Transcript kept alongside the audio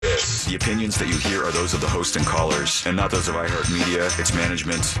The opinions that you hear are those of the host and callers, and not those of iHeartMedia, its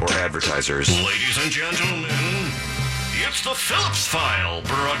management, or advertisers. Ladies and gentlemen, it's the Phillips File,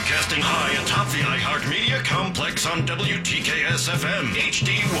 broadcasting high atop the iHeartMedia complex on WTKS-FM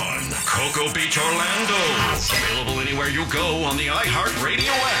HD1, Cocoa Beach, Orlando. Available anywhere you go on the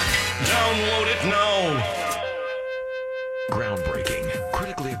iHeartRadio app. Download it now. Groundbreaking,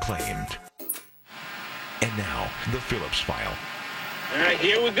 critically acclaimed. And now, the Phillips File. All right,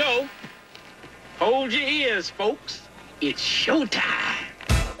 here we go. Hold your ears, folks. It's showtime.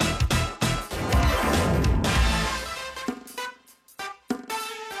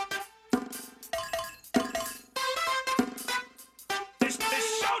 It's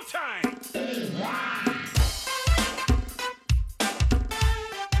showtime.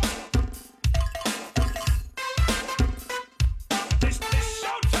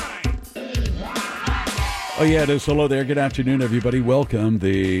 Oh, yeah, it is. Hello there. Good afternoon, everybody. Welcome.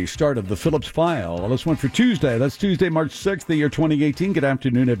 The start of the Phillips File. This one for Tuesday. That's Tuesday, March 6th, the year 2018. Good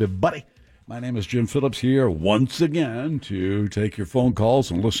afternoon, everybody. My name is Jim Phillips here once again to take your phone calls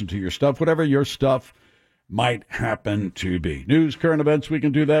and listen to your stuff, whatever your stuff might happen to be. News, current events, we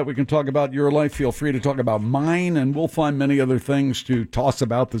can do that. We can talk about your life. Feel free to talk about mine, and we'll find many other things to toss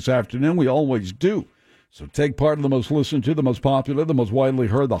about this afternoon. We always do. So take part in the most listened to, the most popular, the most widely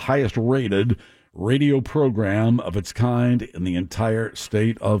heard, the highest rated radio program of its kind in the entire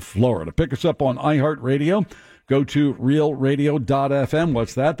state of Florida. Pick us up on iHeartRadio. Go to realradio.fm.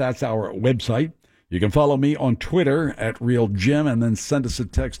 What's that? That's our website. You can follow me on Twitter at RealJim, and then send us a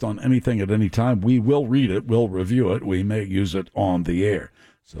text on anything at any time. We will read it. We'll review it. We may use it on the air.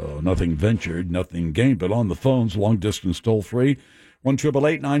 So nothing ventured, nothing gained. But on the phones, long distance, toll free,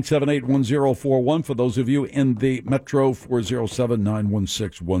 1-888-978-1041. For those of you in the Metro,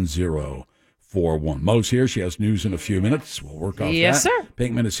 407-916-1041. Mo's here. She has news in a few minutes. We'll work off that. Yes, sir.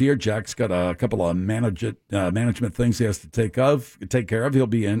 Pinkman is here. Jack's got a couple of management things he has to take care of. He'll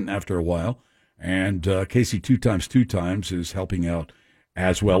be in after a while. And Casey, two times, is helping out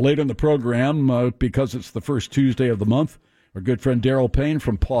as well. Later in the program, because it's the first Tuesday of the month, our good friend Darryl Payne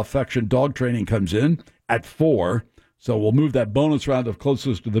from Paw Affection Dog Training comes in at 4. So we'll move that bonus round of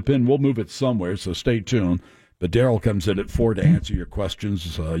closest to the pin. We'll move it somewhere, so stay tuned. But Darryl comes in at 4 to answer your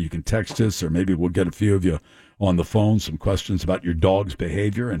questions. You can text us, or maybe we'll get a few of you on the phone, some questions about your dog's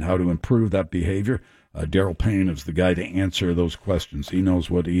behavior and how to improve that behavior. Darryl Payne is the guy to answer those questions. He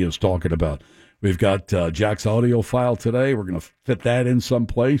knows what he is talking about. We've got Jack's audio file today. We're going to fit that in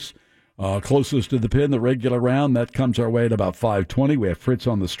someplace. Closest to the pin, the regular round, that comes our way at about 5:20. We have Fritz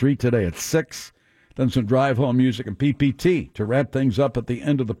on the street today at 6. Then some drive-home music and PPT to wrap things up at the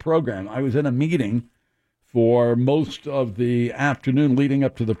end of the program. I was in a meeting for most of the afternoon leading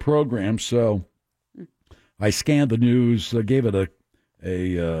up to the program, so I scanned the news, gave it a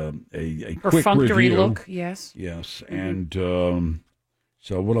quick perfunctory review. look. Yes, and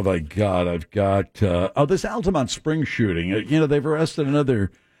so what have I got? I've got this Altamont Springs shooting. They've arrested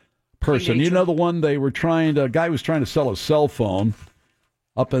another person. You know, the one they were a guy was trying to sell a cell phone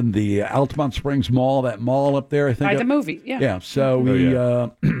up in the Altamont Springs Mall, that mall up there, I think. By the movie, yeah. Yeah,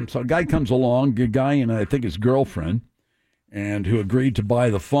 so so a guy comes along, a guy and I think his girlfriend, and who agreed to buy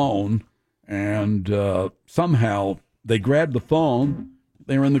the phone, and somehow they grabbed the phone,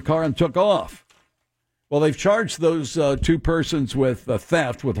 they were in the car and took off. Well, they've charged those two persons with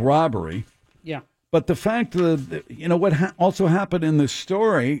theft, with robbery. Yeah. But the fact that, what also happened in this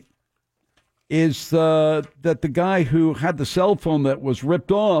story is that the guy who had the cell phone that was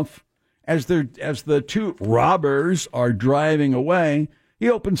ripped off, as the two robbers are driving away, he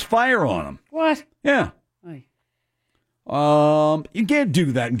opens fire on them. What? Yeah. Aye. You can't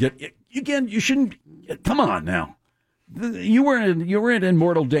do that and you shouldn't. Come on now. You weren't in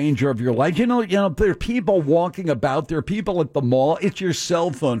mortal danger of your life. There are people walking about. There are people at the mall. It's your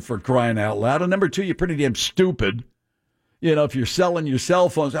cell phone, for crying out loud. And number two, you're pretty damn stupid. If you're selling your cell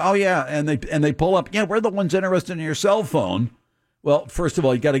phones, oh yeah, and they pull up, yeah, we're the ones interested in your cell phone. Well, first of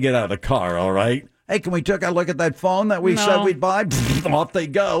all, you got to get out of the car, all right? Hey, can we take a look at that phone that we said we'd buy? Off they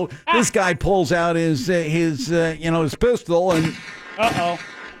go. This guy pulls out his pistol, and I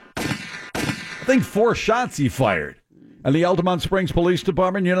think 4 shots he fired. And the Altamont Springs Police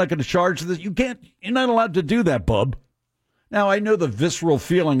Department, you're not going to charge this. You're not allowed to do that, bub. Now, I know the visceral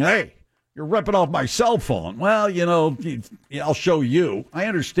feeling, hey, you're ripping off my cell phone. Well, I'll show you. I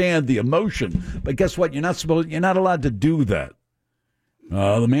understand the emotion, but guess what? You're not allowed to do that.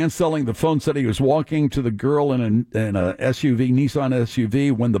 The man selling the phone said he was walking to the girl in a SUV, Nissan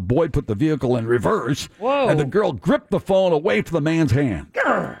SUV, when the boy put the vehicle in reverse. Whoa. And the girl gripped the phone away from the man's hand.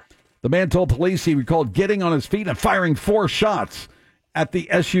 Grr. The man told police he recalled getting on his feet and firing 4 shots at the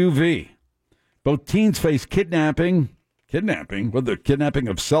SUV. Both teens face kidnapping. Kidnapping? What, the kidnapping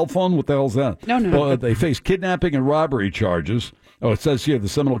of cell phone? What the hell's that? No. Well, they face kidnapping and robbery charges. Oh, it says here the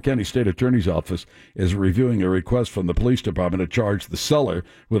Seminole County State Attorney's Office is reviewing a request from the police department to charge the seller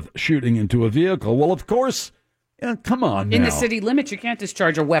with shooting into a vehicle. Well, of course, come on now. In the city limits, you can't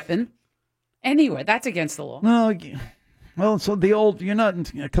discharge a weapon. Anyway, that's against the law. No, well, so the old, you're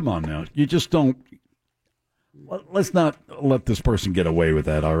not, come on now. You just don't, let's not let this person get away with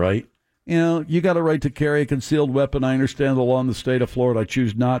that, all right? You know, you got a right to carry a concealed weapon. I understand the law in the state of Florida. I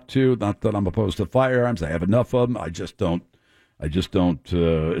choose not to. Not that I'm opposed to firearms. I have enough of them. I just don't,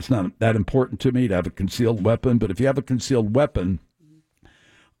 it's not that important to me to have a concealed weapon. But if you have a concealed weapon,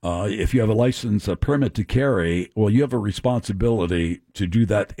 if you have a license, a permit to carry, well, you have a responsibility to do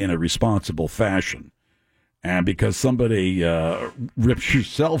that in a responsible fashion. And because somebody rips your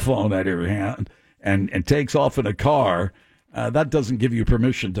cell phone out of your hand and takes off in a car, that doesn't give you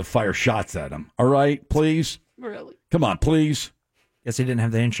permission to fire shots at him. All right, please? Really? Come on, please. Guess he didn't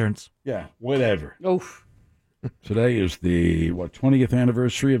have the insurance. Yeah, whatever. Oof. Today is the, 20th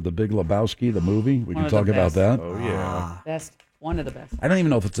anniversary of The Big Lebowski, the movie. We can talk about that. Oh, yeah. Best. One of the best. I don't even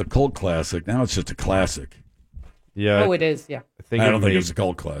know if it's a cult classic. Now it's just a classic. Yeah. Oh, it is, yeah. I don't think it's a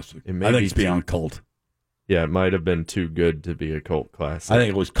cult classic. I think it's beyond cult. Yeah, it might have been too good to be a cult classic. I think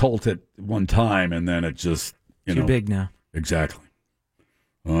it was cult at one time, and then it just, Too big now. Exactly.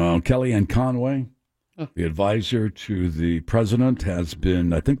 Kellyanne Conway, the advisor to the president, has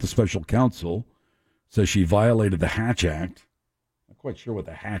been, I think the special counsel says she violated the Hatch Act. I'm not quite sure what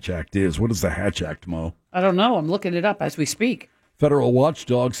the Hatch Act is. What is the Hatch Act, Mo? I don't know. I'm looking it up as we speak. Federal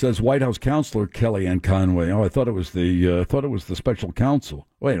watchdog says White House counselor Kellyanne Conway. Oh, I thought it was the special counsel.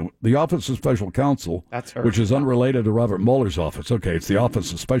 Wait, the Office of Special Counsel, that's her, which is unrelated to Robert Mueller's office. Okay, it's the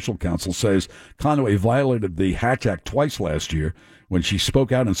Office of Special Counsel says Conway violated the Hatch Act twice last year when she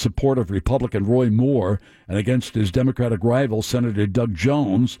spoke out in support of Republican Roy Moore and against his Democratic rival Senator Doug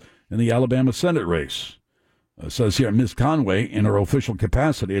Jones in the Alabama Senate race. Says here, Ms. Conway, in her official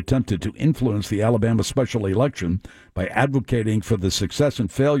capacity, attempted to influence the Alabama special election by advocating for the success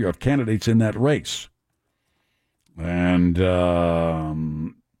and failure of candidates in that race. And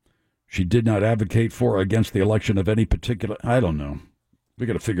she did not advocate for or against the election of any particular, I don't know. We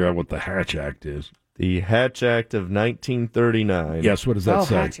got to figure out what the Hatch Act is. The Hatch Act of 1939. Yes, what does that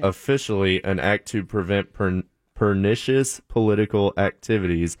say? Officially, an act to prevent pernicious political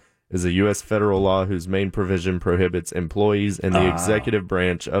activities is a U.S. federal law whose main provision prohibits employees in the executive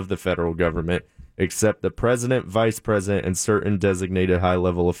branch of the federal government, except the president, vice president, and certain designated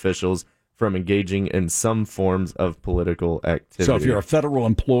high-level officials, from engaging in some forms of political activity. So if you're a federal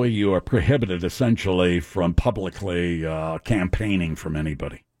employee, you are prohibited, essentially, from publicly campaigning from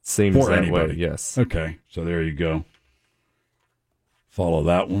anybody. Seems for that anybody. way, yes. Okay, so there you go. Follow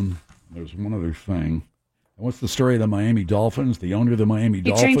that one. There's one other thing. What's the story of the Miami Dolphins? The owner of the Miami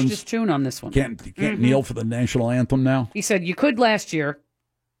Dolphins. He changed his tune on this one. Can't kneel for the national anthem now? He said, you could last year.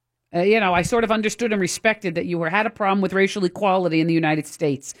 I sort of understood and respected that you had a problem with racial equality in the United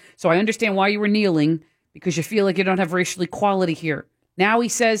States. So I understand why you were kneeling, because you feel like you don't have racial equality here. Now he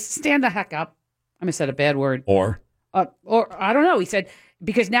says, stand the heck up. I almost said a bad word. Or I don't know. He said,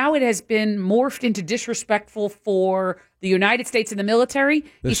 because now it has been morphed into disrespectful for the United States and the military.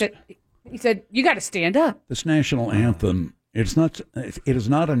 He said, you got to stand up. This national anthem, it is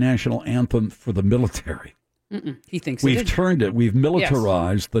not a national anthem for the military. He thinks we've turned it. We've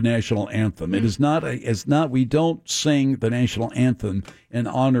militarized the national anthem. It is not. It's not. We don't sing the national anthem in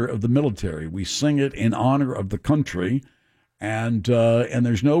honor of the military. We sing it in honor of the country, and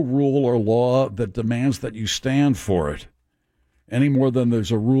there's no rule or law that demands that you stand for it, any more than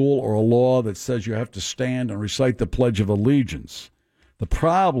there's a rule or a law that says you have to stand and recite the Pledge of Allegiance. The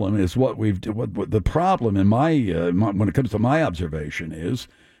problem is what the problem in my when it comes to my observation is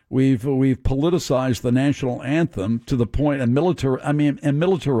we've politicized the national anthem to the point and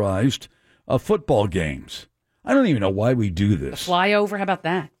militarized football games. I don't even know why we do this. The flyover, how about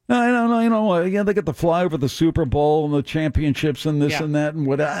that? No, I don't know. You know, yeah, they get the flyover, the Super Bowl, and the championships, and this and that, and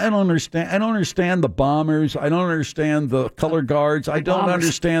what. I don't understand. I don't understand the bombers. I don't understand the color guards. I don't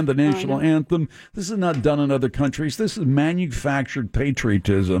understand the national anthem. This is not done in other countries. This is manufactured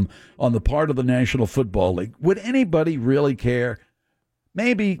patriotism on the part of the National Football League. Would anybody really care?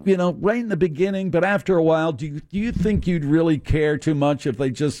 Maybe, right in the beginning, but after a while, do you think you'd really care too much if they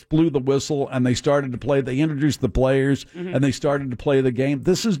just blew the whistle and they started to play, they introduced the players and they started to play the game?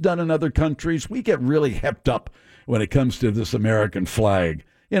 This is done in other countries. We get really hepped up when it comes to this American flag.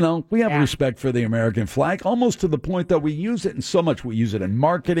 We have Yeah. respect for the American flag, almost to the point that we use it in so much. We use it in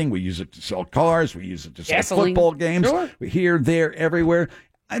marketing. We use it to sell cars. We use it to sell Gasoline. football games. Sure. Here, there, everywhere.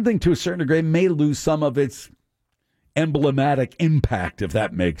 I think to a certain degree, it may lose some of its emblematic impact, if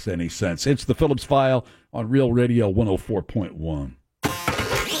that makes any sense. It's the Phillips File on Real Radio 104.1.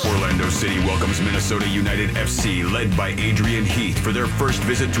 Orlando City welcomes Minnesota United FC, led by Adrian Heath, for their first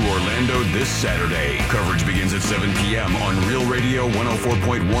visit to Orlando this Saturday. Coverage begins at 7 p.m. on Real Radio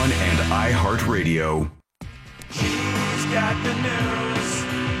 104.1 and iHeartRadio. She's got the news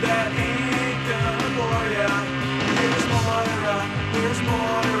that ain't gonna bore ya. Here's Moira, here's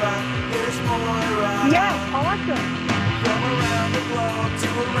Moira, here's Moira. Yeah, awesome. From around the globe to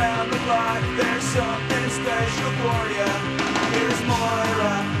around the block, there's something special for ya. Here's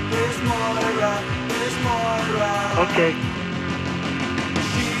Moira, here's Moira, here's Moira. Okay.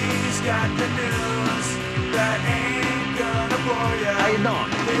 She's got the news that ain't gonna bore ya. How you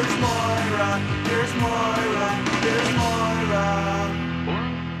doing? Here's Moira, here's Moira, here's Moira.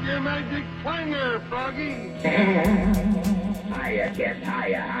 Your magic clanger, Froggy. Higher, get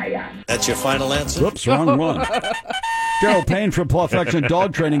higher, higher. That's your final answer? Whoops, wrong one. Darryl Payne from Perfection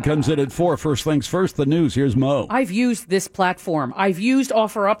Dog Training comes in at 4. First things first, the news. Here's Mo. I've used this platform. I've used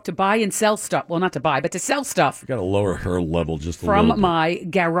OfferUp to buy and sell stuff. Well, not to buy, but to sell stuff. Got to lower her level just a little bit. From my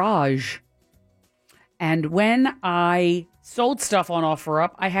garage. And when I sold stuff on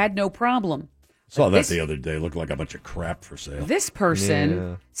OfferUp, I had no problem. Saw But that this- the other day. Looked like a bunch of crap for sale. This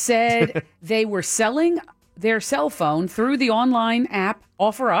person said they were selling their cell phone through the online app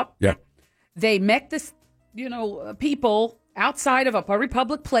OfferUp. Yeah. They met this, people outside of a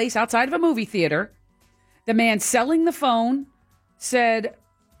public place, outside of a movie theater. The man selling the phone said,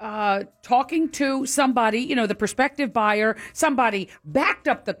 talking to somebody, the prospective buyer, somebody backed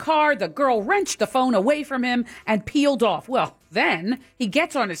up the car. The girl wrenched the phone away from him and peeled off. Well, then he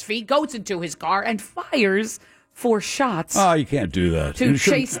gets on his feet, goes into his car, and fires 4 shots Oh, you can't do that. to You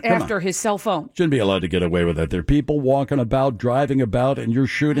shouldn't- chase come on. after his cell phone. Shouldn't be allowed to get away with that. There are people walking about, driving about, and you're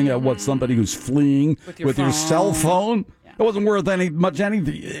shooting at somebody who's fleeing With your your cell phone. It wasn't worth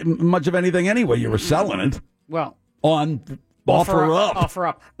much of anything anyway. You were selling it Well, on OfferUp.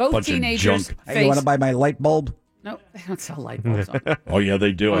 OfferUp. Both Bunch of teenagers junk. face... Hey, you want to buy my light bulb? No, they don't sell light bulbs. Oh yeah,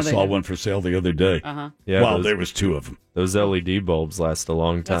 they do. Oh, I they saw do. one for sale the other day. Yeah, well, those- there was 2 of them. Those LED bulbs last a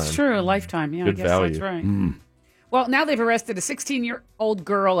long time. That's true, a lifetime. Yeah, Good I guess value. that's right. Well, now they've arrested a 16-year-old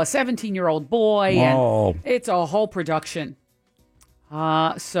girl, a 17-year-old boy, Oh. and it's a whole production.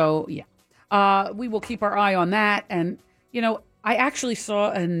 So, yeah. We will keep our eye on that. And, I actually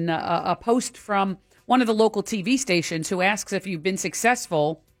saw a post from one of the local TV stations who asks if you've been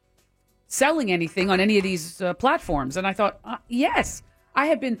successful selling anything on any of these platforms. And I thought, yes, I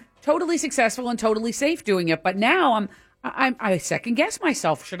have been totally successful and totally safe doing it. But now I second guess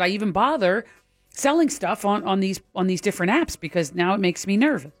myself. Should I even bother selling stuff on these different apps? Because now it makes me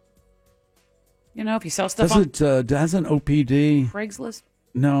nervous. If you sell stuff Doesn't OPD? Craigslist.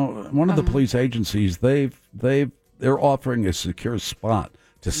 No, one of the police agencies they're offering a secure spot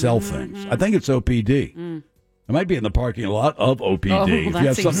to sell things. I think it's OPD. It might be in the parking lot of OPD. Oh, if you that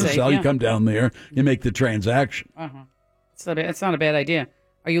have seems something to safe, sell, yeah. you come down there, you make the transaction. It's not a bad idea.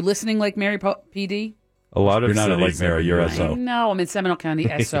 Are you listening, Lake Mary PD? A lot of You're not at Lake cities Mary, you're have- SO. No, I'm in Seminole County,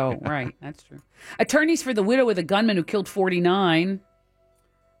 SO. Right, that's true. Attorneys for the widow of the gunman who killed 49,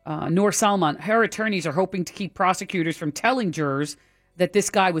 Noor Salman, her attorneys are hoping to keep prosecutors from telling jurors that this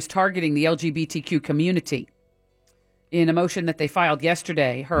guy was targeting the LGBTQ community. In a motion that they filed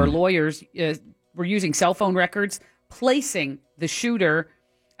yesterday, her lawyers were using cell phone records, placing the shooter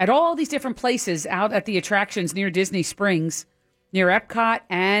at all these different places out at the attractions near Disney Springs, near Epcot,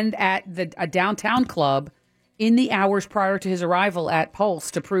 and at a downtown club in the hours prior to his arrival at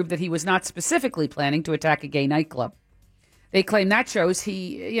Pulse to prove that he was not specifically planning to attack a gay nightclub. They claim that shows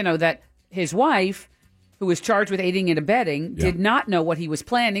that his wife, who was charged with aiding and abetting, did not know what he was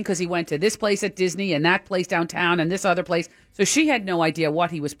planning because he went to this place at Disney and that place downtown and this other place. So she had no idea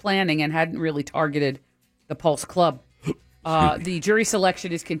what he was planning and hadn't really targeted the Pulse Club. The jury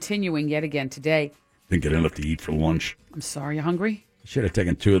selection is continuing yet again today. Didn't get enough to eat for lunch. I'm sorry, you hungry? Should have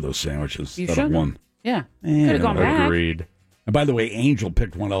taken 2 of those sandwiches You instead of should. 1. Yeah. Yeah, Could have gone back. Agreed. And by the way, Angel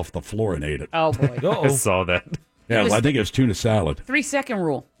picked one off the floor and ate it. Oh, boy. I saw that. Yeah, was- I think it was tuna salad. 3-second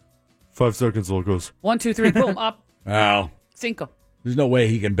rule. 5 seconds, locos. 1, 2, 3, boom, up, Wow. cinco. There's no way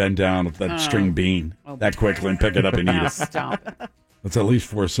he can bend down with that string bean that quickly and pick it up and eat it. Stop it. That's at least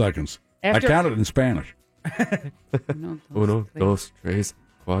 4 seconds. After- I counted in Spanish. Uno, dos, tres,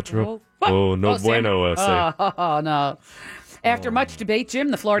 cuatro. Oh, Oh, no Sam. bueno, I say. Oh, no. After much debate, Jim,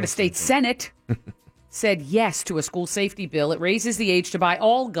 the Florida State Senate said yes to a school safety bill. It raises the age to buy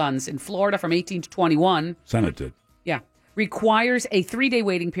all guns in Florida from 18 to 21. Senate did. Yeah. Requires a 3-day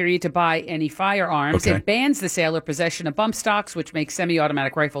waiting period to buy any firearms. Okay. It bans the sale or possession of bump stocks, which makes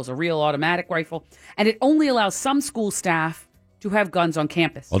semi-automatic rifles a real automatic rifle. And it only allows some school staff to have guns on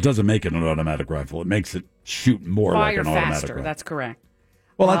campus. Well, it doesn't make it an automatic rifle. It makes it shoot more like an automatic faster. rifle. That's correct.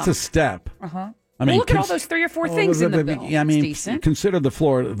 Well, that's a step. Uh-huh. I mean, well, look at all those 3 or 4 things in the bill. Yeah, I mean, it's decent. consider the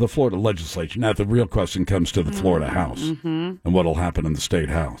Florida legislature. Now, the real question comes to the Florida House and what will happen in the state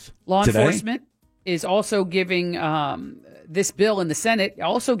house. Law Today? enforcement is also giving this bill in the Senate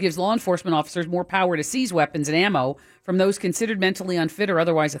also gives law enforcement officers more power to seize weapons and ammo from those considered mentally unfit or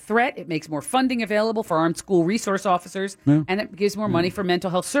otherwise a threat. It makes more funding available for armed school resource officers, and it gives more money for mental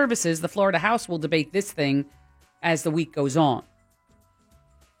health services. The Florida House will debate this thing as the week goes on.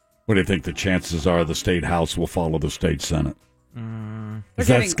 What do you think the chances are the state house will follow the state Senate? Is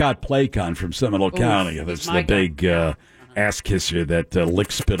They're that Scott Playcon from Seminole County? That's the big ass kisser that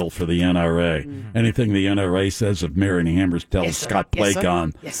lick spittle for the NRA. Anything the NRA says, if Marion Hammers tells Scott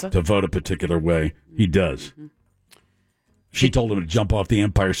Playcon to vote a particular way, he does. She told him to jump off the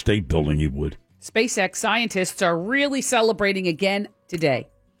Empire State Building, he would. SpaceX scientists are really celebrating again today.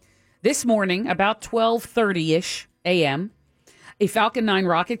 This morning, about 12:30-ish a.m., a Falcon 9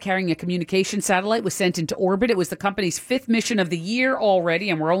 rocket carrying a communication satellite was sent into orbit. It was the company's 5th mission of the year already,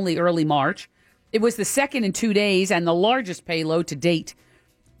 and we're only early March. It was the second in 2 days and the largest payload to date.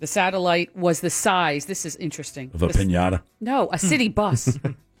 The satellite was the size, this is interesting. Of a pinata? No, a city bus.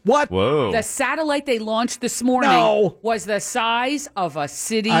 What? Whoa. The satellite they launched this morning was the size of a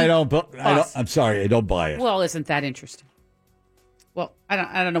city bus. I'm sorry, I don't buy it. Well, isn't that interesting? Well,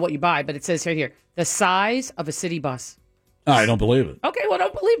 I don't know what you buy, but it says here, the size of a city bus. I don't believe it. Okay, well, I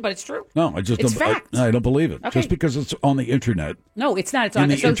don't believe it, but it's true. No, I just It's don't. fact. I don't believe it. Okay. Just because it's on the internet. No, it's not. It's In on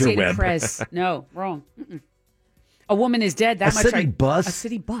the Associated interweb. Press. No, wrong. Mm-mm. A woman is dead. That A much. city bus? A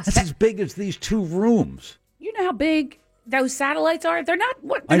city bus. That's as big as these 2 rooms. You know how big those satellites are? They're not.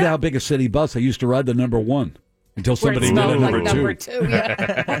 What? I know how big a city bus. I used to ride the number 1 until Where it somebody did smelled a like number 2. number 2.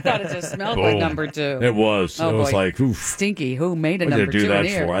 Yeah, I thought it just smelled like number 2. It was. Oh, it was boy. like, oof. Stinky. Who made a What did number they do 2 that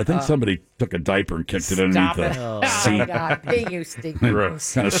in here? for? I think somebody took a diaper and kicked it Stop underneath it. the Oh, seat. my God. Hey, you stinky.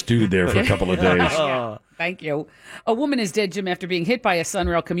 Kind of stewed there for a couple of days. Yeah, thank you. A woman is dead, Jim, after being hit by a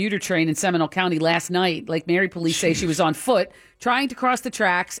Sunrail commuter train in Seminole County last night. Lake Mary police say she was on foot trying to cross the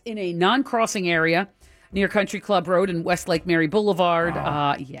tracks in a non-crossing area near Country Club Road and West Lake Mary Boulevard.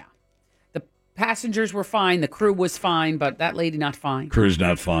 Yeah. The passengers were fine. The crew was fine, but that lady not fine. Crew's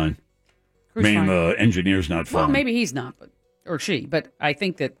not fine. Crew's I mean, fine. the engineer's not fine. Well, maybe he's not, or she. But I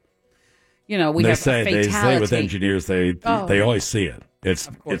think that, we they have a say fatality. with engineers, they always see it.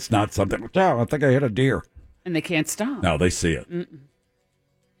 It's not something. Oh, I think I hit a deer. And they can't stop. No, they see it. Mm-mm.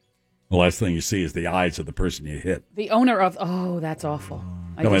 The last thing you see is the eyes of the person you hit. The owner of that's awful.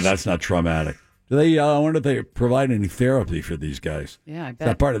 That's not traumatic. Do they? I wonder if they provide any therapy for these guys. Yeah, I bet.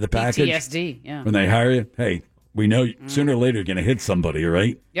 Is that part of the package? PTSD. Yeah. When they hire you, hey, we know sooner or later you're going to hit somebody,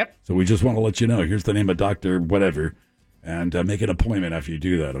 right? Yep. So we just want to let you know. Here's the name of Dr. Whatever, and make an appointment after you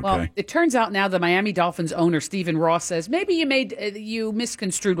do that, okay? Well, it turns out now the Miami Dolphins owner, Stephen Ross, says, maybe you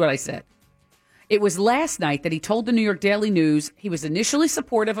misconstrued what I said. It was last night that he told the New York Daily News he was initially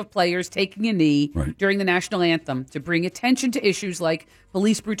supportive of players taking a knee during the national anthem to bring attention to issues like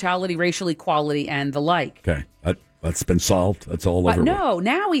police brutality, racial equality, and the like. Okay. That's been solved. That's all over. But no,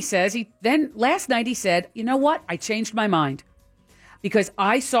 now he says, last night he said, you know what? I changed my mind. Because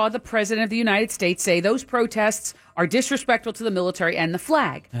I saw the President of the United States say those protests are disrespectful to the military and the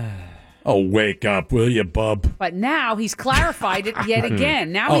flag. Oh, wake up, will you, bub? But now he's clarified it yet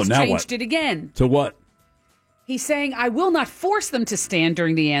again. Now he's changed it again. To what? He's saying, I will not force them to stand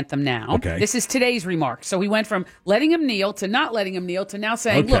during the anthem now. Okay. This is today's remark. So he went from letting him kneel to not letting him kneel to now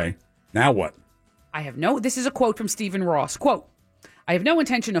saying, look, now what? this is a quote from Stephen Ross. Quote, I have no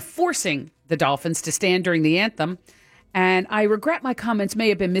intention of forcing the Dolphins to stand during the anthem. And I regret my comments may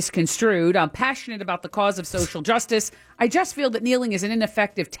have been misconstrued. I'm passionate about the cause of social justice. I just feel that kneeling is an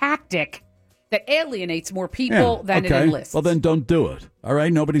ineffective tactic that alienates more people than it enlists. Well, then don't do it. All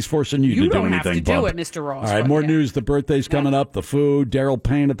right? Nobody's forcing you to do anything, You don't have to bub. do it, Mr. Ross. All right, more news. The birthday's coming up. The food. Darryl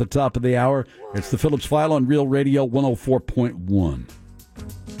Payne at the top of the hour. It's the Phillips File on Real Radio 104.1.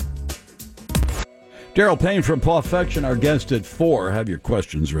 Darryl Payne from Pawfection, our guest at 4. Have your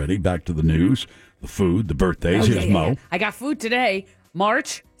questions ready. Back to the news, the food, the birthdays. Here's Mo. I got food today,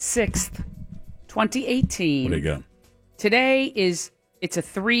 March 6th, 2018. What do you got? Today it's a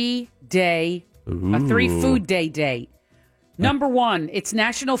 3-day, a 3-food day. Number 1, it's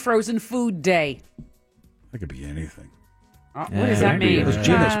National Frozen Food Day. That could be anything. What does that mean? Those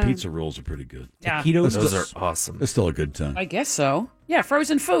Gino's pizza rolls are pretty good. Yeah. Those are awesome. It's still a good time. I guess so. Yeah,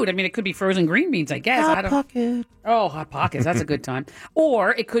 frozen food. I mean, it could be frozen green beans, I guess. Hot Pocket. Oh, Hot Pockets. That's a good time.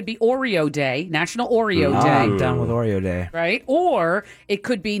 Or it could be Oreo Day, National Oreo Day. I'm down with Oreo Day. Right? Or it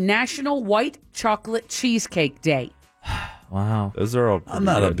could be National White Chocolate Cheesecake Day. Wow. Those are all I'm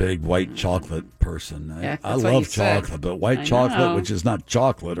not a big white chocolate person. Yeah, I that's what you love said. chocolate, but white I chocolate, know. which is not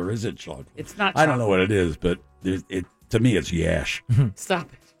chocolate, or is it chocolate? It's not I don't know chocolate. what it is, but it to me, it's yash. Stop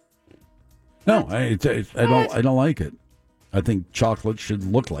it. No, I don't like it. I think chocolate should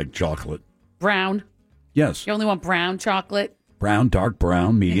look like chocolate. Brown. Yes, You only want brown chocolate? brown, dark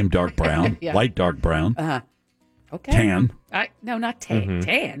brown, medium dark brown, Yeah. light dark brown, Okay. tan. No, not tan.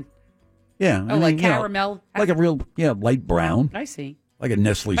 Tan. Yeah, Oh, like caramel. like a real light brown, I see. like a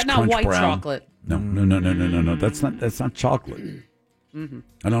Nestle's But not Crunch white brown. chocolate. No. That's not chocolate. Mm-hmm.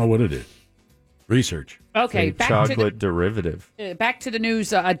 I don't know what it is. Research. Okay, a back chocolate derivative. back to the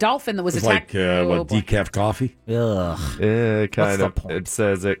news. A dolphin that was It's attacked. like Oh, boy. decaf coffee. Ugh. Yeah, What's kind the of. point? It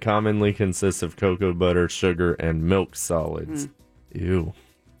says it commonly consists of cocoa butter, sugar, and milk solids. Ew.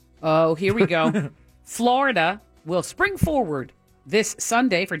 Oh, here we go. Florida will spring forward this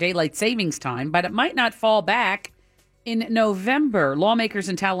Sunday for daylight savings time, but it might not fall back in November. Lawmakers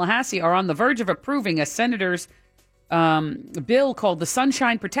in Tallahassee are on the verge of approving a senator's bill called the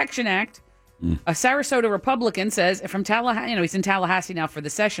Sunshine Protection Act. A Sarasota Republican says from Tallahassee, he's in Tallahassee now for the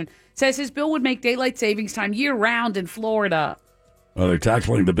session, says his bill would make daylight savings time year round in Florida. Well, they're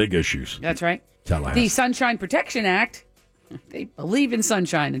tackling the big issues. That's right. Tallahassee. The Sunshine Protection Act, they believe in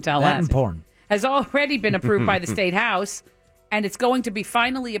sunshine in That Tallahassee, and porn. has already been approved by the state house, and it's going to be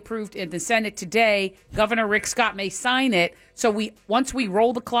finally approved in the Senate today. Governor Rick Scott may sign it. So once we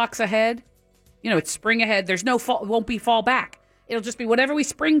roll the clocks ahead, it's spring ahead. There's no fall, won't be fall back. It'll just be whatever we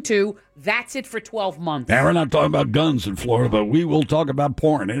spring to. That's it for 12 months. Now, we're not talking about guns in Florida, but we will talk about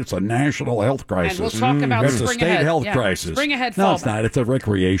porn. It's a national health crisis. And we'll talk about It's a spring state ahead. health Yeah. crisis. Spring ahead, No, fall it's back. not. It's a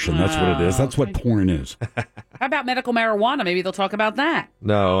recreation. That's what it is. That's what porn is. How about medical marijuana? Maybe they'll talk about that.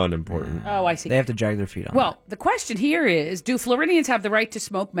 No, unimportant. Oh, I see. They have to drag their feet on. Well, the question here is, do Floridians have the right to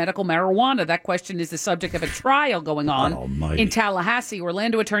smoke medical marijuana? That question is the subject of a trial going on Almighty. in Tallahassee.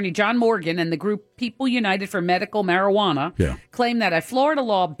 Orlando attorney John Morgan and the group People United for Medical Marijuana claim that a Florida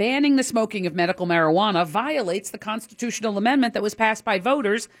law banning the smoking of medical marijuana violates the constitutional amendment that was passed by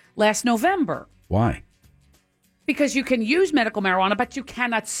voters last November. Why? Because you can use medical marijuana, but you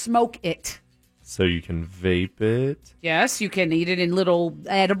cannot smoke it. So you can vape it. Yes, you can eat it in little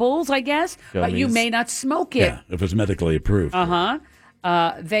edibles, I guess, but you Gummies. may not smoke it. Yeah, if it's medically approved.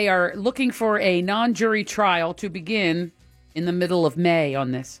 They are looking for a non-jury trial to begin in the middle of May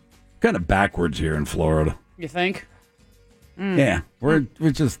on this. Kind of backwards here in Florida. You think? Yeah, we're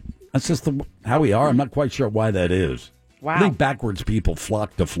just that's just how we are. I'm not quite sure why that is. Wow. I think backwards people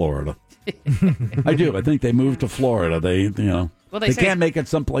flock to Florida. I do. I think they move to Florida. They Well, they they say- can't make it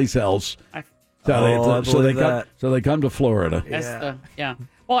someplace else. I So they that. come to Florida. That's yeah.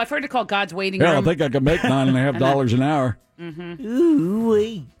 Well, I've heard it called God's waiting Yeah, I room. think I can make $9.50 an hour.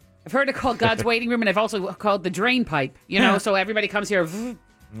 Ooh-wee. I've heard it called God's waiting room, and I've also called the drain pipe. So everybody comes here.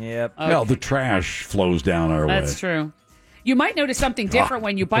 Yep. Well, the trash flows down our way. That's true. You might notice something different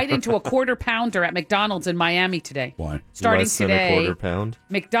when you bite into a quarter pounder at McDonald's in Miami today. Why? Starting Less than today, a quarter pound.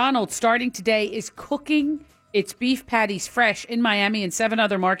 McDonald's starting today is cooking its beef patties fresh in Miami and 7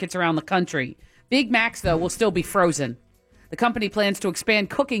 other markets around the country. Big Macs, though, will still be frozen. The company plans to expand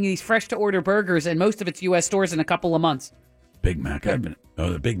cooking these fresh-to-order burgers in most of its U.S. stores in a couple of months. Big Mac.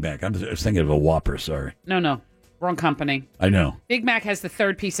 The Big Mac. I was thinking of a Whopper. Sorry. No. Wrong company. I know. Big Mac has the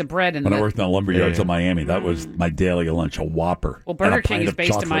third piece of bread in When the... I worked in the lumber yards of Miami, that was my daily lunch, a Whopper. Well, and a Burger King pint is of based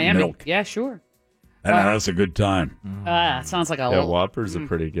in chocolate Miami. milk. Yeah, sure. And that's a good time. Sounds like a Yeah, little Whoppers are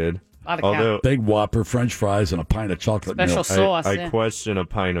pretty good. lot of Although Big Whopper, French fries, and a pint of chocolate special milk. sauce. I yeah. question a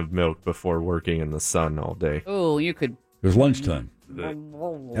pint of milk before working in the sun all day. Oh, you could... It was lunchtime. And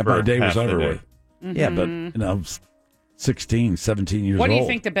my day was half the over day. with. Yeah, but, 16, 17 years old. What do you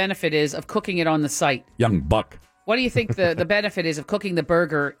think the benefit is of cooking it on the site? Young buck. What do you think the benefit is of cooking the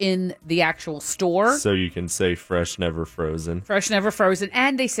burger in the actual store? So you can say fresh, never frozen. Fresh, never frozen.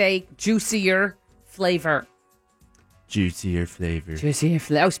 And they say juicier flavor. Juicier flavor. Juicier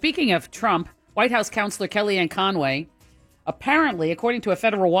flavor. Oh, speaking of Trump, White House counselor Kellyanne Conway, apparently, according to a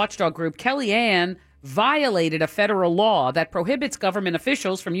federal watchdog group, Kellyanne violated a federal law that prohibits government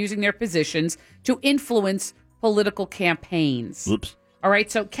officials from using their positions to influence political campaigns. Oops. All right,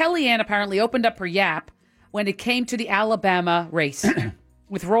 so Kellyanne apparently opened up her yap when it came to the Alabama race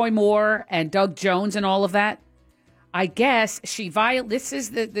with Roy Moore and Doug Jones and all of that. I guess she this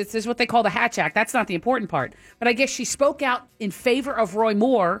is what they call the Hatch Act. That's not the important part. But I guess she spoke out in favor of Roy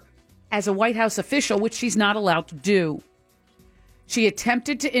Moore as a White House official, which she's not allowed to do. She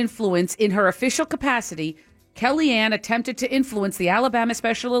attempted to influence, in her official capacity, Kellyanne attempted to influence the Alabama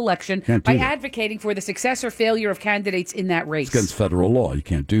special election by advocating for the success or failure of candidates in that race. It's against federal law. You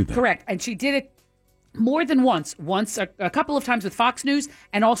can't do that. Correct. And she did it more than once. A couple of times with Fox News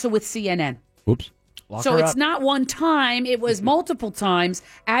and also with CNN. Whoops. So it's not one time. It was multiple times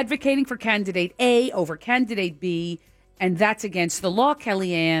advocating for candidate A over candidate B. And that's against the law,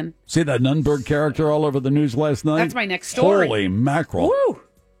 Kellyanne. See that Nunberg character all over the news last night? That's my next story. Holy mackerel. Woo!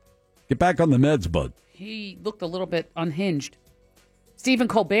 Get back on the meds, bud. He looked a little bit unhinged. Stephen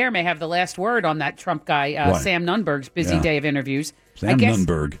Colbert may have the last word on that Trump guy, Sam Nunberg's busy day of interviews. Sam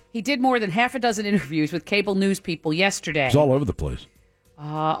Nunberg. He did more than half a dozen interviews with cable news people yesterday. It's all over the place.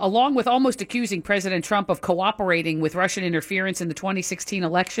 Along with almost accusing President Trump of cooperating with Russian interference in the 2016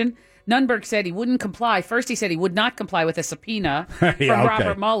 election, Nunberg said he wouldn't comply. First, he said he would not comply with a subpoena from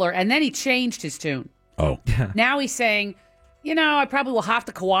Robert Mueller, and then he changed his tune. Oh. Now he's saying, I probably will have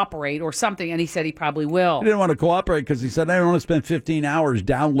to cooperate or something, and he said he probably will. He didn't want to cooperate because he said, I don't want to spend 15 hours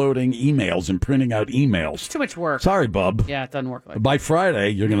downloading emails and printing out emails. It's too much work. Sorry, bub. Yeah, it doesn't work like that. By Friday,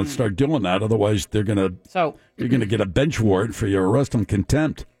 you're going to start doing that. Otherwise, you're going to get a bench warrant for your arrest on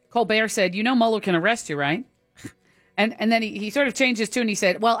contempt. Colbert said, Mueller can arrest you, right? And then he sort of changed his tune. He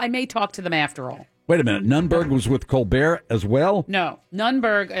said, well, I may talk to them after all. Wait a minute. Nunberg was with Colbert as well? No.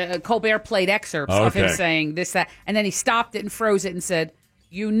 Colbert played excerpts of him saying this, that, and then he stopped it and froze it and said,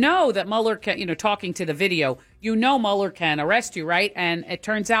 that Mueller can, talking to the video, Mueller can arrest you, right? And it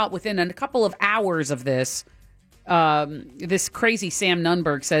turns out within a couple of hours of this, this crazy Sam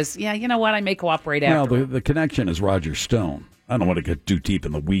Nunberg says, yeah, you know what? I may cooperate after. Well, the connection is Roger Stone. I don't want to get too deep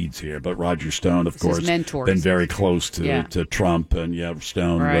in the weeds here, but Roger Stone, of course, been very close to Trump, and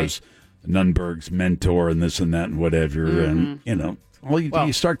Stone was Nunberg's mentor and this and that and whatever, and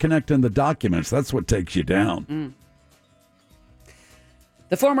you start connecting the documents. That's what takes you down.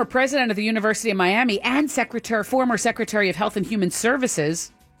 The former president of the University of Miami and former Secretary of Health and Human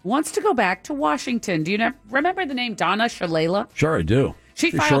Services wants to go back to Washington. Do you remember the name Donna Shalala? Sure, I do.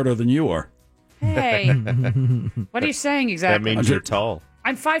 She's shorter than you are. Hey, what are you saying exactly? That means you're tall.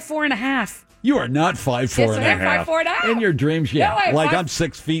 I'm 5'4.5". You are not 5'4.5". Yes, I am 5'4.5". In your dreams, yeah. No, I'm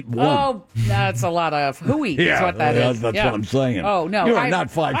 6'1". Oh, that's a lot of hooey. Is what that is. That's what I'm saying. Oh no, you are not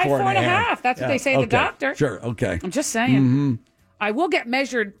 5'4.5". That's what they say to the doctor. Sure, okay. I'm just saying. Mm-hmm. I will get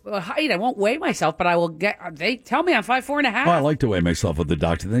measured height. I won't weigh myself, but I will get. They tell me I'm 5'4.5". Well, I like to weigh myself with the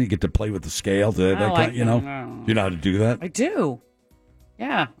doctor. Then you get to play with the scale. Do you know how to do that? I do.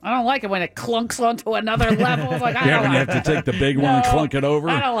 Yeah, I don't like it when it clunks onto another level. Like, when you have to take the big one and clunk it over.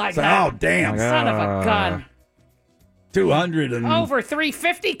 I don't like that. Oh, damn. Son of a gun. 200 and... Over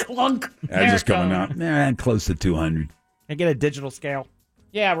 350, clunk. Just coming out. Close to 200. I get a digital scale.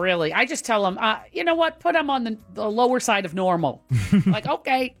 Yeah, really. I just tell them, you know what? Put them on the lower side of normal. Like,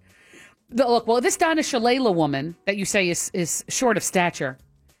 okay. Look, this Donna Shalala woman that you say is short of stature,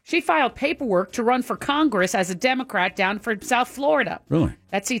 she filed paperwork to run for Congress as a Democrat down for South Florida. Really?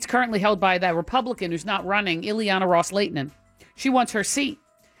 That seat's currently held by that Republican who's not running, Ileana Ross-Lehtinen. She wants her seat,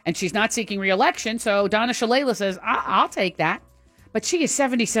 and she's not seeking re-election, so Donna Shalala says, I'll take that. But she is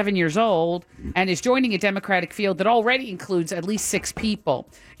 77 years old and is joining a Democratic field that already includes at least 6 people.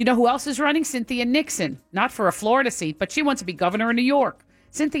 You know who else is running? Cynthia Nixon. Not for a Florida seat, but she wants to be governor of New York.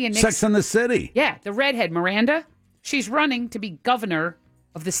 Cynthia Nixon. Sex and the City. Yeah, the redhead, Miranda. She's running to be governor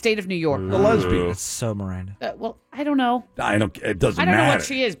of the state of New York. The lesbian. That's so Miranda. Well, I don't know. It doesn't matter. I don't know what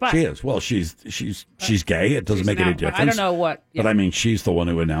she is, but... She is. Well, she's gay. It doesn't make any difference. I don't know what. Yeah. But, I mean, she's the one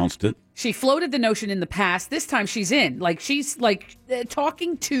who announced it. She floated the notion in the past. This time she's in. She's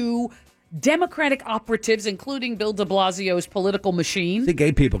talking to Democratic operatives, including Bill de Blasio's political machine. See,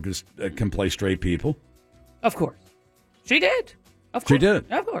 gay people can play straight people. Of course. She did. Of course. She did.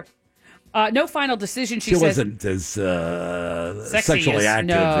 Of course. No final decision, she says. Wasn't as sexually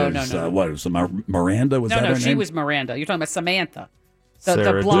active as, what, was Miranda? Was that her name? No, she was Miranda. You're talking about Samantha.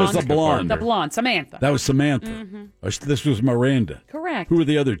 The blonde. The blonde, Samantha. That was Samantha. Mm-hmm. This was Miranda. Correct. Who were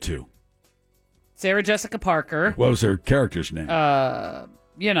the other two? Sarah Jessica Parker. What was her character's name?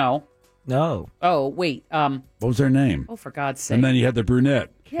 No. Oh, wait. What was her name? Oh, for God's sake. And then you had the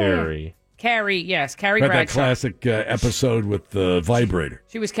brunette. Carrie. Carrie Bradshaw. That classic episode with the vibrator.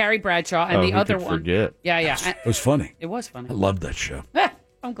 She was Carrie Bradshaw, and the other one. Forget. Yeah. It was funny. It was funny. I loved that show.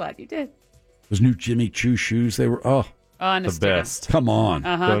 I'm glad you did. Those new Jimmy Choo shoes, they were, the best. Come on.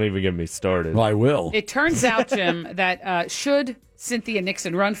 Don't even get me started. Well, I will. It turns out, Jim, that should Cynthia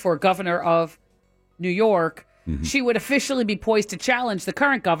Nixon run for governor of New York, she would officially be poised to challenge the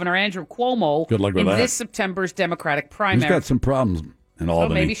current governor, Andrew Cuomo, Good luck with in that. this September's Democratic He's primary. got some problems in So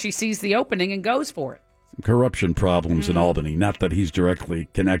Albany. maybe she sees the opening and goes for it. Some corruption problems in Albany. Not that he's directly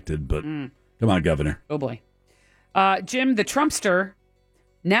connected, but come on, Governor. Oh, boy. Jim, the Trumpster,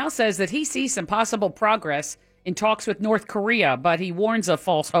 now says that he sees some possible progress in talks with North Korea, but he warns of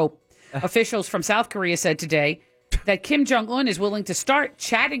false hope. Officials from South Korea said today that Kim Jong-un is willing to start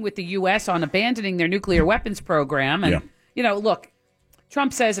chatting with the U.S. on abandoning their nuclear weapons program. And, look,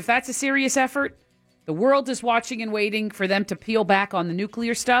 Trump says if that's a serious effort, the world is watching and waiting for them to peel back on the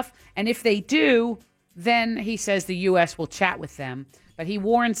nuclear stuff. And if they do, then he says the U.S. will chat with them. But he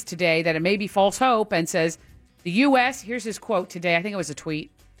warns today that it may be false hope and says the U.S., here's his quote today, I think it was a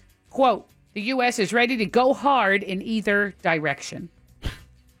tweet, quote, the U.S. is ready to go hard in either direction.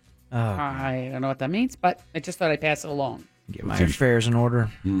 I don't know what that means, but I just thought I'd pass it along. Get my affairs in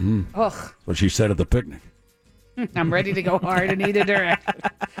order. Mm-hmm. Ugh. That's what she said at the picnic. I'm ready to go hard in either direction.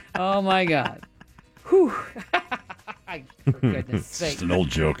 Oh, my God. Whew. For goodness sake. It's an old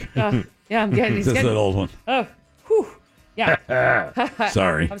joke. Yeah, I'm getting... This is an old one. Oh, whew. Yeah.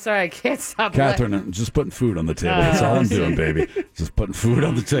 Sorry. I'm sorry, I can't stop. Catherine, I'm just putting food on the table. That's all I'm doing, baby. Just putting food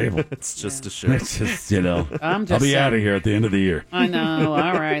on the table. It's just a show. It's just, I'll just be saying. out of here at the end of the year. I know.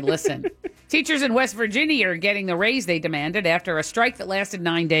 All right, listen. Teachers in West Virginia are getting the raise they demanded after a strike that lasted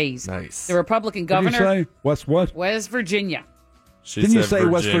 9 days. Nice. The Republican What did governor... you say? what? West Virginia. Didn't you say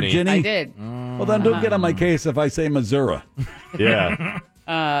West Virginia? I did. Well, then don't get on my case if I say Missouri. Yeah.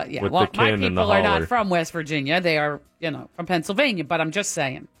 Yeah. With Well, the my kin and the people are holler. not from West Virginia. They are, from Pennsylvania, but I'm just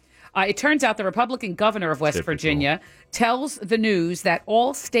saying. It turns out the Republican governor of West Virginia tells the news that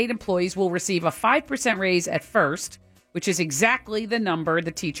all state employees will receive a 5% raise at first, which is exactly the number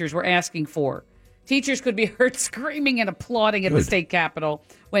the teachers were asking for. Teachers could be heard screaming and applauding at the state capitol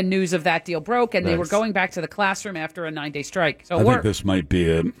when news of that deal broke, and they were going back to the classroom after a 9-day strike. So I it think worked. this might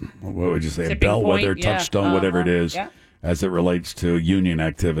be what would you say, a Tipping bellwether, point, yeah. touchstone, whatever it is, Yeah. as it relates to union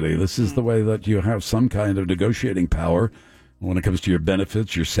activity. This is the way that you have some kind of negotiating power when it comes to your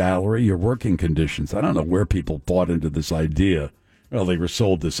benefits, your salary, your working conditions. I don't know where people bought into this idea. Well, they were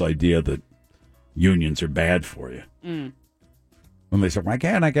sold this idea that unions are bad for you. When they said, why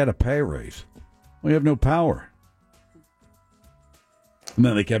can't I get a pay raise? Well, you have no power. And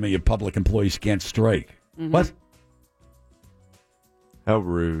then they kept me, public employees can't strike. What? How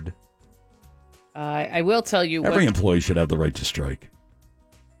rude. I will tell you Every what... employee should have the right to strike.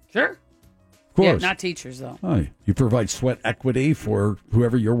 Sure. Of course. Yeah, not teachers, though. Oh, you provide sweat equity for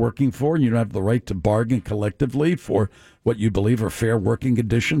whoever you're working for, and you don't have the right to bargain collectively for what you believe are fair working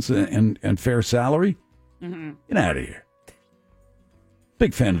conditions and fair salary? Get out of here.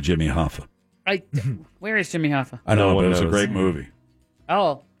 Big fan of Jimmy Hoffa. Where is Jimmy Hoffa? I know, No but one it was a knows. great movie.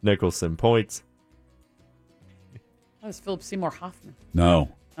 Oh, Nicholson points. that was Philip Seymour Hoffman.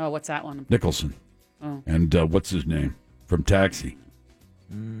 No, Oh, what's that one? Nicholson. Oh. And what's his name? From Taxi.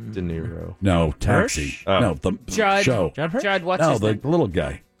 De Niro. No, Taxi. Hirsch? Oh. No, the Judd. show. Judd, what's No, his the name? little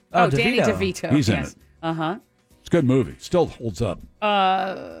guy. Oh, Danny DeVito. He's in yes. it. Uh-huh. It's a good movie. Still holds up.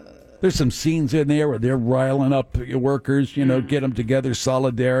 There's some scenes in there where they're riling up your workers, get them together,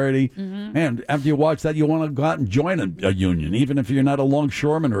 solidarity. And after you watch that, you want to go out and join a union, even if you're not a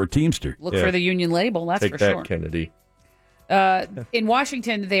longshoreman or a teamster. Look for the union label, that's Take for that, sure. Kennedy. In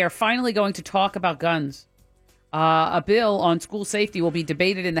Washington, they are finally going to talk about guns. A bill on school safety will be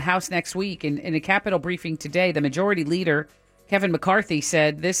debated in the House next week. In a Capitol briefing today, the majority leader, Kevin McCarthy,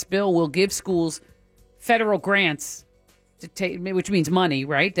 said this bill will give schools federal grants, to take, which means money,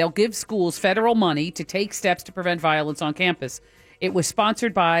 right? They'll give schools federal money to take steps to prevent violence on campus. It was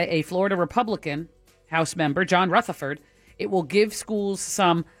sponsored by a Florida Republican House member, John Rutherford. It will give schools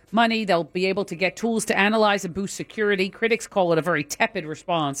some money. They'll be able to get tools to analyze and boost security. Critics call it a very tepid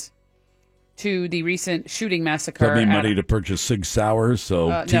response to the recent shooting massacre. That'd be money to purchase Sig Sauers,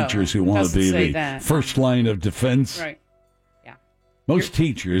 so teachers who want to be the first line of defense. Right. Yeah. Most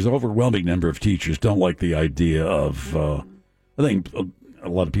teachers, overwhelming number of teachers, don't like the idea of, I think a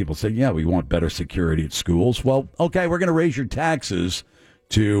lot of people say, yeah, we want better security at schools. Well, okay, we're going to raise your taxes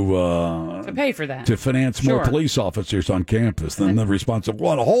to pay for that. to finance more Sure. police officers on campus. Then the response of,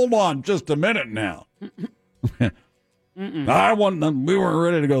 well, hold on just a minute now. I wasn't, we weren't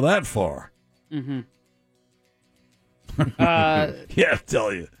ready to go that far. Yeah, I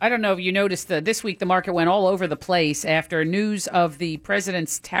tell you. I don't know if you noticed that this week the market went all over the place after news of the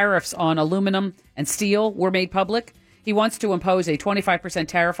president's tariffs on aluminum and steel were made public. He wants to impose a 25%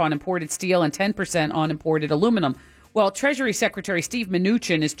 tariff on imported steel and 10% on imported aluminum. Well, Treasury Secretary Steve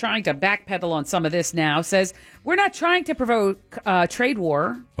Mnuchin is trying to backpedal on some of this now, says we're not trying to provoke trade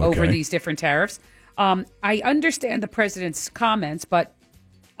war over Okay. these different tariffs. I understand the president's comments, but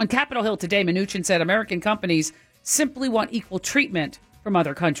on Capitol Hill today, Mnuchin said American companies simply want equal treatment from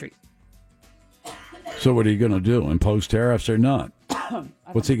other countries. So what are you going to do? Impose tariffs or not?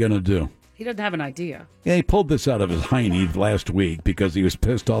 What's he going to do? He doesn't have an idea. Yeah, he pulled this out of his hiney last week because he was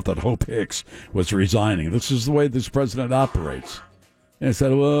pissed off that Hope Hicks was resigning. This is the way this president operates. And he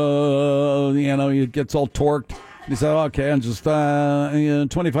said, well, he gets all torqued. He said, okay, I'm just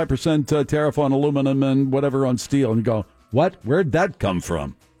 25% tariff on aluminum and whatever on steel. And you go, what? Where'd that come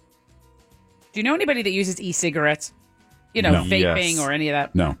from? Do you know anybody that uses e-cigarettes? No. Vaping or any of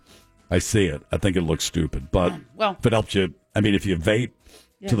that? No. I see it. I think it looks stupid. But well, if it helps you, if you vape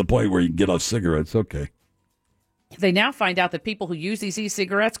to the point where you can get off cigarettes, okay. They now find out that people who use these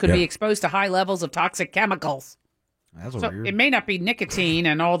e-cigarettes could be exposed to high levels of toxic chemicals. That's so weird. It may not be nicotine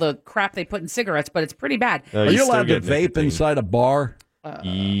and all the crap they put in cigarettes, but it's pretty bad. Are you allowed to vape inside a bar?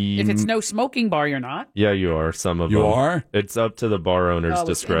 If it's no smoking bar, you're not. Yeah, you are. Some of them. You are? It's up to the bar owner's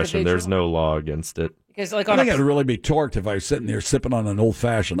discretion. There's no law against it. Because I think I'd really be torqued if I was sitting there sipping on an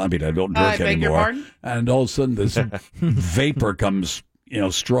old-fashioned. I don't drink beg your anymore. pardon? And all of a sudden this vapor comes,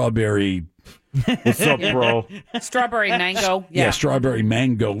 strawberry. What's up, bro? Strawberry mango. Yeah, strawberry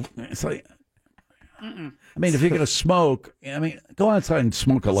mango. It's like, if you're going to smoke, go outside and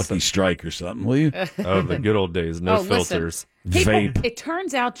smoke a Lucky Strike or something, will you? Oh, the good old days. No filters. Vape. It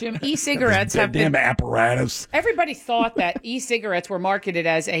turns out, Jim, e-cigarettes have damn apparatus. Everybody thought that e-cigarettes were marketed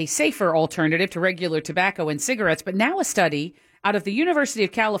as a safer alternative to regular tobacco and cigarettes, but now a study out of the University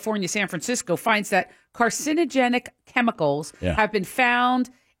of California, San Francisco, finds that carcinogenic chemicals have been found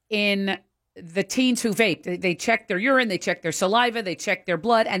in the teens who vape. They check their urine, they check their saliva, they check their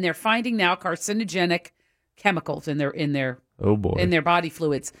blood, and they're finding now carcinogenic chemicals in their oh boy in their body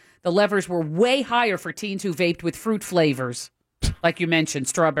fluids. The levels were way higher for teens who vaped with fruit flavors, like you mentioned,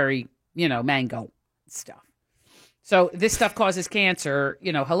 strawberry, mango stuff. So this stuff causes cancer.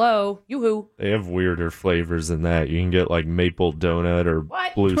 Hello, yoo-hoo. They have weirder flavors than that. You can get like maple donut or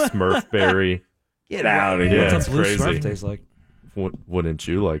blue Smurf berry. Get out of here. Yeah, What's it's blue crazy. Smurf taste like? Wouldn't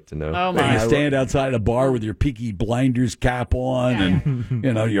you like to know? Oh my! You stand outside a bar with your Peaky Blinders cap on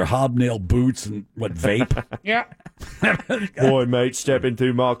and your hobnail boots and vape. Yeah. Boy, mate, step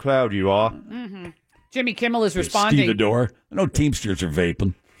into my cloud, you are. Mm-hmm. Jimmy Kimmel is responding. Stevedore. No Teamsters are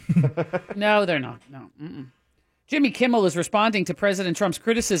vaping. No, they're not. No. Mm-mm. Jimmy Kimmel is responding to President Trump's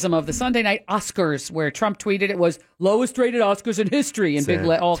criticism of the Sunday night Oscars, where Trump tweeted it was lowest rated Oscars in history in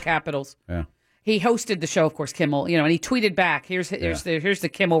all capitals. Yeah. He hosted the show, of course, Kimmel, and he tweeted back. Here's the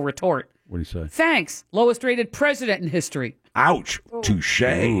Kimmel retort. What do you say? Thanks, lowest rated president in history. Ouch. Touche.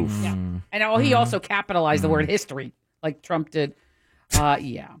 Yeah. And he also capitalized the word history, like Trump did.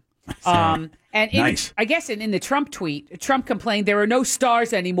 Yeah. And nice. I guess in the Trump tweet, Trump complained there are no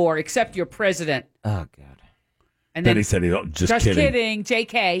stars anymore except your president. Oh, God. And then he said, just kidding.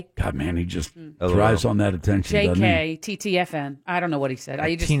 JK. God, man, he just thrives on that attention, doesn't JK, TTFN. I don't know what he said.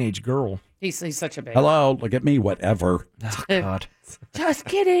 Teenage girl. He's such a baby. Hello, look at me, whatever. Oh, God. Just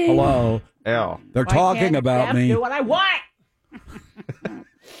kidding. Hello. Ow. They're talking about me. Do what I want.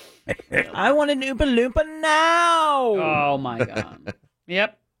 I want an Oompa Loompa now. Oh, my God.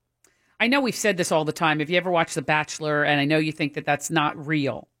 Yep. I know we've said this all the time. If you ever watch The Bachelor, and I know you think that that's not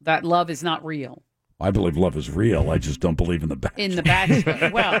real, that love is not real. I believe love is real. I just don't believe in The Bachelor. In The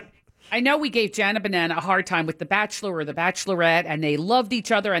Bachelor. Well, I know we gave Jana Banana a hard time with The Bachelor or The Bachelorette, and they loved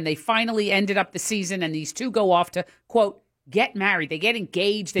each other, and they finally ended up the season, and these two go off to, quote, get married. They get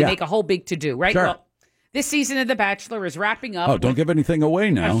engaged. They make a whole big to-do, right? Sure. Well, this season of The Bachelor is wrapping up. Oh, don't give anything away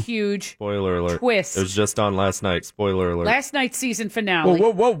now. A huge Spoiler alert. twist. It was just on last night. Spoiler alert. Last night's season finale.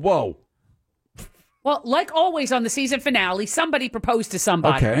 Whoa. Well, like always on the season finale, somebody proposed to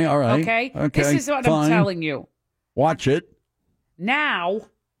somebody. Okay, all right. Okay? Okay, This is what fine. I'm telling you. Watch it. Now,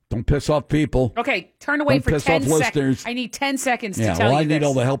 Don't piss off people. okay, turn away Don't for piss 10 off seconds. listeners. I need 10 seconds Yeah, to tell well, you I need this.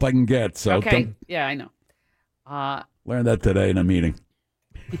 all the help I can get. So Okay, don't yeah, I know. learn that today in a meeting.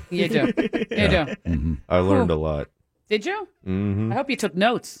 You do. You do. Mm-hmm. I learned a lot. Did you? Mm-hmm. I hope you took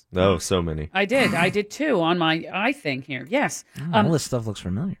notes. Oh, so many. I did. I did too on my eye thing here. Yes. All this stuff looks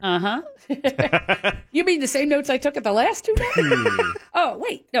familiar. Uh-huh. You mean the same notes I took at the last two nights? Oh,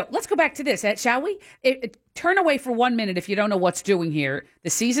 wait. No, let's go back to this, shall we? Turn away for 1 minute if you don't know what's doing here. The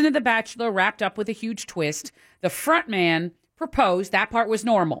season of The Bachelor wrapped up with a huge twist. The front man proposed. That part was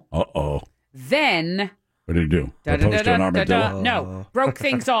normal. Uh-oh. Then... What did he do? Proposed to an armadillo? No, broke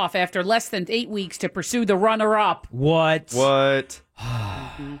things off after less than 8 weeks to pursue the runner-up. What? What?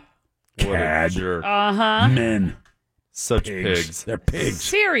 Cad. Uh-huh. Men. Such pigs. They're pigs.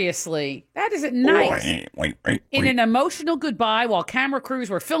 Seriously, that isn't nice. In an emotional goodbye while camera crews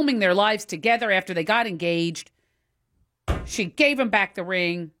were filming their lives together after they got engaged, she gave him back the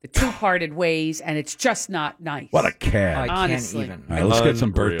ring, the two parted ways, and it's just not nice. What a cat. I Honestly. can't even. All right, let's get some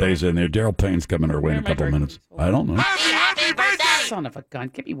Unreal. birthdays in there. Darryl Payne's coming our way in a couple of minutes. I don't know. Son of a gun.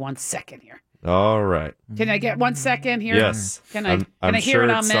 Give me 1 second here. All right. Can I get 1 second here? Yes. Can I I'm hear sure it,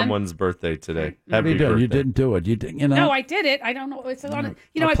 it's amen? someone's birthday today. What Happy are you doing? birthday. You didn't do it. You didn't, you know. No, I did it. I don't know. It's on.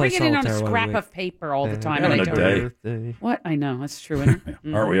 You know, I'll I play bring it in on a solitaire while we scrap wait. of paper all the time. Having and I a don't. day. Birthday. What? I know. That's true. Isn't it?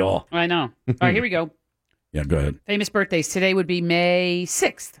 Aren't we all? I know. All right, here we go. Yeah, go ahead. Famous birthdays. Today would be May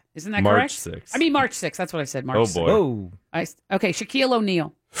 6th. Isn't that March correct? 6th. I mean, March 6th. That's what I said. March Oh, 6th. boy. Oh, Okay, Shaquille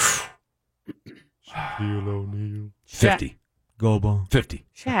O'Neal. Shaquille O'Neal. 50. go ball. 50.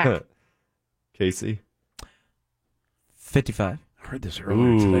 Shaq. Casey. 55. I heard this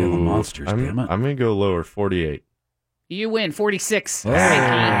earlier today on the Monsters. Damn it. I'm going to go lower, 48. You win. 46. Oh,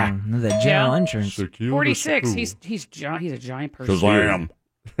 Frankie. that general Yeah. insurance. 46. He's a giant person. Shazam.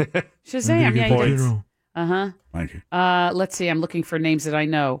 Shazam. Yeah, he did. Uh-huh. Thank you. Let's see. I'm looking for names that I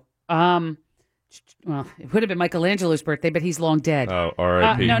know. Well, it would have been Michelangelo's birthday, but he's long dead. Oh,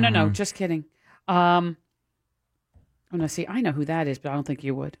 R.I.P. No. Just kidding. Oh, no, see, I know who that is, but I don't think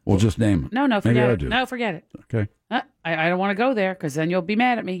you would. We'll just name it. No, Maybe forget I it. do. No, forget it. Okay. I don't want to go there because then you'll be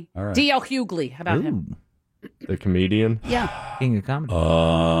mad at me. All right. D.L. Hughley. How about him? The comedian. Yeah. King of comedy.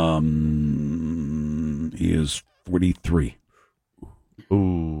 He is 43.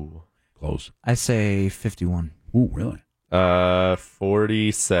 Ooh. Close. I say 51. Ooh, really?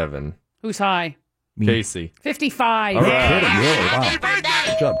 47. Who's high? Me. Casey. 55. All right. Kidding, really? Wow.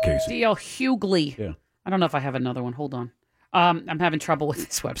 Good job, Casey. D.L. Hughley. Yeah. I don't know if I have another one. Hold on. I'm having trouble with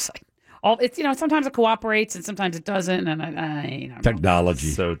this website. It's sometimes it cooperates and sometimes it doesn't, and I don't know.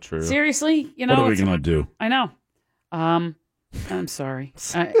 Technology. So true. Seriously, What are we going to do? I know. I'm sorry.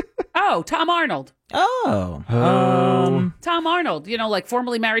 Tom Arnold. Oh. Tom Arnold. Like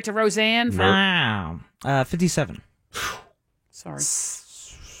formerly married to Roseanne. Wow. 57. Sorry.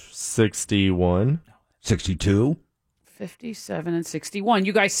 61. 62. 57 and 61.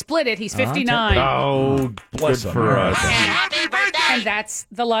 You guys split it. He's 59. Oh, Bless good him. for us. And that's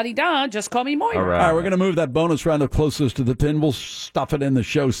the la-di-da. Just call me Moira. All All right, we're going to move that bonus round up closest to the pin. We'll stuff it in the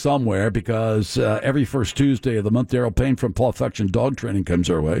show somewhere because every first Tuesday of the month, Darryl Payne from Paw Affection Dog Training comes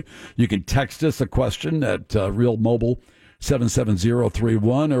our way. You can text us a question at Real Mobile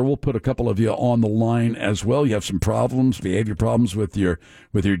 77031, or we'll put a couple of you on the line as well. You have some problems, behavior problems with your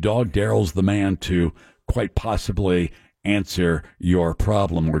dog. Darryl's the man to quite possibly answer your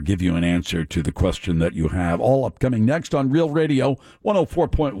problem or give you an answer to the question that you have. All upcoming next on Real Radio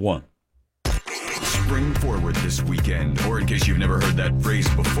 104.1. Spring forward this weekend, or in case you've never heard that phrase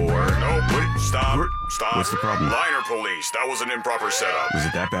before. No, wait, stop. What's the problem? Liner police. That was an improper setup. Was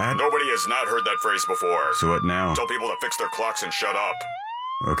it that bad? Nobody has not heard that phrase before. So what now? Tell people to fix their clocks and shut up.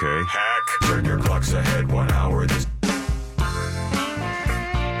 Okay. Hack. Turn your clocks ahead 1 hour this.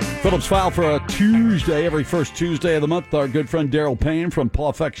 Phillips File for a Tuesday, every first Tuesday of the month. Our good friend Darryl Payne from Paw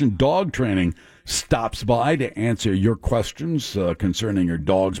Affection Dog Training stops by to answer your questions concerning your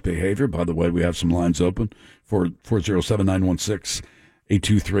dog's behavior. By the way, we have some lines open for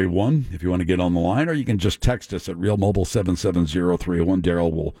 407-916-8231 if you want to get on the line, or you can just text us at Real Mobile 77031.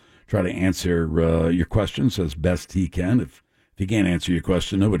 Darryl will try to answer your questions as best he can. If he can't answer your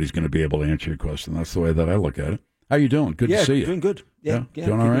question, nobody's going to be able to answer your question. That's the way that I look at it. How you doing? Good to see you. Doing good. Yeah,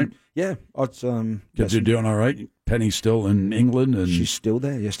 doing all right? Yeah, Kids are doing all right. Penny's still in England, and she's still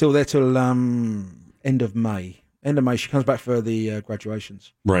there. Yeah, still there till end of May. End of May, she comes back for the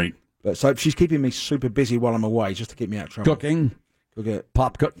graduations. Right. But so she's keeping me super busy while I'm away, just to keep me out of trouble. Cooking,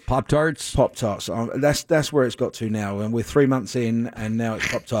 Pop-Tarts. Pop-Tarts. That's where it's got to now, and we're 3 months in, and now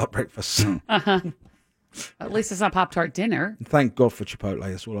it's Pop-Tart breakfast. At least it's not Pop-Tart dinner. Thank God for Chipotle.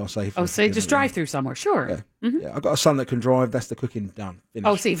 That's all I'll say. So just drive through somewhere. Sure. Yeah. Yeah, I've got a son that can drive. That's the cooking done. Finished.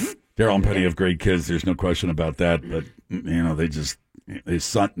 Oh, see. Darryl and Penny have great kids. There's no question about that. But they just his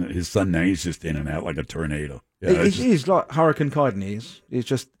son now he's just in and out like a tornado. Yeah, he's like Hurricane Kaiden. He's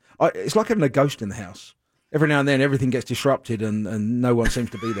just. It's like having a ghost in the house. Every now and then, everything gets disrupted, and no one seems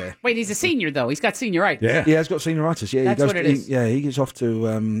to be there. Wait, he's a senior though. He's got senioritis. Yeah, he's got senioritis. Yeah, that's what it is. He gets off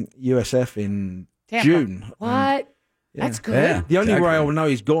to USF in Tampa. June. What? Yeah. That's good. Yeah, the only way I will know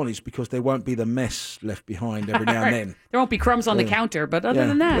he's gone is because there won't be the mess left behind every now and then. There won't be crumbs on the counter, but other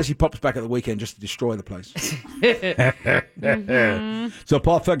than that. Unless he pops back at the weekend just to destroy the place. So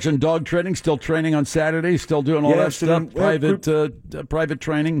Paw Affection Dog Training, still training on Saturdays, still doing all that stuff, private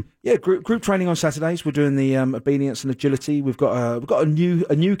training. Yeah, group training on Saturdays. We're doing the obedience and agility. We've got a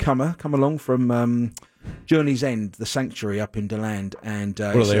newcomer come along from Journey's End, the sanctuary up in DeLand, and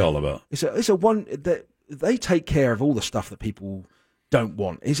what are they all about? It's a one that they take care of all the stuff that people don't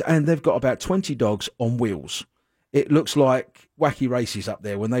want. And they've got about 20 dogs on wheels. It looks like wacky races up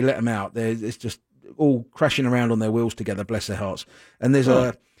there when they let them out. It's just all crashing around on their wheels together. Bless their hearts. And there's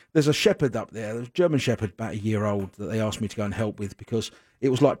a shepherd up there, a German shepherd, about a year old, that they asked me to go and help with because it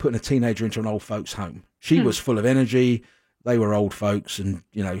was like putting a teenager into an old folks' home. She was full of energy. They were old folks, and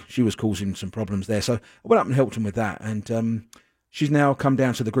she was causing some problems there. So I went up and helped them with that, and she's now come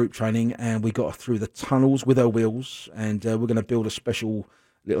down to the group training, and we got her through the tunnels with her wheels, and we're going to build a special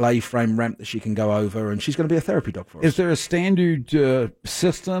little A-frame ramp that she can go over, and she's going to be a therapy dog for us. Is there a standard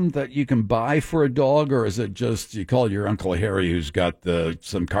system that you can buy for a dog, or is it just you call your Uncle Harry who's got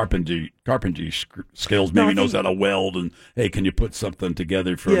some carpentry skills, maybe knows how to weld, and, hey, can you put something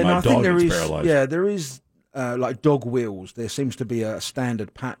together for my dog that's paralyzed? Yeah, there is... like dog wheels, there seems to be a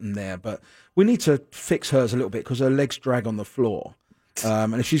standard pattern there, but we need to fix hers a little bit because her legs drag on the floor.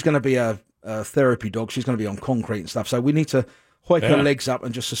 And if she's going to be a therapy dog, she's going to be on concrete and stuff. So we need to hoik her legs up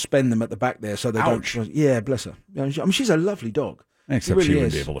and just suspend them at the back there so they don't. Yeah, bless her. I mean, she's a lovely dog. Except really she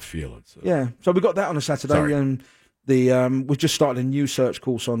wouldn't be able to feel it. So. Yeah, so we got that on a Saturday, and we've just started a new search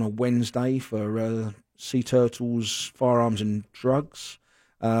course on a Wednesday for sea turtles, firearms, and drugs.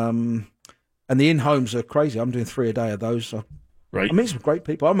 And the in-homes are crazy. I'm doing 3 a day of those. So right. I meet some great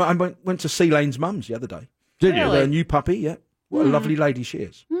people. I went to C Lane's mum's the other day. Did you? With a new puppy, yeah. What a lovely lady she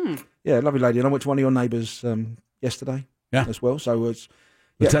is. Yeah, lovely lady. And I went to one of your neighbours yesterday as well. So it's...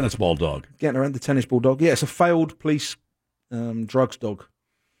 The tennis ball dog. Getting around the tennis ball dog. Yeah, it's a failed police drugs dog.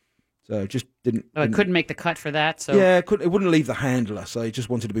 So just didn't... it couldn't make the cut for that, so... Yeah, it wouldn't leave the handler, so he just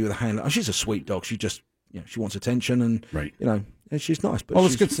wanted to be with the handler. And she's a sweet dog. She just... she wants attention and, and she's nice. But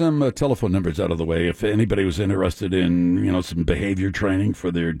let's get some telephone numbers out of the way. If anybody was interested in, some behavior training for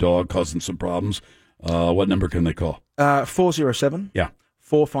their dog causing some problems, what number can they call? 407. Yeah.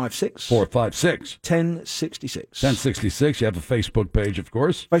 456. 456. 1066. 1066. You have a Facebook page, of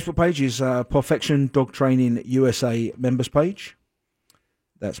course. Facebook page is Perfection Dog Training USA members page.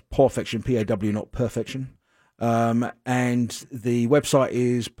 That's Perfection, P-A-W, not Perfection. And the website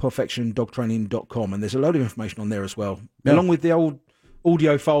is perfectiondogtraining.com, and there's a load of information on there as well, along with the old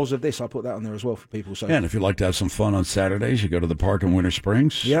audio files of this. I put that on there as well for people. So, and if you'd like to have some fun on Saturdays, you go to the park in Winter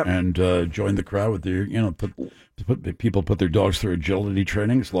Springs and join the crowd with your, people put their dogs through agility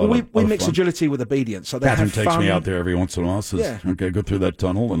training. It's a lot we of mix fun. agility with obedience. So they Catherine have takes fun. me out there every once in a while. Says, okay, go through that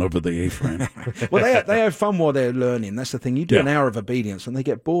tunnel and over the A-frame. Well, they have fun while they're learning. That's the thing. You do an hour of obedience and they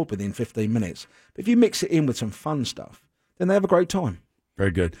get bored within 15 minutes. But if you mix it in with some fun stuff, then they have a great time.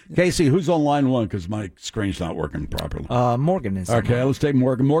 Very good. Casey, who's on line one? Because my screen's not working properly. Morgan is. Okay, let's take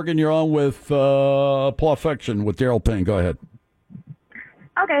Morgan. Morgan, you're on with Perfection with Darryl Payne. Go ahead.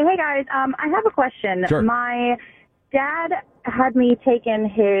 Okay, hey guys. I have a question. Sure. My dad had me taken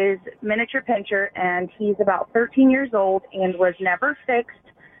his miniature pinscher, and he's about 13 years old and was never fixed.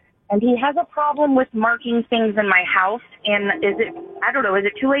 And he has a problem with marking things in my house. And is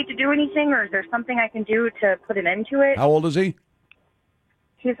it too late to do anything, or is there something I can do to put an end to it? How old is he?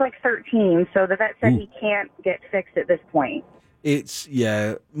 He's like 13, so the vet said he can't get fixed at this point. It's,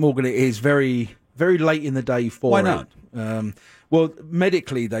 Morgan, it is very, very late in the day for Why not? Well,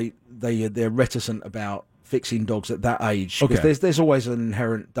 medically, they're reticent about fixing dogs at that age because there's always an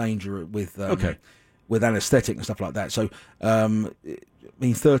inherent danger with anaesthetic and stuff like that. So,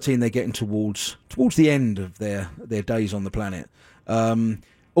 13, they're getting towards the end of their days on the planet.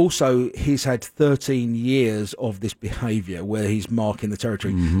 Also, he's had 13 years of this behaviour where he's marking the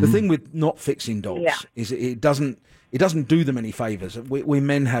territory. The thing with not fixing dogs is it doesn't do them any favours. We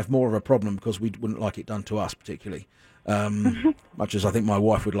men have more of a problem because we wouldn't like it done to us particularly. Much as I think my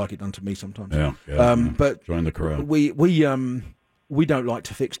wife would like it done to me sometimes. But join the crowd. We don't like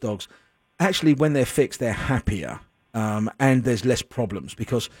to fix dogs. Actually, when they're fixed, they're happier, and there's less problems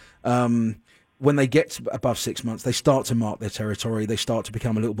because when they get above 6 months, they start to mark their territory. They start to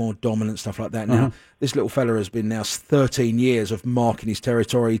become a little more dominant, stuff like that. Now, this little fella has been now 13 years of marking his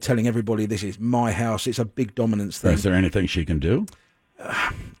territory, telling everybody this is my house. It's a big dominance thing. Is there anything she can do?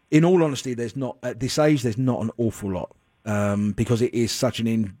 In all honesty, there's not at this age. There's not an awful lot because it is such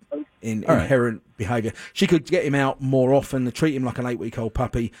an inherent behaviour. She could get him out more often, treat him like an 8-week-old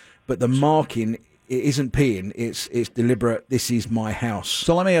puppy, but the marking. It isn't peeing, it's deliberate, this is my house.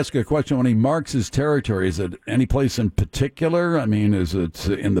 So let me ask you a question. When he marks his territory, is it any place in particular? I mean, is it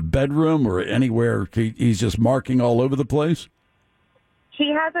in the bedroom or anywhere he's just marking all over the place? He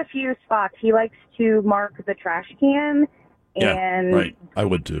has a few spots. He likes to mark the trash can Yeah, And right. I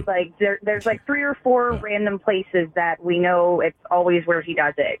would too. like there's like 3 or 4 random places that we know it's always where he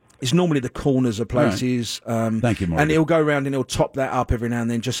does it. It's normally the corners of places. Thank you, Margaret. And he'll go around and he'll top that up every now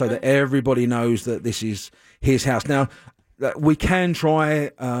and then just so that everybody knows that this is his house. Now, we can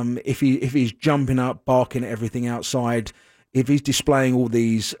try, if he's jumping up, barking at everything outside, if he's displaying all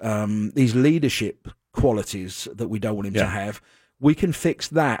these leadership qualities that we don't want him to have, we can fix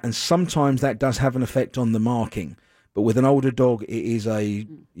that. And sometimes that does have an effect on the marking. But with an older dog, it is a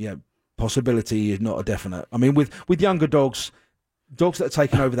possibility, is not a definite. I mean, with younger dogs that are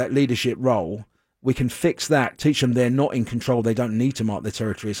taking over that leadership role, we can fix that, teach them they're not in control, they don't need to mark their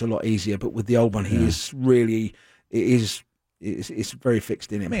territory. It's a lot easier. But with the old one, he is really, it's very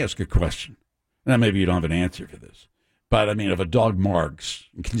fixed in him. Let me ask a question. Now, maybe you don't have an answer for this. But, I mean, if a dog marks,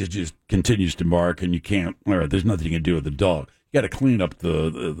 just continues to mark, and you can't, there's nothing you can do with the dog. You got to clean up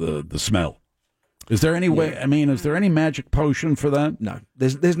the smell. Is there any way? I mean, is there any magic potion for that? No,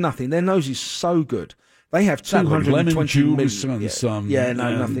 there's nothing. Their nose is so good. They have It's not like 220 lemon juice million. and some.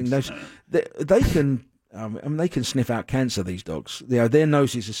 Nothing. They can. They can sniff out cancer. These dogs. Their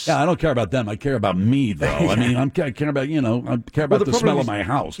noses are. Yeah, I don't care about them. I care about me, though. I mean, I care about I care about the smell of my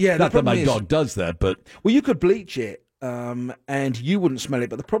house. Yeah, not that my dog does that, but you could bleach it. And you wouldn't smell it,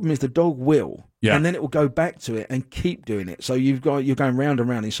 but the problem is the dog will, and then it will go back to it and keep doing it. So you're going round and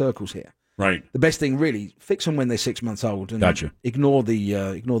round in circles here. Right. The best thing, really, fix them when they're 6 months old, and Gotcha. ignore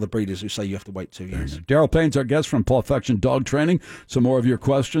the breeders who say you have to wait 2 years. Darryl Payne's our guest from Perfection Dog Training. Some more of your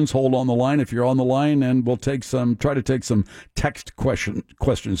questions. Hold on the line if you're on the line, and we'll try to take some text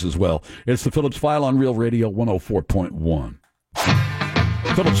questions as well. It's the Phillips File on Real Radio 104.1.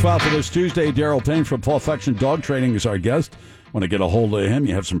 Phillips File for this Tuesday. Darryl Payne from Perfection Dog Training is our guest. Want to get a hold of him?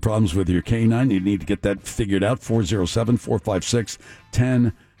 You have some problems with your canine. You need to get that figured out.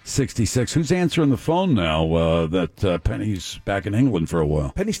 407-456-1066. Who's answering the phone now? That Penny's back in England for a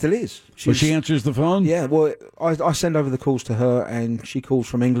while. Penny still is. She answers the phone? Yeah, well, I send over the calls to her, and she calls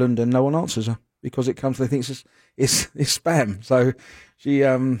from England, and no one answers her because it comes. They think it's spam. So she,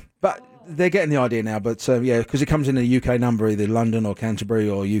 but they're getting the idea now. But because it comes in a UK number, either London or Canterbury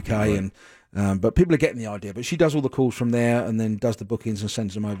or UK, right. But people are getting the idea. But she does all the calls from there, and then does the bookings and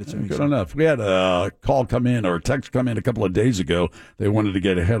sends them over to me. Good enough. We had a call come in or a text come in a couple of days ago. They wanted to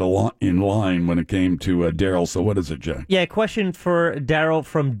get ahead in line when it came to Darryl. So what is it, Jay? Yeah, question for Darryl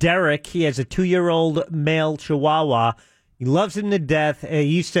from Derek. He has a 2-year-old male Chihuahua. He loves him to death.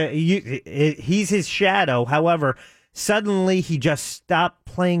 He's his shadow. However, suddenly he just stopped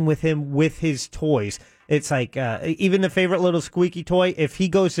playing with him with his toys. It's like even the favorite little squeaky toy, if he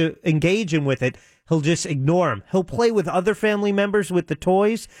goes to engage him with it, he'll just ignore him. He'll play with other family members with the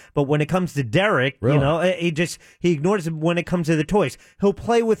toys, but when it comes to Derek, really? he ignores him when it comes to the toys. He'll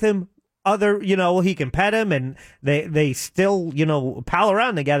play with him he can pet him and they still, pal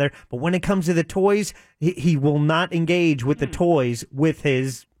around together, but when it comes to the toys, he will not engage with the toys with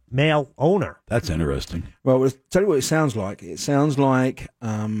his male owner. That's interesting. Well, I'll tell you what it sounds like. It sounds like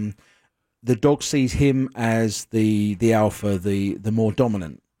the dog sees him as the alpha, the more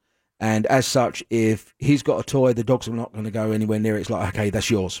dominant. And as such, if he's got a toy, the dog's not going to go anywhere near it. It's like, okay, that's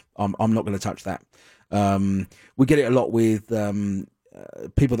yours. I'm not going to touch that. We get it a lot with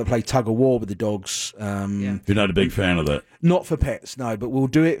people that play tug of war with the dogs. You're not a big fan of that? Not for pets, no. But we'll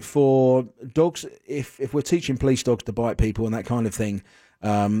do it for dogs. If we're teaching police dogs to bite people and that kind of thing.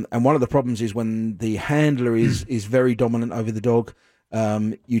 And one of the problems is when the handler is very dominant over the dog.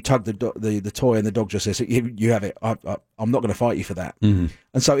 You tug the toy and the dog just says, "You have it. I'm not going to fight you for that." Mm-hmm.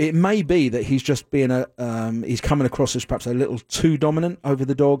 And so it may be that he's just being he's coming across as perhaps a little too dominant over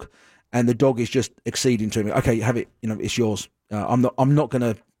the dog, and the dog is just acceding to him. Okay, have it. It's yours. I'm not going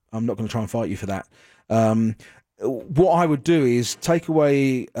to try and fight you for that. What I would do is take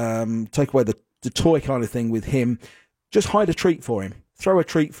away the toy kind of thing with him. Just hide a treat for him. Throw a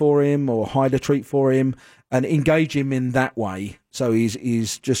treat for him or hide a treat for him and engage him in that way. So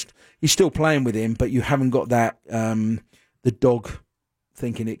he's still playing with him, but you haven't got that, the dog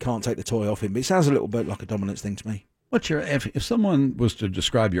thinking it can't take the toy off him. But it sounds a little bit like a dominance thing to me. If someone was to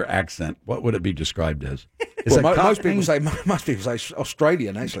describe your accent, what would it be described as? Most people say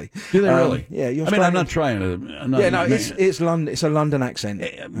Australian. Actually, do they really? Yeah. I'm not trying to. It's London. It's a London accent.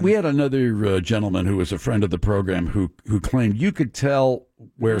 We had another gentleman who was a friend of the program who claimed you could tell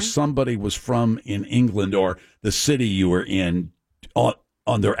where somebody was from in England or the city you were in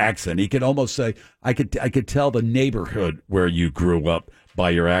on their accent. He could almost say, I could tell the neighborhood where you grew up by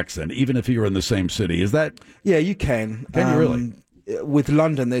your accent, even if you were in the same city. Is that? Yeah, you can. Can you really? With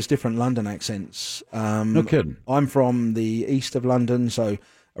London, there's different London accents. No kidding. I'm from the east of London, so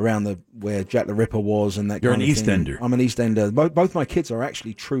around where Jack the Ripper was and that You're kind an of thing. East Ender. I'm an East Ender. Both my kids are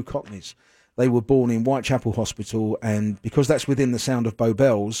actually true Cockneys. They were born in Whitechapel Hospital, and because that's within the sound of Bow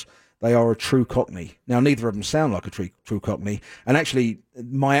Bells, they are a true Cockney. Now, neither of them sound like a true Cockney, and actually,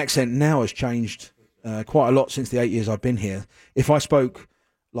 my accent now has changed quite a lot since the 8 years I've been here. If I spoke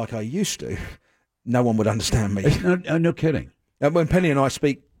like I used to, no one would understand me. No kidding. When Penny and I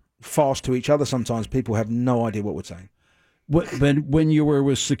speak fast to each other, sometimes people have no idea what we're saying. When you were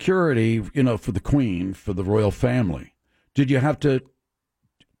with security, for the Queen, for the royal family, did you have to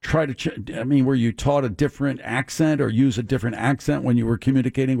try to, were you taught a different accent or use a different accent when you were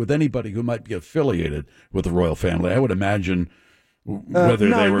communicating with anybody who might be affiliated with the royal family? I would imagine whether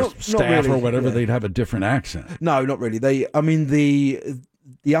they were staff or whatever, they'd have a different accent. No, not really.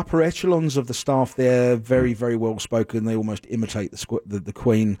 The upper echelons of the staff, they're very, very well spoken. They almost imitate the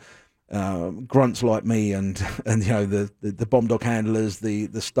Queen. Grunts like me and the bomb dog handlers, the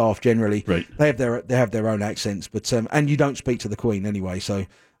staff generally, right. They have their own accents, but and you don't speak to the Queen anyway, so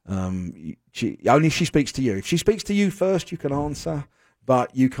she speaks to you. If she speaks to you first, you can answer,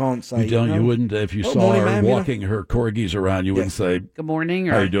 but you can't say. You wouldn't if you saw her walking her corgis around. You wouldn't say good morning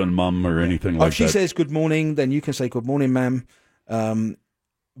or how you doing, Mum, or anything like that. If she says good morning, then you can say good morning, ma'am.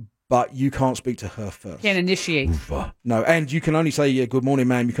 But you can't speak to her first. Can't initiate. No, and you can only say good morning,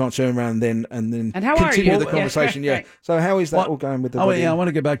 ma'am. You can't turn around and then how continue are you? the conversation. Right. So how is that all going with the? Oh yeah, I want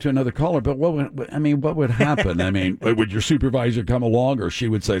to get back to another caller. But what would happen? Would your supervisor come along, or she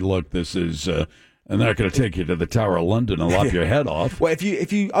would say, "Look, this is." I'm not going to take you to the Tower of London and lop your head off. Well,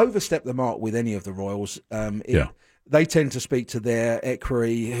 if you overstep the mark with any of the royals, they tend to speak to their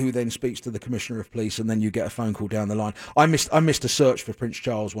equerry, who then speaks to the Commissioner of Police, and then you get a phone call down the line. I missed a search for Prince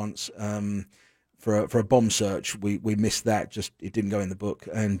Charles once for a bomb search. We missed that. Just it didn't go in the book,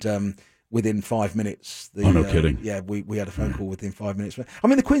 and within 5 minutes, no kidding. Yeah, we had a phone call within 5 minutes.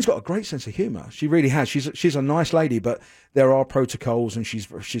 The Queen's got a great sense of humour. She really has. She's a nice lady, but there are protocols, and she's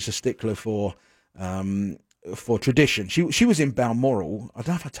a stickler for tradition. She was in Balmoral. I don't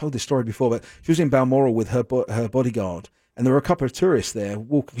know if I told this story before, but she was in Balmoral with her bodyguard, and there were a couple of tourists there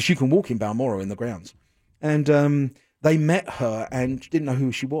walking, because you can walk in Balmoral in the grounds, and they met her and didn't know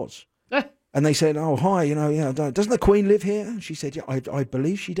who she was. And they said, "Oh, hi, doesn't the Queen live here?" And she said, "Yeah, I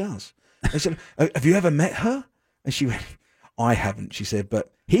believe she does." They said, "Have you ever met her?" And she went, "I haven't," she said,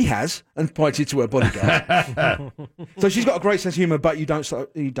 "but he has," and pointed to her bodyguard. So she's got a great sense of humour, but you don't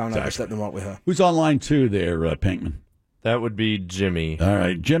overstep the mark with her. Who's on line 2 there, Pinkman? That would be Jimmy. All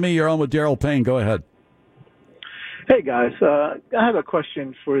right, Jimmy, you're on with Darryl Payne. Go ahead. Hey guys, I have a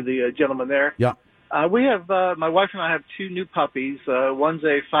question for the gentleman there. Yeah. We have my wife and I have 2 new puppies. One's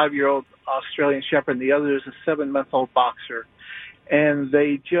a 5-year-old Australian Shepherd, and the other is a 7-month-old boxer, and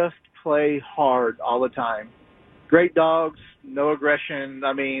they just play hard all the time. Great dogs, no aggression,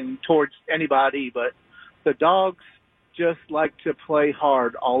 towards anybody, but the dogs just like to play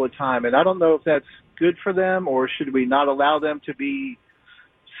hard all the time. And I don't know if that's good for them, or should we not allow them to be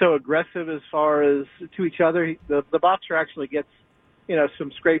so aggressive as far as to each other. The boxer actually gets,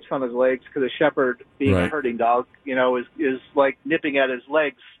 some scrapes on his legs because the Shepherd, being a herding dog, is like nipping at his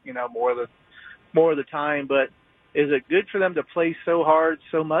legs, more of the time. But is it good for them to play so hard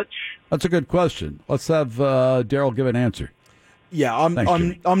so much? That's a good question. Let's have Darryl give an answer. Yeah,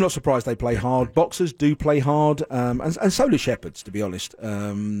 I'm not surprised they play hard. Boxers do play hard, and so do Shepherds, to be honest.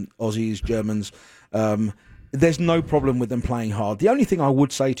 Aussies, Germans. There's no problem with them playing hard. The only thing I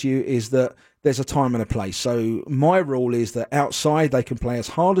would say to you is that there's a time and a place. So my rule is that outside they can play as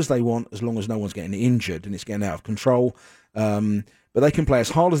hard as they want, as long as no one's getting injured and it's getting out of control. But they can play as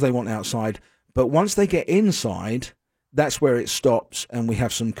hard as they want outside. But once they get inside, that's where it stops, and we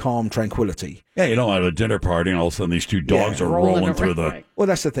have some calm tranquility. Yeah, you don't have a dinner party, and all of a sudden these 2 dogs are rolling through the... Well,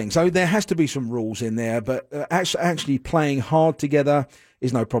 that's the thing. So there has to be some rules in there, but actually playing hard together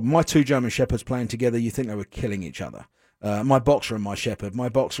is no problem. My 2 German Shepherds playing together, you think they were killing each other. My boxer and my Shepherd, my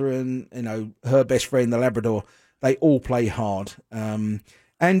boxer and her best friend, the Labrador, they all play hard, and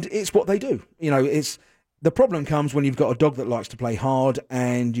it's what they do. The problem comes when you've got a dog that likes to play hard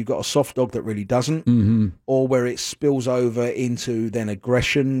and you've got a soft dog that really doesn't, or where it spills over into then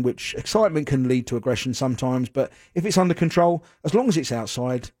aggression, which excitement can lead to aggression sometimes. But if it's under control, as long as it's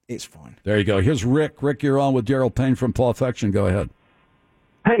outside, it's fine. There you go. Here's Rick. Rick, you're on with Darryl Payne from Paw Affection. Go ahead.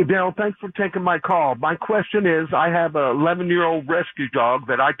 Hey, Darryl, thanks for taking my call. My question is, I have an 11-year-old rescue dog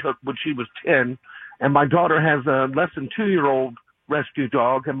that I took when she was 10, and my daughter has a less than 2-year-old rescue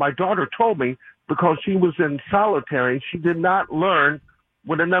dog, and my daughter told me because she was in solitary, she did not learn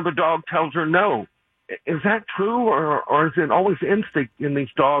when another dog tells her no. Is that true, or is it always instinct in these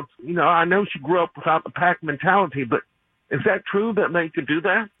dogs? I know she grew up without the pack mentality, but Is that true that they could do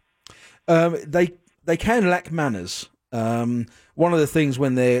that? They can lack manners. One of the things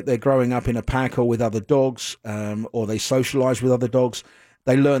when they're growing up in a pack or with other dogs, or they socialise with other dogs,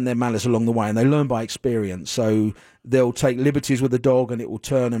 they learn their manners along the way, and they learn by experience. So they'll take liberties with the dog, and it will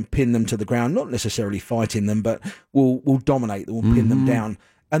turn and pin them to the ground, not necessarily fighting them, but will dominate them, will pin them down,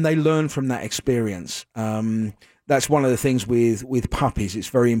 and they learn from that experience. That's one of the things with puppies. It's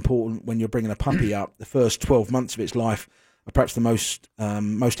very important when you're bringing a puppy up. The first 12 months of its life are perhaps the most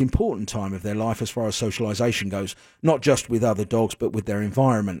important time of their life as far as socialisation goes, not just with other dogs, but with their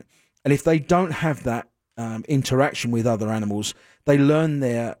environment. And if they don't have that interaction with other animals, they don't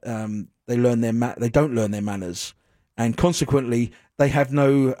learn their manners, and consequently they have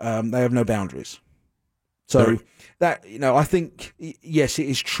no boundaries. So that, I think, yes, it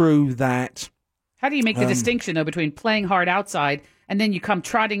is true that. How do you make the distinction, though, between playing hard outside and then you come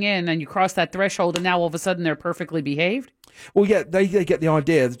trotting in and you cross that threshold and now all of a sudden they're perfectly behaved? Well, yeah, they get the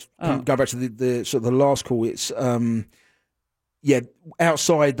idea. Go back to the sort of the last call. It's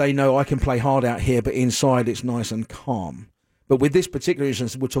outside they know I can play hard out here, but inside it's nice and calm. But with this particular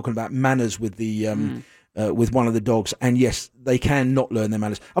instance, we're talking about manners with the with one of the dogs, and yes, they can not learn their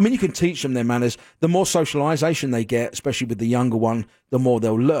manners. I mean, you can teach them their manners. The more socialisation they get, especially with the younger one, the more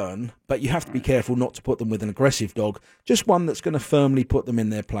they'll learn. But you have to be careful not to put them with an aggressive dog, just one that's going to firmly put them in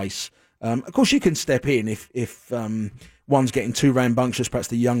their place. Of course, you can step in if one's getting too rambunctious, perhaps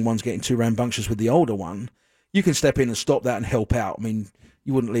the young one's getting too rambunctious with the older one. You can step in and stop that and help out. I mean,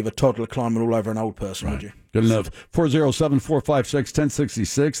 you wouldn't leave a toddler climbing all over an old person, would you? Good enough.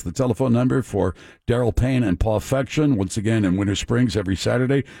 407-456-1066, the telephone number for Darryl Payne and Paw Fection. Once again, in Winter Springs every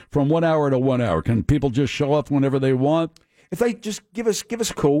Saturday from 1 hour to 1 hour. Can people just show up whenever they want? If they just give us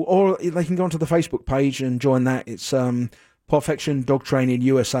a call, or they can go onto the Facebook page and join that. It's Paw Fection Dog Training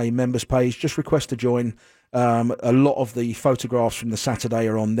USA members page. Just request to join. A lot of the photographs from the Saturday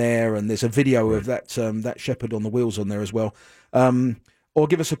are on there, and there's a video of that shepherd on the wheels on there as well. Or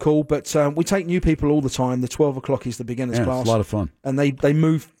give us a call, but we take new people all the time. The 12 o'clock is the beginner's class. It's a lot of fun. And they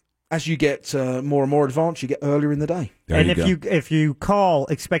move, as you get more and more advanced, you get earlier in the day. If you call,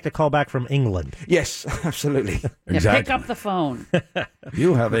 expect a call back from England. Yes, absolutely. Exactly. Pick up the phone.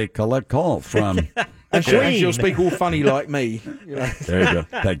 You have a collect call from... And she'll speak all funny like me. There you go.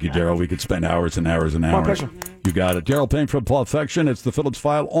 Thank you, Darryl. We could spend hours and hours and hours. My pleasure. You got it. Darryl Payne from Paw Fection. It's the Phillips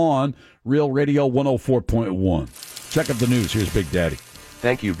File on Real Radio 104.1. Check out the news. Here's Big Daddy.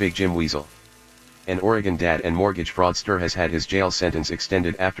 Thank you, Big Jim Weasel. An Oregon dad and mortgage fraudster has had his jail sentence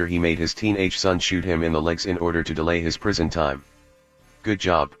extended after he made his teenage son shoot him in the legs in order to delay his prison time. Good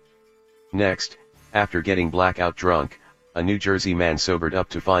job. Next, after getting blackout drunk, a New Jersey man sobered up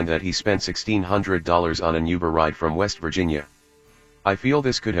to find that he spent $1,600 on an Uber ride from West Virginia. I feel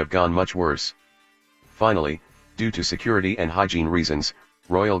this could have gone much worse. Finally, due to security and hygiene reasons,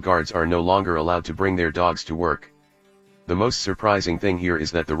 Royal Guards are no longer allowed to bring their dogs to work. The most surprising thing here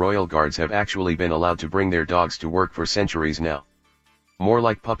is that the Royal Guards have actually been allowed to bring their dogs to work for centuries now. More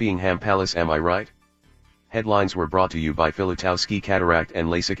like Puppyingham Palace, am I right? Headlines were brought to you by Filatowski Cataract and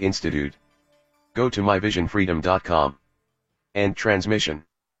LASIK Institute. Go to myvisionfreedom.com. End transmission.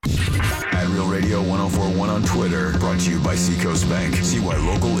 At Real Radio 104.1 on Twitter. Brought to you by Seacoast Bank. See why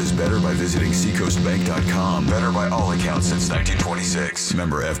local is better by visiting seacoastbank.com. Better by all accounts since 1926.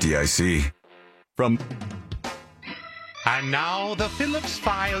 Member FDIC. And now the Phillips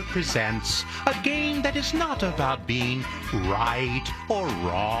File presents a game that is not about being right or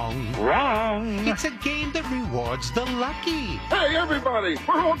wrong. Wrong. It's a game that rewards the lucky. Hey, everybody,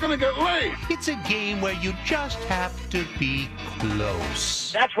 we're all gonna get late. It's a game where you just have to be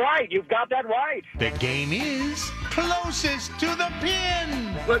close. That's right. You've got that right. The game is closest to the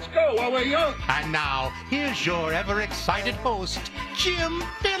pin. Let's go while we're young. And now, here's your ever-excited host, Jim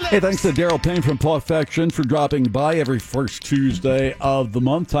Phillips. Hey, thanks to Darryl Payne from Paw Fection for dropping by every first Tuesday of the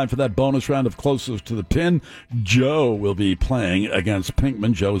month. Time for that bonus round of Closest to the Pin. Joe will be playing against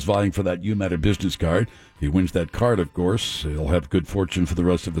Pinkman. Joe is vying for that You Matter business card. If he wins that card, of course, he'll have good fortune for the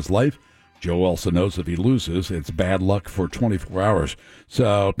rest of his life. Joe also knows if he loses, it's bad luck for 24 hours.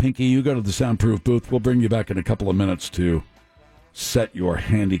 So, Pinky, you go to the soundproof booth. We'll bring you back in a couple of minutes to set your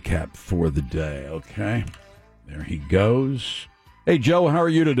handicap for the day, okay? There he goes. Hey, Joe, how are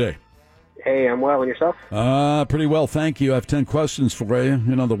you today? Hey, I'm well. And yourself? Pretty well, thank you. I have 10 questions for you.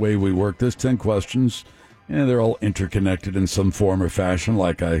 You know the way we work this, 10 questions. Yeah, they're all interconnected in some form or fashion,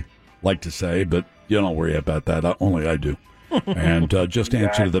 like I like to say, but you don't worry about that. Only I do. And just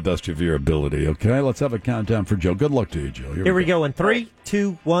answer to the best of your ability, okay? Let's have a countdown for Joe. Good luck to you, Joe. Here we go in 3,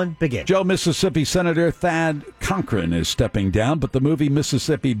 2, 1, begin. Joe, Mississippi Senator Thad Cochran is stepping down, but the movie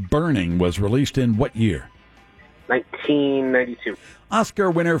Mississippi Burning was released in what year? 1992.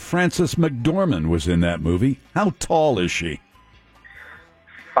 Oscar winner Frances McDormand was in that movie. How tall is she?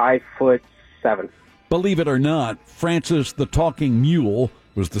 5'7". Believe it or not, Frances the Talking Mule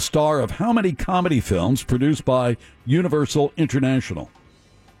was the star of how many comedy films produced by Universal International?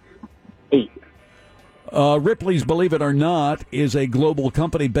 8. Ripley's Believe It or Not is a global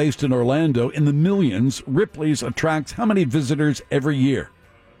company based in Orlando. In the millions, Ripley's attracts how many visitors every year?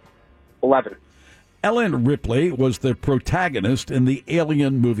 11. Ellen Ripley was the protagonist in the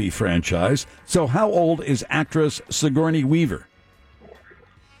Alien movie franchise. So how old is actress Sigourney Weaver?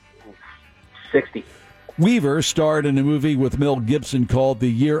 60. Weaver starred in a movie with Mel Gibson called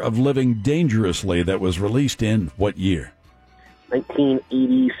The Year of Living Dangerously that was released in what year?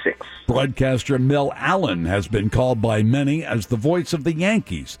 1986. Broadcaster Mel Allen has been called by many as the voice of the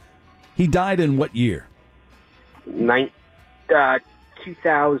Yankees. He died in what year?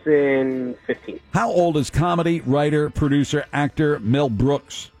 2015. How old is comedy, writer, producer, actor Mel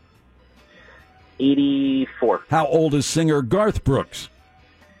Brooks? 84. How old is singer Garth Brooks?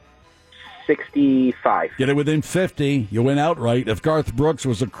 65. Get it within 50. You win outright. If Garth Brooks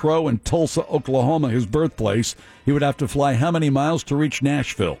was a crow in Tulsa, Oklahoma, his birthplace, he would have to fly how many miles to reach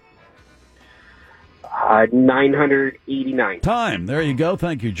Nashville? 989. Time. There you go.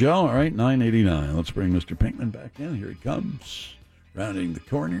 Thank you, Joe. All right, 989. Let's bring Mr. Pinkman back in. Here he comes, rounding the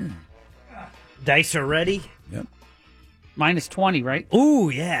corner. Dice are ready. Yep. Minus 20, right? Ooh,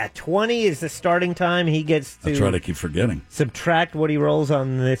 yeah. 20 is the starting time. He gets to That's right. I keep forgetting. subtract what he rolls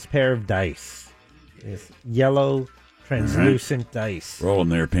on this pair of dice. This yellow, translucent dice. Roll them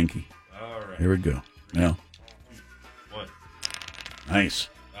there, Pinky. All right. Here we go. Now. What? Nice.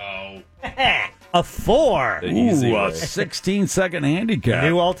 Oh. A 4. Ooh, a 16-second handicap.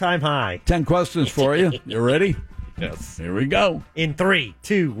 New all-time high. 10 questions for you. You ready? Yes. Here we go. In 3,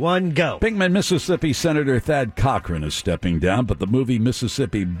 2, 1, go. Pinkman, Mississippi Senator Thad Cochran is stepping down, but the movie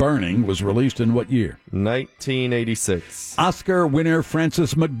Mississippi Burning was released in what year? 1986. Oscar winner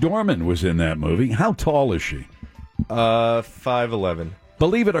Frances McDormand was in that movie. How tall is she? 5'11".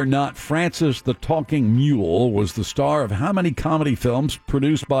 Believe it or not, Frances the Talking Mule was the star of how many comedy films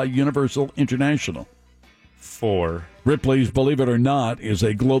produced by Universal International? 4. Ripley's Believe It or Not is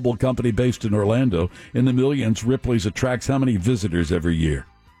a global company based in Orlando. In the millions, Ripley's attracts how many visitors every year?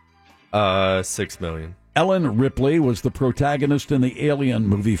 6 million. Ellen Ripley was the protagonist in the Alien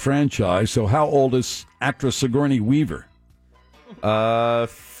movie franchise. So how old is actress Sigourney Weaver?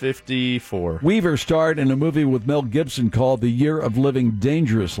 54. Weaver starred in a movie with Mel Gibson called The Year of Living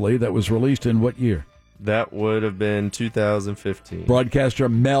Dangerously that was released in what year? That would have been 2015. Broadcaster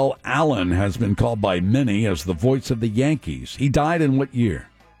Mel Allen has been called by many as the voice of the Yankees. He died in what year?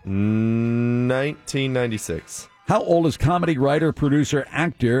 1996. How old is comedy writer, producer,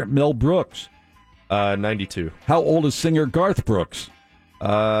 actor Mel Brooks? 92. How old is singer Garth Brooks?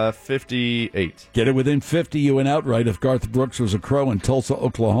 58. Get it within 50, you win outright. If Garth Brooks was a crow in Tulsa,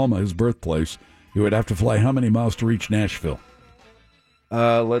 Oklahoma, his birthplace, he would have to fly how many miles to reach Nashville?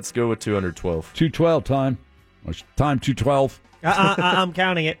 Let's go with 212. 212 time. Time 212. I'm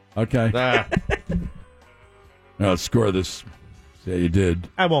counting it. Okay. Ah. Now let's score this. See how you did.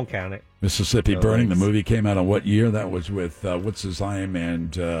 I won't count it. Mississippi No, Burning. thanks. The movie came out on what year? That was with What's His Name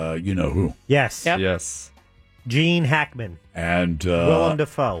and you know who. Yes. Yep. Yes. Gene Hackman. And Willem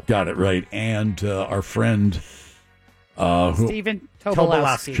Dafoe. got it right. And our friend who Stephen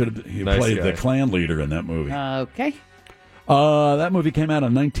Tobolowsky. he Nice played guy. the Klan leader in that movie. Okay. That movie came out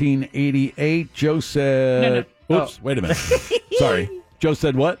in 1988. Joe said... No. Oops, wait a minute. Sorry. Joe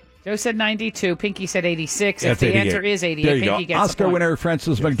said what? Joe said 92. Pinky said 86. That's If the 88. answer is 88, There you Pinky go. gets Oscar the point. winner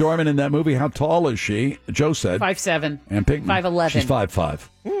Frances McDormand in that movie. How tall is she? Joe said. 5'7". And Pinkman. 5'11". She's 5'5".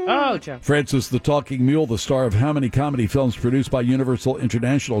 Oh, Joe. Frances the Talking Mule, the star of how many comedy films produced by Universal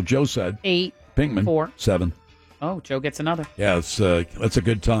International? Joe said. 8. Pinkman. 4. 7. Oh, Joe gets another. Yeah, that's a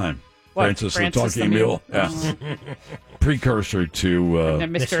good time. What, Frances the Francis Talking the Mule. Mule? Yeah. Precursor to And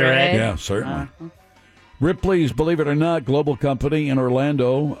then Mr. Ed. Yeah, certainly. Ripley's Believe It or Not, global company in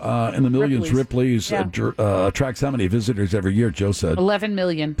Orlando. In the millions, Ripley's attracts how many visitors every year? Joe said. 11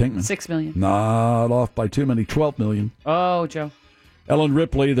 million. Pinkman. 6 million. Not off by too many. 12 million. Oh, Joe. Ellen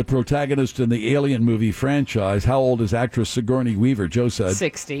Ripley, the protagonist in the Alien movie franchise. How old is actress Sigourney Weaver? Joe said.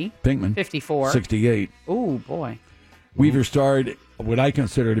 60. Pinkman. 54. 68. Oh, boy. Weaver starred what I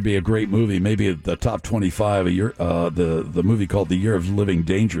consider to be a great movie, maybe the top 25 a year. The movie called The Year of Living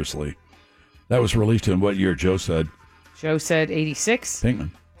Dangerously. That was released in what year? Joe said. Joe said 86.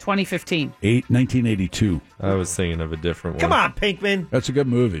 Pinkman. 2015. 1982. I was thinking of a different one. Come on, Pinkman. That's a good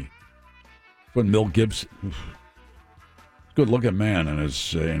movie. When Mel Gibson, good looking man in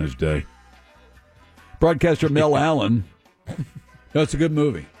his day. Broadcaster Mel Allen. That's a good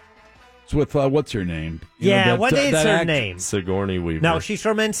movie. It's with, what's her name? What is her name? Sigourney Weaver. No, she's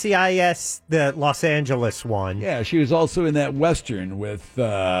from NCIS, the Los Angeles one. Yeah, she was also in that Western with...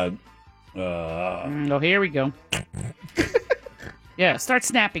 Oh, here we go. Yeah, start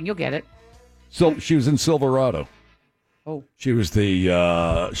snapping. You'll get it. So she was in Silverado. Oh. She was she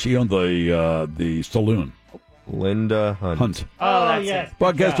owned the saloon. Linda Hunt. Oh, that's it.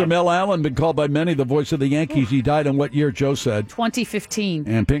 Broadcaster Mel Allen, been called by many the voice of the Yankees. He died in what year, Joe said? 2015.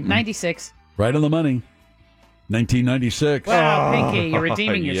 And Pinkman. 96. Right on the money. 1996. Wow, Pinky, you're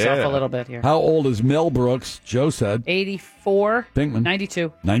redeeming yourself a little bit here. How old is Mel Brooks? Joe said. 84. Pinkman.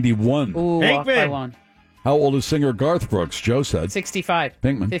 92. 91. Ooh, off by one. How old is singer Garth Brooks? Joe said. 65.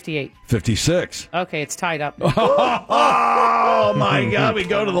 Pinkman. 58. 56. Okay, it's tied up. Oh, my God. We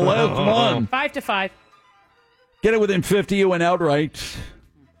go to the last one. 5-5. Get it within 50, you went outright.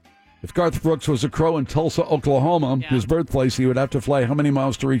 If Garth Brooks was a crow in Tulsa, Oklahoma, his birthplace, he would have to fly how many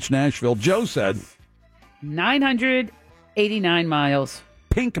miles to reach Nashville? Joe said. 989 miles.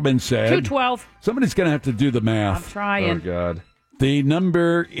 Pinkman said. 212. Somebody's going to have to do the math. I'm trying. Oh, God. The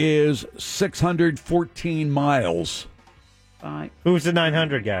number is 614 miles. Who's the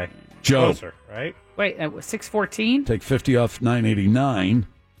 900 guy? Joe. Closer, right? Wait, 614? Take 50 off 989,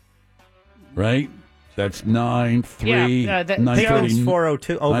 right? That's 9, 3, Yeah, 930,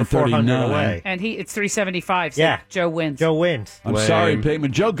 402, over 400 away. And it's 375. So Yeah. Joe wins. Joe wins. I'm sorry,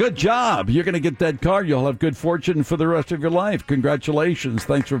 Pinkman. Joe, good job. You're going to get that car. You'll have good fortune for the rest of your life. Congratulations.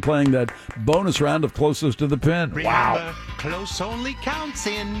 Thanks for playing that bonus round of Closest to the Pin. Remember, close only counts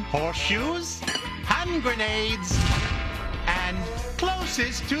in horseshoes, hand grenades, and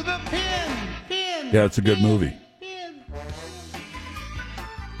closest to the pin. Yeah, it's a good movie.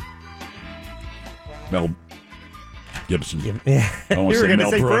 Mel Gibson. Yeah. I almost You were said gonna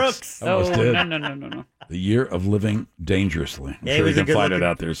Mel say Brooks. Brooks. I almost did. No. The Year of Living Dangerously. I'm Yeah, he sure you was a can find it good-looking-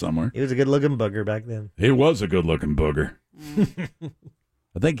 out there somewhere. He was a good-looking booger back then. He was a good-looking booger.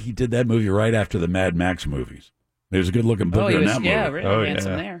 I think he did that movie right after the Mad Max movies. He was a good-looking booger in that movie. Yeah, really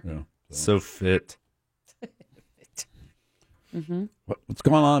handsome there. Yeah. So fit. Mm-hmm. What's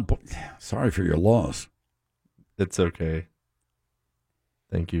going on? Sorry for your loss. It's okay.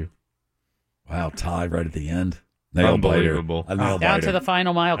 Thank you. Wow, tie right at the end. Nail Unbelievable. biter. A nail Down biter. to the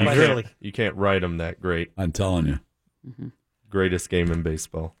final mile You question. you can't write them that great. I'm telling you. Mm-hmm. Greatest game in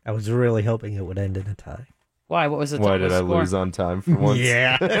baseball. I was really hoping it would end in a tie. Why? What was the Why what did I score? lose on time for once?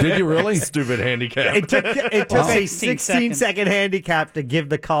 Yeah. Did you really? Stupid handicap. It took Wow. a 16 16-second handicap to give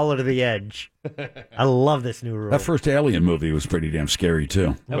the caller to the edge. I love this new rule. That first Alien movie was pretty damn scary,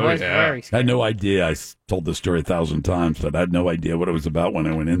 too. It was very I scary. had no idea. I told this story 1,000 times, but I had no idea what it was about when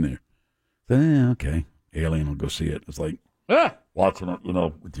I went in there. So, okay, Alien, I'll go see it. It's like watching it,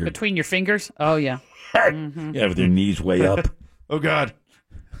 with your Between your fingers? Oh, yeah. Mm-hmm. with your knees way up. Oh, God.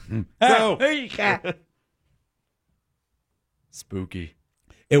 No. Spooky.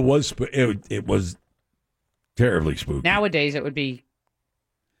 It was it was terribly spooky. Nowadays, it would be.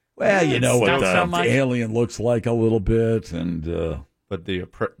 Well, you know what Not so the much. alien looks like a little bit, and But the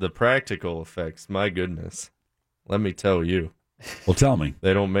practical effects, my goodness. Let me tell you. well, tell me,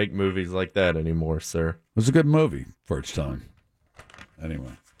 They don't make movies like that anymore, sir. it was a good movie for its time.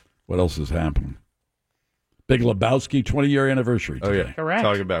 Anyway, what else is happening? Big Lebowski 20-year anniversary Oh, today. yeah. Correct.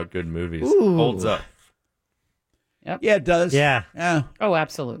 Talk about good movies. Ooh. Holds up. Yep. Yeah, it does. Yeah. Yeah. Oh,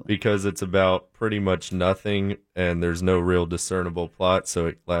 absolutely. Because it's about pretty much nothing, and there's no real discernible plot, so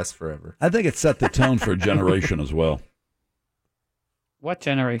it lasts forever. I think it set the tone for a generation as well. What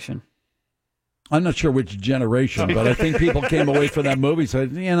generation? I'm not sure which generation, but I think people came away from that movie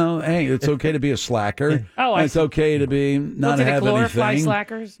said, hey, it's okay to be a slacker. Oh, I it's okay to be not Did it have glorify anything.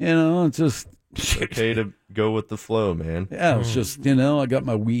 slackers? It's just It's okay to go with the flow, man. yeah. It's just I got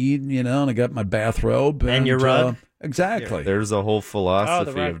my weed, and I got my bathrobe And your rug. Exactly. There's a whole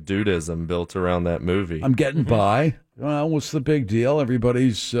philosophy rug. of dudism built around that movie. I'm getting by. Well, what's the big deal?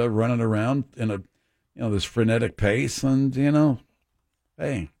 Everybody's running around in a this frenetic pace, and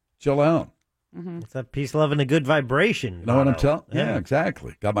hey, chill out. Mm-hmm. It's that peace, love, and a good vibration. You know what I'm motto. telling? Yeah,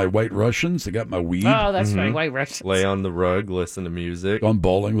 exactly. Got my White Russians. I got my weed. Oh, that's right. White Russians. Lay on the rug, listen to music. Gone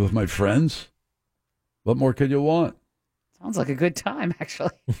bowling with my friends. What more could you want? Sounds like a good time, actually.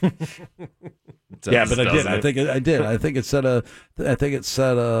 Yeah, but I did. Doesn't I it? think I did. I think it set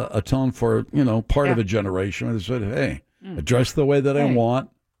a tone for part of a generation. It said, "Hey, dress the way that I want.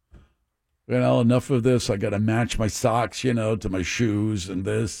 Enough of this. I got to match my socks, to my shoes and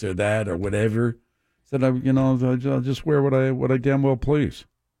this or that or whatever." Said, I'll just wear what I damn well please.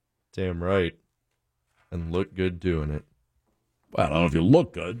 Damn right. And look good doing it. Well, I don't know if you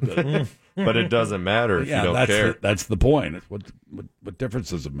look good, but, But it doesn't matter if you don't that's care. That's the point. It's what difference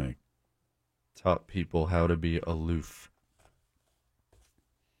does it make? Taught people how to be aloof.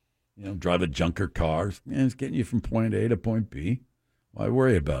 Drive a junker car. It's getting you from point A to point B. Why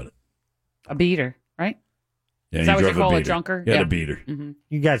worry about it? A beater, right? Yeah, Is that what you drove call a beater. junker? Yeah, Yeah. a beater. Mhm.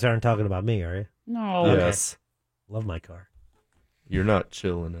 You guys aren't talking about me, are you? No. Yes. Love my car. You're not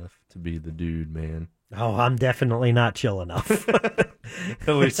chill enough to be the dude, man. Oh, I'm definitely not chill enough.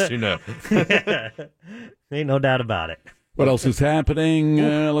 At least you know. Ain't no doubt about it. What else is happening?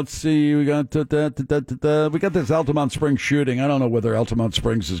 Let's see. We got we got this Altamont Springs shooting. I don't know whether Altamont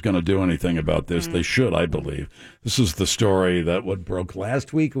Springs is going to do anything about this. They should, I believe. This is the story that broke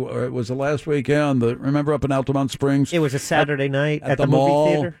last week, or was it last week? Yeah, remember up in Altamont Springs? It was a Saturday night at the mall.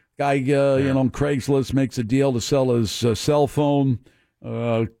 movie theater. Guy, on Craigslist makes a deal to sell his cell phone.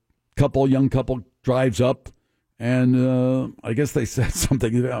 Young couple drives up. And I guess they said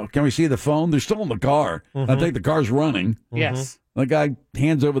something. Can we see the phone? They're still in the car. I think the car's running. Yes. The guy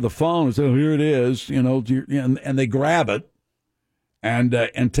hands over the phone and says, "Oh, here it is." And they grab it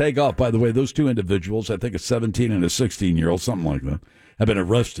and take off. By the way, those two individuals, I think a 17 and a 16-year-old, something like that, have been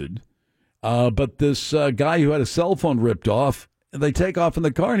arrested. But this guy who had a cell phone ripped off, they take off in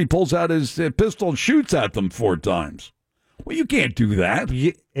the car, and he pulls out his pistol and shoots at them 4 times. Well, you can't do that.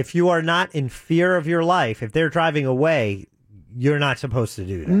 If you are not in fear of your life, if they're driving away, you're not supposed to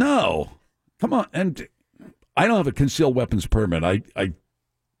do that. No. Come on. And I don't have a concealed weapons permit. I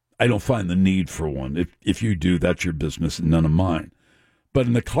don't find the need for one. If you do, that's your business and none of mine. But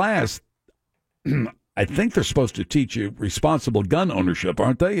in the class, I think they're supposed to teach you responsible gun ownership,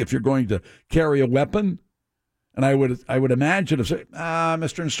 aren't they? If you're going to carry a weapon. And I would imagine if say,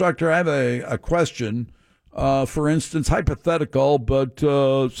 Mr. Instructor, I have a question. For instance, hypothetical, but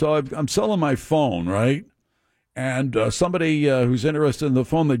so I'm selling my phone, right? And somebody who's interested in the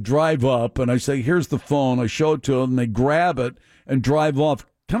phone, they drive up, and I say, "Here's the phone." I show it to them, and they grab it and drive off.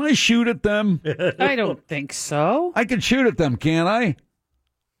 Can I shoot at them? I don't think so. I can shoot at them, can't I?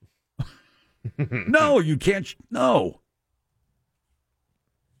 No, you can't. No.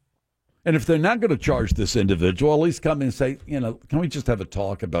 And if they're not going to charge this individual, at least come in and say, can we just have a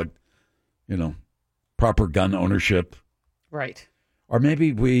talk about, proper gun ownership? Right. Or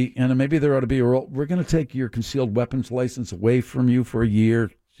maybe maybe there ought to be a rule. We're going to take your concealed weapons license away from you for a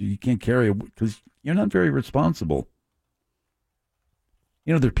year, so you can't carry because you're not very responsible.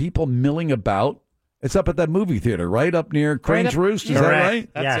 There are people milling about. It's up at that movie theater, right up near Crane's Roost. Is that right?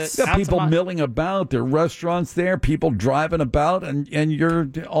 That's You got people milling about. There are restaurants there, people driving about, and you're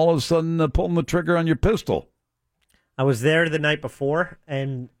all of a sudden pulling the trigger on your pistol. I was there the night before,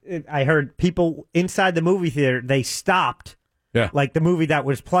 and I heard people inside the movie theater, they stopped like the movie that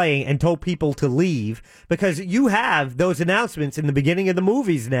was playing and told people to leave because you have those announcements in the beginning of the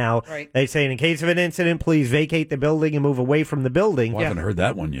movies now. Right. They say, in case of an incident, please vacate the building and move away from the building. Well, I haven't heard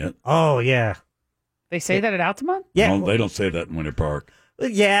that one yet. Oh, yeah. They say that at Altamont? Yeah. No, they don't say that in Winter Park.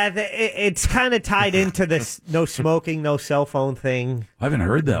 Yeah, it's kind of tied into this no smoking, no cell phone thing. I haven't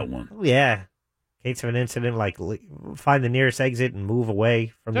heard that one. Oh, yeah. In case of an incident, like find the nearest exit and move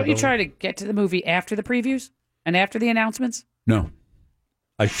away from Don't the you building. try to get to the movie after the previews and after the announcements? No.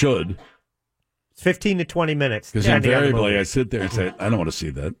 I should. It's 15 to 20 minutes. Because invariably I sit there and say, I don't want to see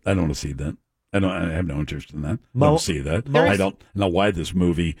that. I don't want to see that. I have no interest in that. I don't see that. I don't know why this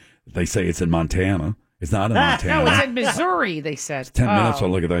movie, they say it's in Montana. It's not in Montana. No, it's in Missouri, they said. 10 minutes, I'll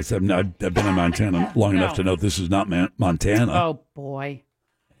look at that. I said, no, I've been in Montana long enough to know this is not Montana. Oh, boy.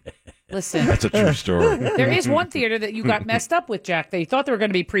 Listen. That's a true story. There is one theater that you got messed up with, Jack. They thought there were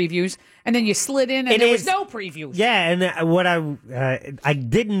going to be previews, and then you slid in, and there was no previews. Yeah, and what I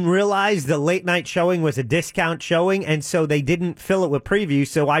didn't realize the late night showing was a discount showing, and so they didn't fill it with previews.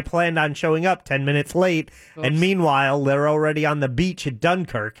 So I planned on showing up 10 minutes late, and meanwhile they're already on the beach at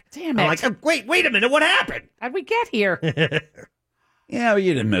Dunkirk. Damn it! I'm like, oh, wait a minute, what happened? How'd we get here? Yeah, well,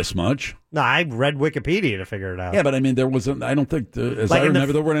 you didn't miss much. No, I read Wikipedia to figure it out. Yeah, but I mean, there wasn't. I don't think, as Like I in the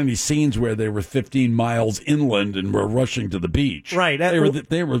remember, there weren't any scenes where they were 15 miles inland and were rushing to the beach. Right, They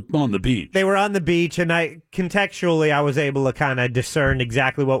were on the beach. They were on the beach, and I was able to kind of discern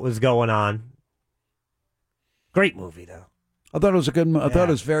exactly what was going on. Great movie, though. I thought it was a good. I thought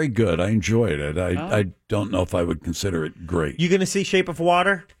it was very good. I enjoyed it. I don't know if I would consider it great. You going to see Shape of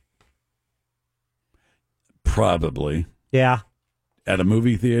Water? Probably. Yeah. At a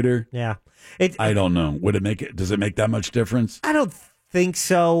movie theater? Yeah. I don't know. Would it make it? Does it make that much difference? I don't think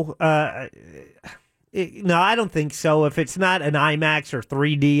so. No, I don't think so. If it's not an IMAX or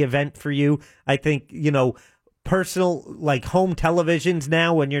 3D event for you, I think, personal, like home televisions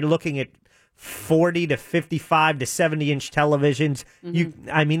now, when you're looking at 40 to 55 to 70-inch televisions.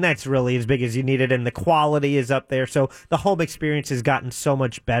 I mean, that's really as big as you need it, and the quality is up there. So the home experience has gotten so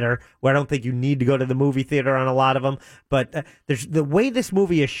much better, where I don't think you need to go to the movie theater on a lot of them. But there's the way this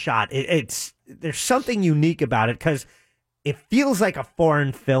movie is shot, there's something unique about it, because it feels like a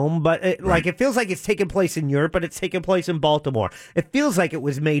foreign film, but it feels like it's taking place in Europe, but it's taking place in Baltimore. It feels like it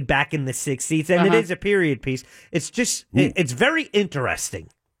was made back in the 60s, and it is a period piece. It's just, it's very interesting.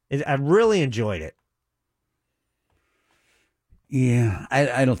 I really enjoyed it. Yeah,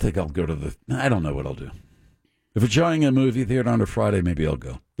 I don't think I'll go to I don't know what I'll do. If it's showing a movie theater on a Friday, maybe I'll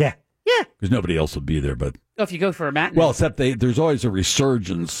go. Yeah. Because nobody else will be there. But if you go for a matinee. Well, except there's always a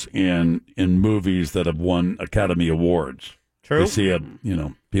resurgence in movies that have won Academy Awards. True. They see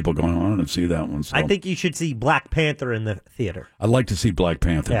people going on and see that one. So. I think you should see Black Panther in the theater. I'd like to see Black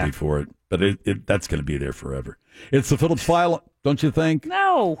Panther before it, but that's going to be there forever. It's the Phillips File, don't you think?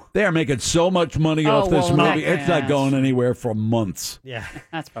 No. They are making so much money off this movie. It's not going anywhere for months. Yeah,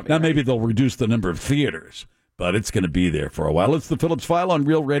 that's probably Now, right. maybe they'll reduce the number of theaters, but it's going to be there for a while. It's the Phillips File on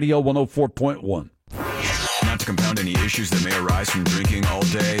Real Radio 104.1. Not to compound any issues that may arise from drinking all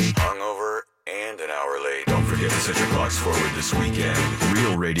day, hungover, and an hour late. Don't forget to set your clocks forward this weekend.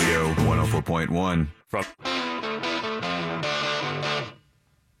 Real Radio 104.1. From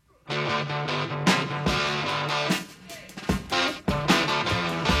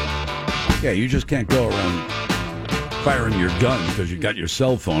Yeah, you just can't go around firing your gun because you got your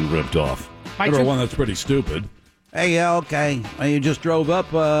cell phone ripped off. Number one, that's pretty stupid. Hey, yeah, okay. You just drove up.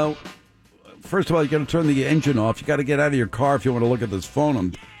 First of all, you got to turn the engine off. You got to get out of your car if you want to look at this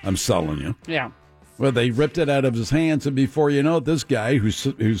phone I'm selling you. Yeah. Well, they ripped it out of his hands, and before you know it, this guy who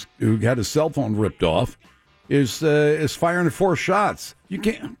had his cell phone ripped off is firing 4 shots. You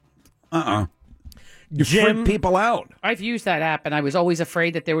can't. You freak people out. I've used that app, and I was always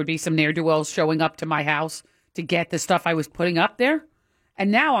afraid that there would be some ne'er-do-wells showing up to my house to get the stuff I was putting up there.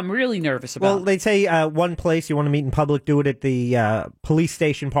 And now I'm really nervous about it. Well, they say one place you want to meet in public, do it at the police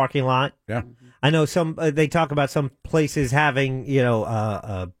station parking lot. Yeah. I know they talk about some places having,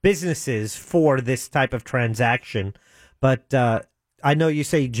 businesses for this type of transaction. But I know you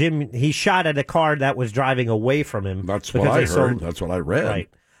say, Jim, he shot at a car that was driving away from him. That's what I heard. That's what I read. Right.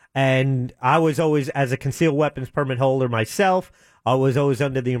 And I was always, as a concealed weapons permit holder myself, I was always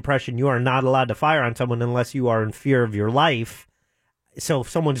under the impression you are not allowed to fire on someone unless you are in fear of your life. So if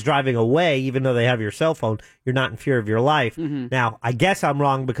someone's driving away, even though they have your cell phone, you're not in fear of your life. Mm-hmm. Now, I guess I'm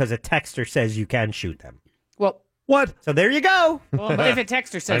wrong because a texter says you can shoot them. Well, what? So there you go. Well, but if a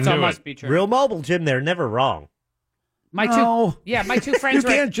texter says so, it must be true. Real mobile, Jim, they're never wrong. My two friends. You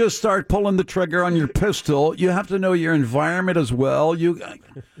can't just start pulling the trigger on your pistol. You have to know your environment as well. You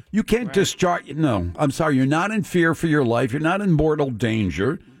can't discharge. No, I'm sorry. You're not in fear for your life. You're not in mortal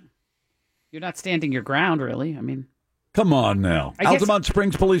danger. You're not standing your ground, really. I mean, come on now. Altamont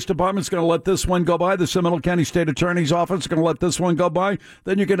Springs Police Department's going to let this one go by. The Seminole County State Attorney's Office is going to let this one go by.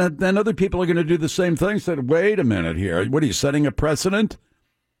 Then other people are going to do the same thing. Said, wait a minute here. What are you setting a precedent?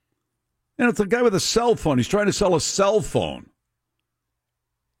 And it's a guy with a cell phone. He's trying to sell a cell phone.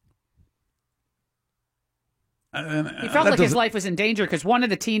 he felt like his life was in danger because one of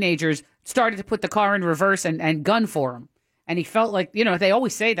the teenagers started to put the car in reverse and gun for him. And he felt like, they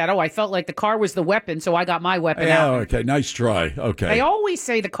always say that, I felt like the car was the weapon, so I got my weapon out. Okay, nice try. Okay. They always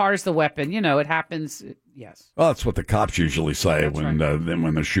say the car's the weapon. It happens, yes. Well, that's what the cops usually say when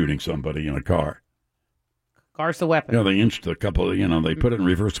they're shooting somebody in a car. Car's the weapon. They inched a couple, they put it in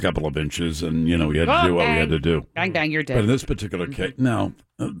reverse a couple of inches, and, we had to do what we had to do. Bang, bang, you're dead. But in this particular case, no,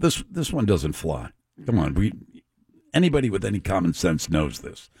 this one doesn't fly. Come on, anybody with any common sense knows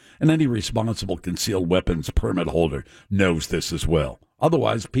this. And any responsible concealed weapons permit holder knows this as well.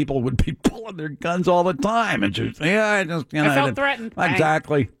 Otherwise, people would be pulling their guns all the time. And just, I felt threatened.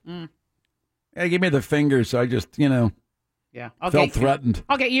 Exactly. Yeah, give me the finger, so I just, felt threatened.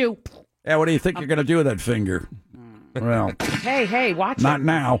 I'll get you. Yeah, what do you think you're going to do with that finger? Well. Hey, watch it. Not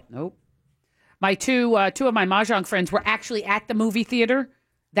now. Nope. My two of my Mahjong friends were actually at the movie theater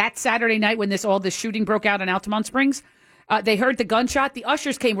that Saturday night when all this shooting broke out in Altamont Springs. They heard the gunshot. The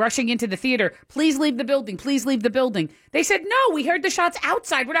ushers came rushing into the theater. Please leave the building. Please leave the building. They said, no, we heard the shots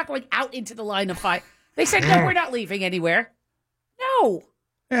outside. We're not going out into the line of fire. They said, no, we're not leaving anywhere. No.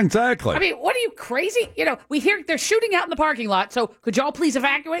 Exactly. I mean, what are you, crazy? We hear they're shooting out in the parking lot, so could y'all please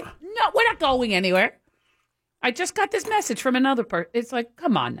evacuate? No, we're not going anywhere. I just got this message from another person. It's like,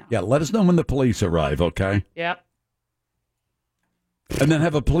 come on now. Yeah, let us know when the police arrive, okay? Yep. And then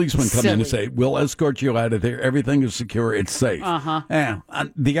have a policeman come in and say, we'll escort you out of there. Everything is secure. It's safe. Uh-huh. Yeah.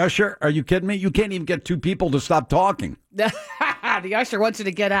 The usher, are you kidding me? You can't even get two people to stop talking. The usher wants you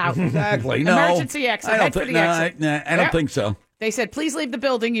to get out. Exactly. No. Emergency exit. I don't, Head for the no, exit. I don't Yep. think so. They said, please leave the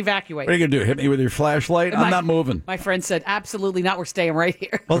building, evacuate. What are you going to do? Hit me with your flashlight? I'm not moving. My friend said, absolutely not. We're staying right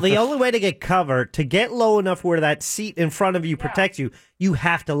here. Well, the only way to get cover, to get low enough where that seat in front of you protects you, you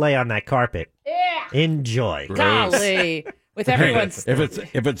have to lay on that carpet. Yeah. Enjoy. Golly. With everyone's... Hey,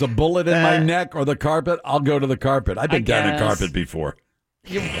 if it's a bullet in my neck or the carpet, I'll go to the carpet. I've been down a guess. carpet before.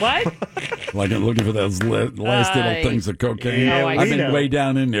 You what? Like I'm looking for those last little Aye. things of cocaine. Yeah, I've we been know. way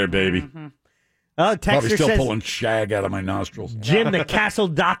down in there, baby. Oh, Probably Texter still says, pulling shag out of my nostrils. Jim, the Castle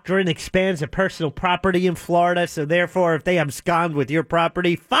Doctrine expands to personal property in Florida, so therefore, if they abscond with your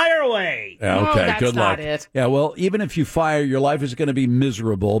property, fire away. Yeah, okay, No, that's good not luck. it. Yeah, well, even if you fire, your life is going to be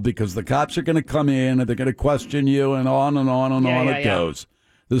miserable because the cops are going to come in and they're going to question you and on and on and on it goes.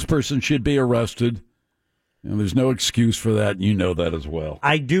 This person should be arrested. And there's no excuse for that. And you know that as well.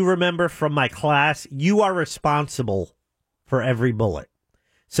 I do remember from my class, you are responsible for every bullet.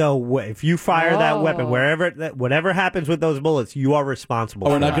 So if you fire that weapon, whatever happens with those bullets, you are responsible. Oh,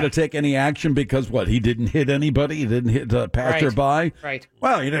 we're for not that. going to take any action because what? He didn't hit anybody. He didn't hit a passerby. Right.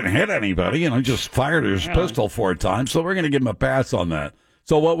 Well, he didn't hit anybody. Just fired his pistol 4 times. So we're going to give him a pass on that.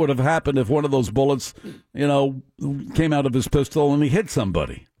 So what would have happened if one of those bullets, came out of his pistol and he hit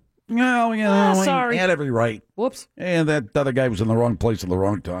somebody? No, sorry. He had every right. Whoops. And that other guy was in the wrong place at the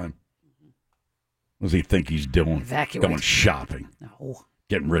wrong time. What does he think he's doing? Evacuate. Going shopping. No.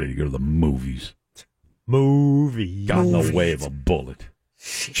 Getting ready to go to the movies. Movies. Got in the way of a bullet.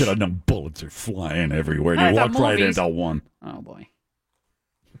 Should have known bullets are flying everywhere. I You thought walked right movies- into one. Oh, boy.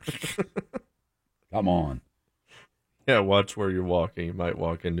 Come on. Yeah, watch where you're walking. You might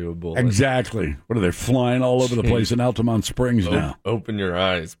walk into a bullet. Exactly. What are they flying all over the place in Altamont Springs now? Open your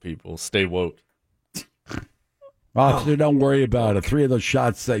eyes, people. Stay woke. Officer, don't worry about it. 3 of those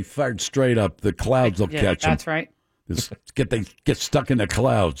shots, they fired straight up. The clouds will catch them. That's right. They get stuck in the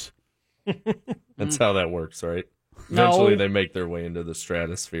clouds. That's how that works, right? No. Eventually, they make their way into the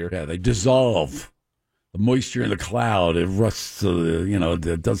stratosphere. Yeah, they dissolve. The moisture in the cloud, it rusts,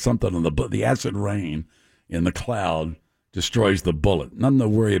 it does something on the acid rain in the cloud destroys the bullet. Nothing to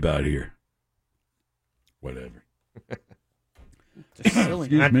worry about here. Whatever. Just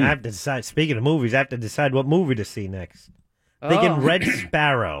silly. I have to decide. Speaking of movies, I have to decide what movie to see next. Thinking Red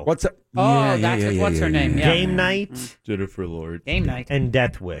Sparrow. What's that? What's her name? Yeah. Game Night. Jennifer Lord. Game Night. And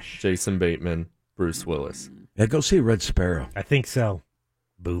Death Wish. Jason Bateman. Bruce Willis. Yeah, go see Red Sparrow. I think so.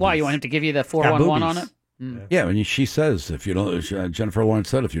 Boobies. Why, you want him to give you the 411 on it? Yeah, and she says, if you don't, Jennifer Lawrence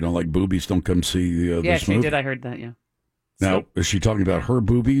said, if you don't like boobies, don't come see Yeah, this she movie. did. I heard that, yeah. Now, is she talking about her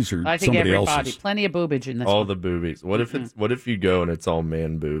boobies or I think somebody everybody. else's? Plenty of boobage in this All one. the boobies. What if you go and it's all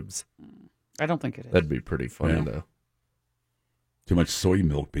man boobs? I don't think it is. That'd be pretty funny, Yeah. though. Too much soy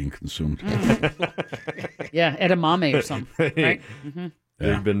milk being consumed. Yeah, edamame or something, right? Mm-hmm.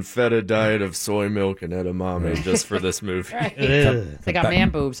 They've been fed a diet of soy milk and edamame just for this movie. Right. They got man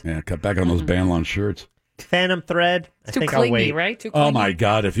boobs. Yeah, cut back on those Banlon shirts. Phantom Thread. I Too think clingy, I'll wait. right? Too clingy. Oh, my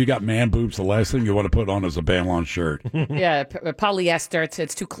God. If you got man boobs, the last thing you want to put on is a Banlon shirt. Yeah, polyester.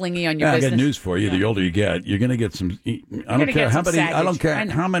 It's too clingy on your Yeah, I business. got news for you. The older you get, you're going to get some. I gonna don't care get how some many. I don't saggage. care I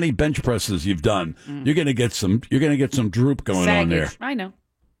know. how many bench presses you've done. You're going to get some. You're going to get some droop going on there. Saggage. I know.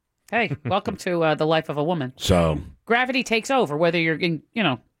 Hey, welcome to the life of a woman. So, Gravity takes over, whether you're in,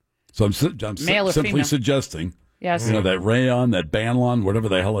 so I'm Male or simply female. suggesting. Yes. That rayon, that Banlon, whatever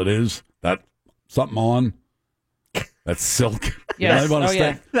the hell it is, that something on. That's silk. Yes. You wanna Oh,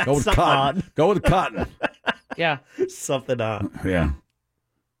 yeah. Go with That's cotton. Go with cotton. Yeah. Something on. Yeah.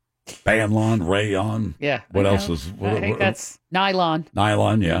 Banlon, rayon. Yeah. What I else know. is? I think that's nylon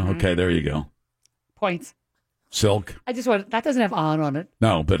Nylon. Yeah. Okay. There you go. points. Silk. I just want that doesn't have on it.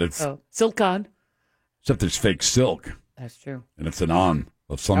 No, but it's Silk on. except there's fake silk, That's true. and it's an on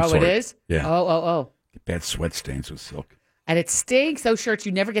of some Oh, sort. it is? Yeah. Oh. Get bad sweat stains with silk. And it stinks. Those shirts,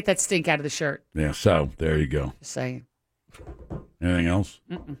 you never get that stink out of the shirt. Yeah. So there you go. Just saying. Anything else?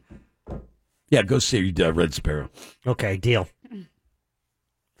 Mm-mm. Yeah. Go see Red Sparrow. Okay, deal.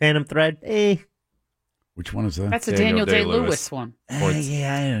 Phantom Thread. Which one is that? That's a Daniel Day-Lewis one.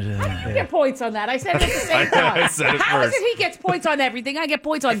 Yeah. I get points on that. I said it at the same time. I said it How is first. it he gets points on everything? I get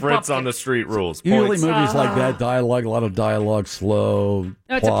points on Fritz Bupkis. on the street rules. Usually Points. movies like that, dialogue, a lot of dialogue, slow.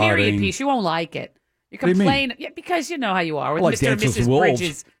 No, it's a period plotting. piece. You won't like it. You What do you mean? complain yeah, because you know how you are with Like Mr. and Dances Mrs. with Wolves.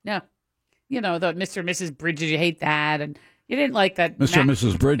 Bridges. No, the Mr. and Mrs. Bridges. You hate that, and you didn't like that. Mr. and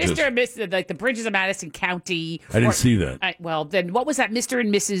Mrs. Bridges. Mr. and Mrs. Like the Bridges of Madison County. I didn't see that. Well, then what was that? Mr.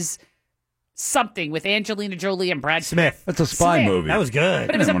 and Mrs. something with Angelina Jolie and Brad Smith. That's a spy Smith. movie. That was good.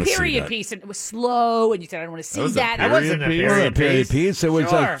 But it was I a didn't wanna see period that. piece, and it was slow, and you said, I don't want to see that. That wasn't a It was a period piece. It was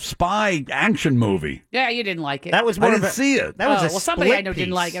Sure. a spy action movie. Yeah, you didn't like it. That was I more didn't of a, see it. That was a well, somebody split I know didn't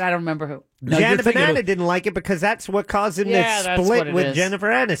piece. like it. I don't remember who. No, you're Janet thinking Banana of- didn't like it because that's what caused him Yeah, to that's what split it with is. Jennifer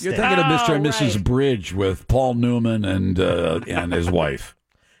Aniston. You're thinking of Mr. and right. Mrs. Bridge with Paul Newman and his wife.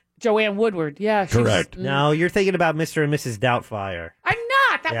 Joanne Woodward. Yeah, she's- Correct. No, you're thinking about Mr. and Mrs. Doubtfire. I'm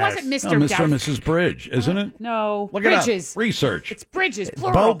not. That Yes. wasn't Mr. No, Mr. Doubtfire. and Mrs. Bridge, isn't it? No, Look Bridges. it up. Research. It's Bridges,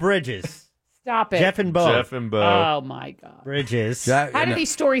 Bo plural. Bridges. Stop it. Jeff and Bo. Jeff and Bo. Oh my God. Bridges. How do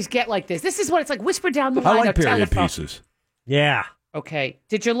these stories get like this? This is what it's like. Whisper down the I line like of period telephone. pieces. Yeah. Okay.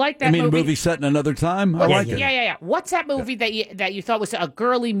 Did you like that I mean, movie? movie set in another time. I like it. Yeah. What's that movie that you thought was a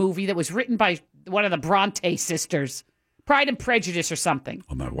girly movie that was written by one of the Bronte sisters? Pride and Prejudice or something.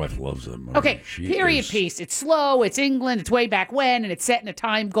 Oh, my wife loves that movie. Okay, She period is- piece. It's slow. It's England. It's way back when, and it's set in a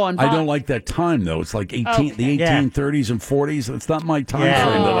time gone by. I don't like that time though. It's like the Okay. 1830s and 40s. It's not my time Yeah.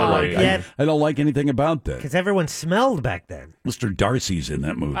 frame that I Oh, like. yeah. I don't like anything about that. Because everyone smelled back then. Mr. Darcy's in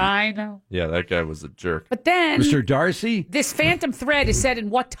that movie. I know. Yeah, that guy was a jerk. But then Mr. Darcy? this Phantom Thread is set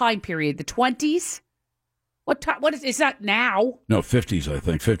in what time period? The 20s? What time? What is? It's not now. No, 50s. I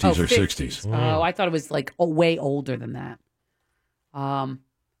think 50s or 60s. Oh, I thought it was like way older than that.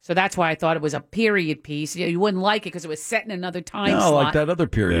 So that's why I thought it was a period piece. You wouldn't like it because it was set in another time No, slot. like that other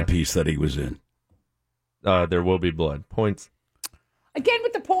period piece that he was in. There Will Be Blood. Points. Again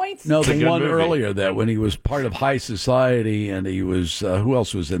with the points. No, It's a the good one movie. earlier that when he was part of high society and he was who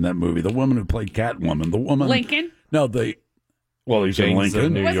else was in that movie? The woman who played Catwoman. The woman Lincoln. No, he's in Gangs of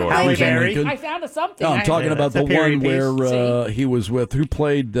Lincoln. New Was it York. He was in Berry? Lincoln. I found a something. No, I'm talking about the That's a one period piece. where he was with who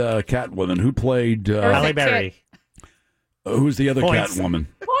played Catwoman. Who played Halle Berry. who's the other Points. Catwoman?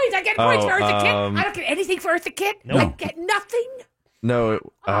 Points. I get points for Eartha Kitt. um, I don't get anything for Eartha Kitt. No. I get nothing. No.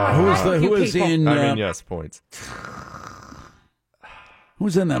 Who is people. in? I mean, yes, points.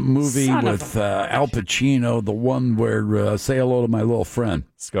 Who's in that movie Son of with Al Pacino? The one where Say Hello to My Little Friend.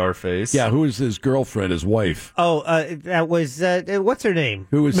 Scarface. Yeah, who is his girlfriend? His wife? Oh, that was, what's her name?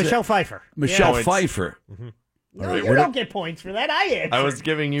 Who was Michelle Pfeiffer. Michelle Points. Pfeiffer. No, right, you where don't get points for that. I answered. I was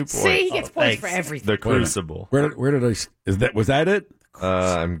giving you points. See, he gets points for thanks. everything. The Crucible. Where did I? Was that it?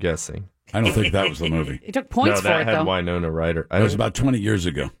 I'm guessing. I don't think that was the movie. He took points no, for that it had though. Winona Ryder. That was about 20 years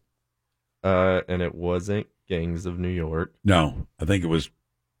ago. And it wasn't Gangs of New York. No, I think it was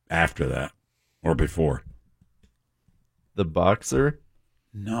after that or before. The Boxer.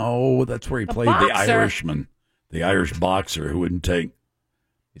 No, that's where he The played the boxer. Irishman, the Irish boxer who wouldn't take.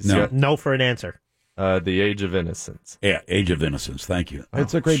 He's No. got, No for an answer. The Age of Innocence. Yeah, Age of Innocence. Thank you.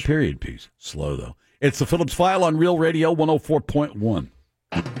 It's a great period piece. Slow, though. It's the Phillips File on Real Radio 104.1.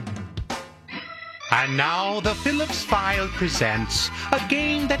 And now the Phillips File presents a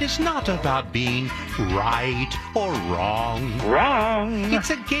game that is not about being right or wrong. Wrong. It's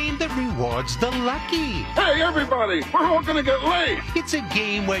a game that rewards the lucky. Hey, everybody, we're all gonna get laid. It's a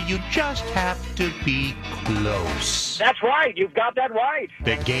game where you just have to be close. That's right. You've got that right.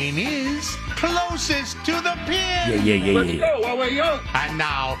 The game is closest to the pin. Let's go while we're young. And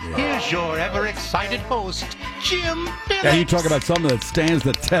now, here's your ever-excited host, Jim Phillips. Yeah, you talk about something that stands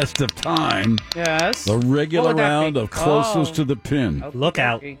the test of time. Yes. The regular What would that round be? of closest Oh. to the pin. Okay, Look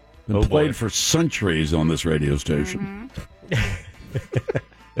out. okay. Been played for centuries on this radio station.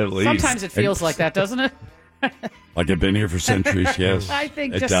 At least. Sometimes it feels like that, doesn't it? Like I've been here for centuries, yes. I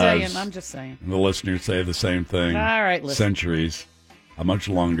think it just does. saying. I'm just saying. And the listeners say the same thing. All right, listen. Centuries. How much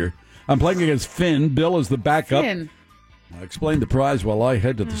longer? I'm playing against Finn. Bill is the backup. Finn. I'll explain the prize while I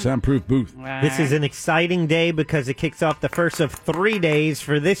head to the soundproof booth. This is an exciting day because it kicks off the first of 3 days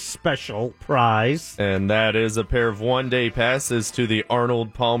for this special prize. And that is a pair of one-day passes to the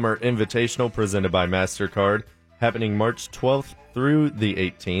Arnold Palmer Invitational presented by MasterCard, happening March 12th through the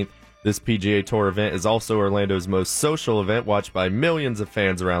 18th. This PGA Tour event is also Orlando's most social event, watched by millions of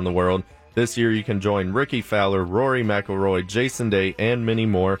fans around the world. This year you can join Ricky Fowler, Rory McIlroy, Jason Day, and many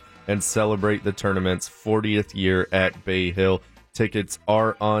more, and celebrate the tournament's 40th year at Bay Hill. Tickets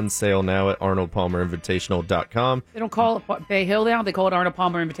are on sale now at ArnoldPalmerInvitational.com. They don't call it Bay Hill now. They call it Arnold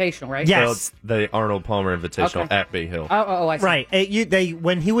Palmer Invitational, right? Well, it's the Arnold Palmer Invitational Okay. at Bay Hill. Oh, I see. Right.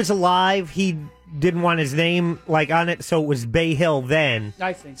 When he was alive, he didn't want his name on it, so it was Bay Hill then.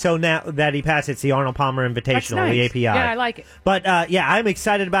 I see. So now that he passed, it's the Arnold Palmer Invitational, That's nice. the API. Yeah, I like it. But I'm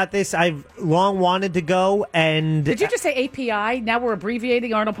excited about this. I've long wanted to go, and Did you just say API? Now we're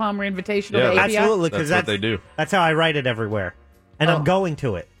abbreviating Arnold Palmer Invitational Yeah, to API? absolutely, because That's what they do. That's how I write it everywhere, and I'm going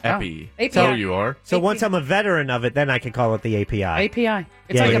to it. Epi. API. So you are. So once I'm a veteran of it, then I can call it the API. API.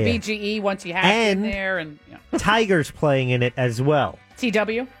 It's like a BGE once you have it in there. And Tiger's playing in it as well.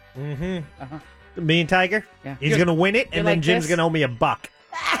 TW? Mm-hmm. Me and Tiger? Yeah. He's going to win it, you're and then like Jim's this? going to owe me $1.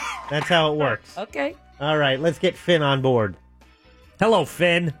 That's how it works. Okay. All right, let's get Finn on board. Hello,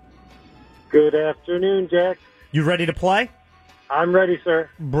 Finn. Good afternoon, Jack. You ready to play? I'm ready, sir.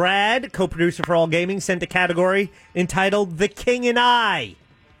 Brad, co-producer for All Gaming, sent a category entitled The King and I.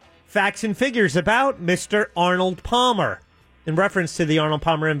 Facts and figures about Mr. Arnold Palmer. In reference to the Arnold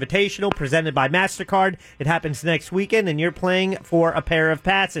Palmer Invitational presented by MasterCard, it happens next weekend, and you're playing for a pair of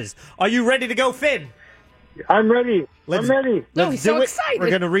passes. Are you ready to go, Finn? I'm ready. Let's, I'm ready. Let's he's do so it. excited. We're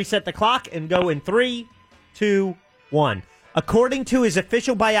going to reset the clock and go in 3, 2, 1. According to his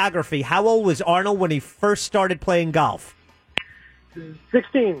official biography, how old was Arnold when he first started playing golf?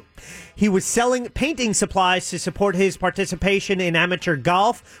 16. He was selling painting supplies to support his participation in amateur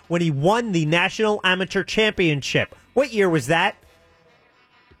golf when he won the National Amateur Championship. What year was that?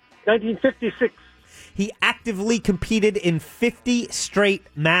 1956. He actively competed in 50 straight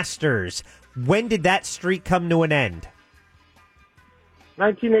Masters. When did that streak come to an end?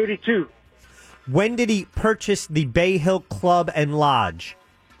 1982. When did he purchase the Bay Hill Club and Lodge?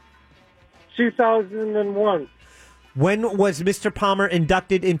 2001. When was Mr. Palmer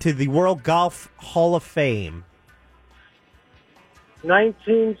inducted into the World Golf Hall of Fame?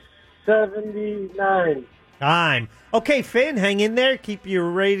 1979. Time. Okay, Finn, hang in there. Keep your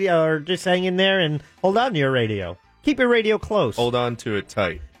radio, or just hang in there and hold on to your radio. Keep your radio close. Hold on to it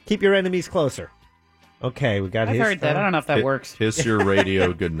tight. Keep your enemies closer. Okay, we got I've his heard that. I don't know if that works. Kiss your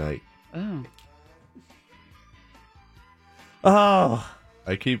radio goodnight. Oh. Oh.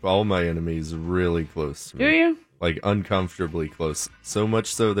 I keep all my enemies really close to me. Do you? Like uncomfortably close. So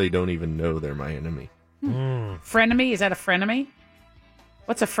much so they don't even know they're my enemy. Frenemy? Is that a frenemy?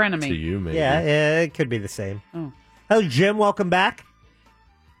 What's a frenemy? To you, maybe. Yeah, it could be the same. Oh. Hello, Jim. Welcome back.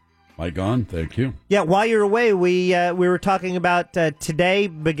 Mike on. Thank you. Yeah, while you're away, we were talking about today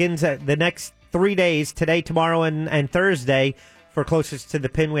begins the next 3 days, today, tomorrow, and Thursday. For closest to the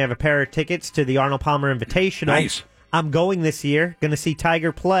pin, we have a pair of tickets to the Arnold Palmer Invitational. Nice. I'm going this year. Going to see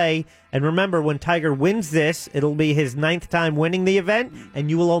Tiger play. And remember, when Tiger wins this, it'll be his 9th time winning the event, and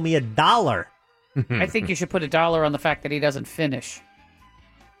you will owe me $1. I think you should put $1 on the fact that he doesn't finish.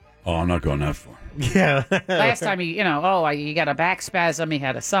 Oh, I'm not going that far. Yeah. Last time he, you got a back spasm, he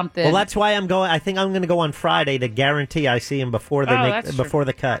had a something. Well, that's why I'm going. I think I'm going to go on Friday to guarantee I see him before they that's before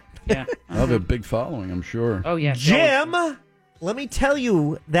the cut. Yeah. I'll have a big following, I'm sure. Oh, yeah. Jim, let me tell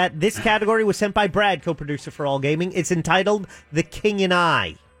you that this category was sent by Brad, co-producer for All Gaming. It's entitled "The King and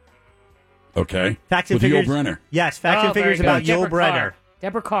I." Okay. Facts and With figures. Yul Brynner. Yes, facts and figures about Yul Brynner.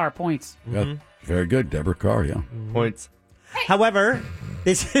 Deborah Carr, points. Yeah, very good. Deborah Carr, yeah. Points. However,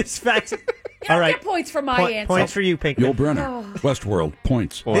 this is facts. All right. Get points for my answer. Points for you, Pink. Yul Brynner. Westworld,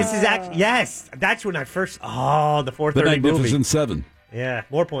 points. This is actually, yes, that's when I first, the 4:30 The movie. Magnificent Seven. Yeah,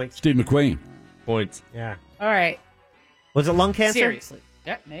 more points. Steve McQueen. Points. Yeah. All right. Was it lung cancer? Seriously.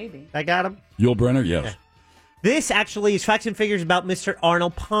 Yeah, maybe. I got him. Yul Brynner, yes. Yeah. This actually is facts and figures about Mr.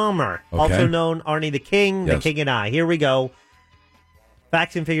 Arnold Palmer, Okay. also known Arnie the King, Yes. the King and I. Here we go.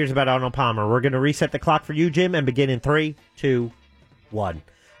 Facts and figures about Arnold Palmer. We're going to reset the clock for you, Jim, and begin in 3, 2, 1.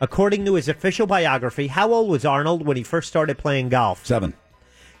 According to his official biography, how old was Arnold when he first started playing golf? 7.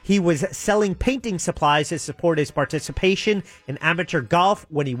 He was selling painting supplies to support his participation in amateur golf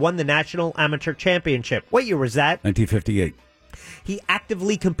when he won the National Amateur Championship. What year was that? 1958. He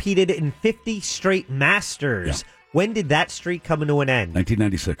actively competed in 50 straight Masters. When did that streak come to an end?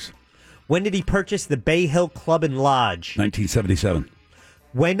 1996. When did he purchase the Bay Hill Club and Lodge? 1977.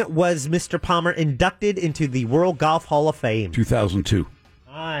 When was Mr. Palmer inducted into the World Golf Hall of Fame? 2002.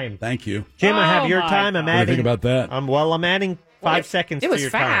 Time. Thank you. Jim, I have Oh, your my time. I'm What do you adding. think about that? I'm adding 5 seconds It to was your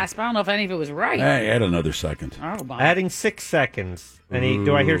fast, but I don't know if any of it was right. Hey, add another second. Oh, time. my. Adding 6 seconds.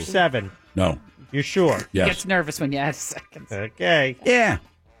 Do I hear Ooh. 7? No. You're sure? He Yes. gets nervous when you add seconds. Okay. Yeah.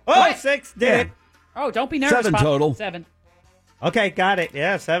 Oh, 6. Did it. Oh, don't be nervous. 7 Pop. total. 7. Okay, got it.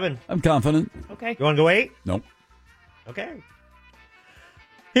 Yeah, 7. I'm confident. Okay. You want to go 8? Nope. Okay.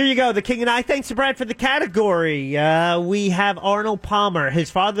 Here you go, the King and I. Thanks to Brad for the category. We have Arnold Palmer.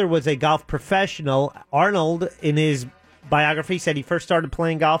 His father was a golf professional. Arnold, in his biography, said he first started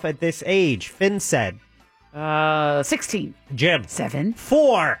playing golf at this age. Finn said 16. Jim. 7.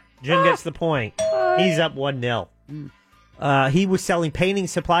 4. Jim gets the point. He's up 1-0. He was selling painting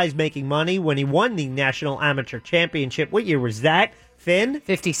supplies, making money when he won the National Amateur Championship. What year was that? Finn?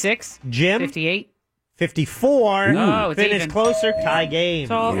 56. Jim? 58. 54. Oh, it's Finn even. is closer. Tie game.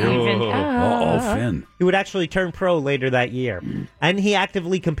 It's all even. Uh-oh, Finn. He would actually turn pro later that year. And he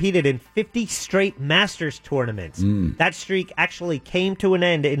actively competed in 50 straight Masters tournaments. That streak actually came to an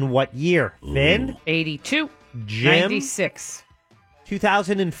end in what year? Finn? 82. Jim? 96.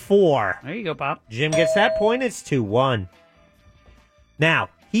 2004. There you go, Bob. Jim gets that point. It's 2-1. Now,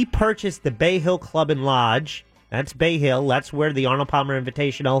 he purchased the Bay Hill Club and Lodge. That's Bay Hill. That's where the Arnold Palmer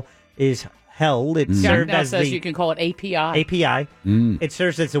Invitational is held. It served now as says the you can call it API. API. It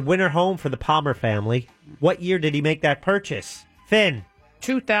serves as a winter home for the Palmer family. What year did he make that purchase? Finn.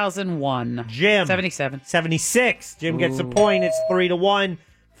 2001. Jim. 77. 76. Jim gets a point. It's 3-1.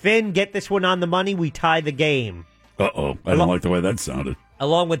 Finn, get this one on the money. We tie the game. Uh-oh. I don't like the way that sounded.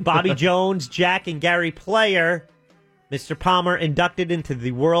 Along with Bobby Jones, Jack, and Gary Player, Mr. Palmer inducted into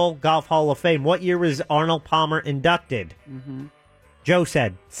the World Golf Hall of Fame. What year was Arnold Palmer inducted? Joe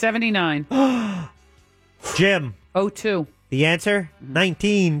said. 79. Jim. 02. The answer?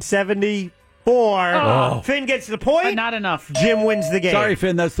 1974. Oh. Finn gets the point. But not enough. Jim wins the game. Sorry,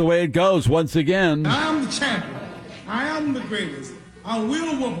 Finn, that's the way it goes once again. I'm the champion. I am the greatest. I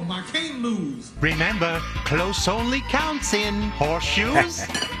will whoop him. I can't lose. Remember, close only counts in horseshoes,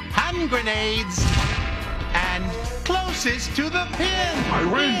 hand grenades, and closest to the pin. I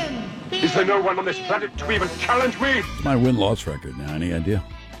win. Is there no one on this planet to even challenge me? It's my win-loss record now. Any idea?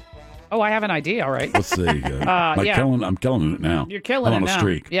 Oh, I have an idea. All right. Let's see. Yeah. I'm killing it now. You're killing I'm it now. on a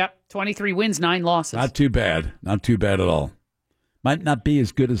streak. Yep. 23 wins, 9 losses. Not too bad. Not too bad at all. Might not be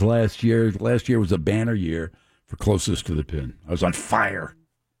as good as last year. Last year was a banner year for closest to the pin. I was on fire.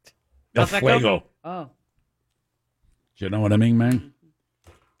 El How's that go? fuego. Oh. Do you know what I mean, man?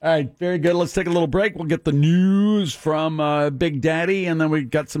 All right, very good. Let's take a little break. We'll get the news from Big Daddy, and then we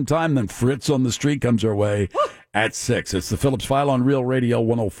got some time. Then Fritz on the Street comes our way at 6. It's the Phillips File on Real Radio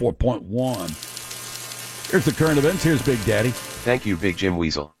 104.1. Here's the current events. Here's Big Daddy. Thank you, Big Jim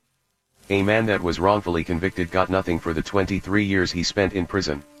Weasel. A man that was wrongfully convicted got nothing for the 23 years he spent in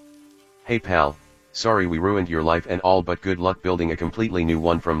prison. Hey pal, sorry we ruined your life and all, but good luck building a completely new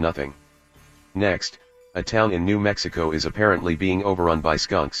one from nothing. Next, a town in New Mexico is apparently being overrun by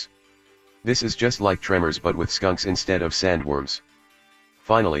skunks. This is just like Tremors but with skunks instead of sandworms.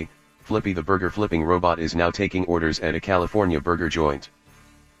 Finally, Flippy the burger flipping robot is now taking orders at a California burger joint.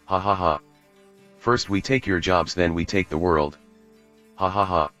 Ha ha ha. First we take your jobs, then we take the world. Ha ha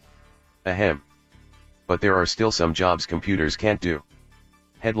ha. Ahem. But there are still some jobs computers can't do.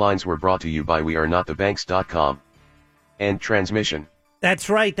 Headlines were brought to you by wearenotthebanks.com. End transmission. That's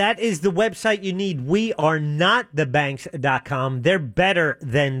right. That is the website you need. wearenotthebanks.com. They're better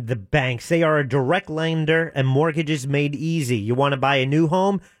than the banks. They are a direct lender and mortgages made easy. You want to buy a new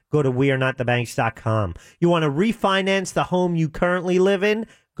home? Go to wearenotthebanks.com. You want to refinance the home you currently live in?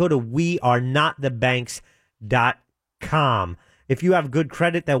 Go to wearenotthebanks.com. If you have good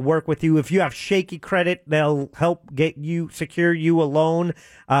credit, they'll work with you. If you have shaky credit, they'll help secure you a loan.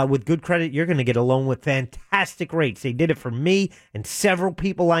 With good credit, you're going to get a loan with fantastic rates. They did it for me and several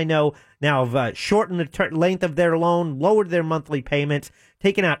people I know now have shortened the length of their loan, lowered their monthly payments,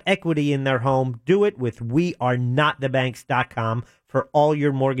 taken out equity in their home. Do it with wearenotthebanks.com for all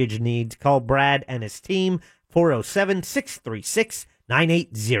your mortgage needs. Call Brad and his team,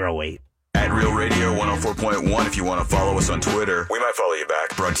 407-636-9808. At Real Radio 104.1 if you want to follow us on Twitter. We might follow you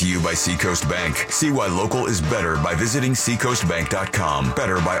back. Brought to you by Seacoast Bank. See why local is better by visiting seacoastbank.com.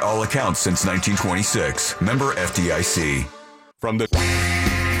 Better by all accounts since 1926. Member FDIC. From the...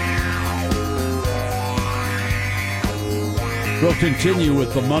 We'll continue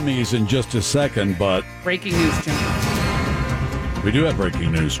with the mummies in just a second, but... Breaking news, Jim. We do have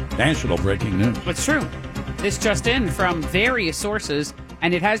breaking news. National breaking news. It's true. This just in from various sources,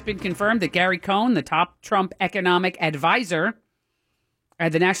 and it has been confirmed that Gary Cohn, the top Trump economic advisor,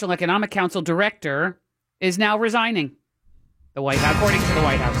 the National Economic Council director, is now resigning the White House, according to the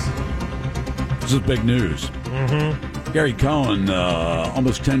White House. This is big news. Mm-hmm. Gary Cohn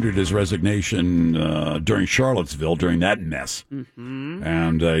almost tendered his resignation during Charlottesville, during that mess. Mm-hmm.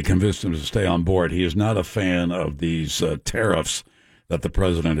 And he convinced him to stay on board. He is not a fan of these tariffs that the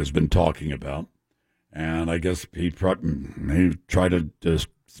president has been talking about. And I guess he tried to just,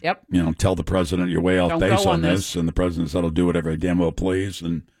 tell the president, you're way off base on this. And the president said, I'll do whatever I damn well please.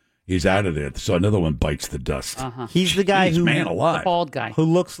 And he's out of there. So another one bites the dust. Uh-huh. He's the guy the bald guy who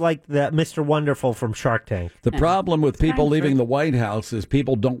looks like the Mr. Wonderful from Shark Tank. The problem with people leaving the White House is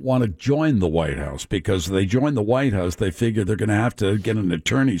people don't want to join the White House because they join the White House, they figure they're going to have to get an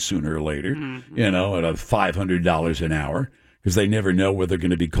attorney sooner or later, at a $500 an hour. Because they never know whether they're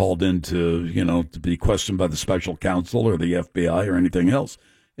going to be called in to be questioned by the special counsel or the FBI or anything else.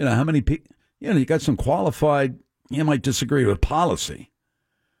 How many people, you got some qualified, you might disagree with policy,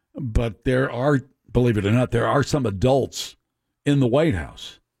 but there are, believe it or not, there are some adults in the White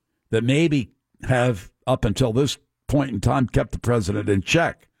House that maybe have, up until this point in time, kept the president in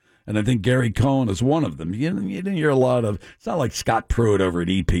check. And I think Gary Cohn is one of them. You didn't hear a lot of, it's not like Scott Pruitt over at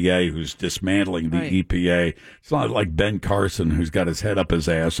EPA who's dismantling the EPA. It's not like Ben Carson who's got his head up his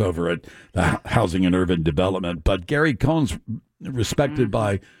ass over at the Housing and Urban Development. But Gary Cohn's respected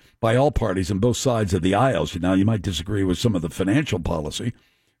by all parties on both sides of the aisles. Now, you might disagree with some of the financial policy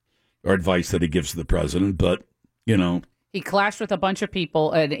or advice that he gives to the president, but, He clashed with a bunch of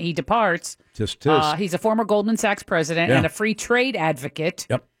people, and he departs. Just he's a former Goldman Sachs president and a free trade advocate.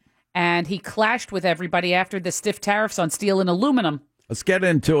 Yep. And he clashed with everybody after the stiff tariffs on steel and aluminum. Let's get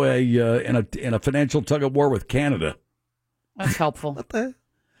into in a financial tug of war with Canada. That's helpful. You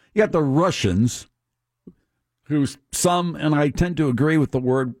got the Russians, who some, and I tend to agree with the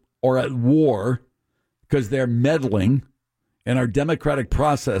word, are at war because they're meddling in our democratic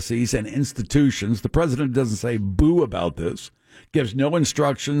processes and institutions. The president doesn't say boo about this, gives no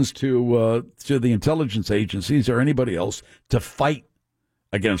instructions to the intelligence agencies or anybody else to fight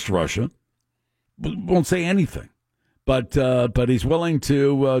against Russia. Won't say anything, but he's willing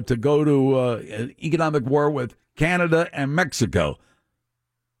to go to an economic war with Canada and Mexico,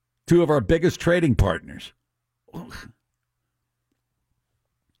 two of our biggest trading partners.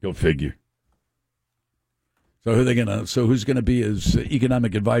 Go figure. So who's gonna be his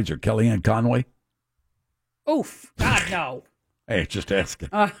economic advisor? Kellyanne Conway? Oof! God no. Hey, just asking.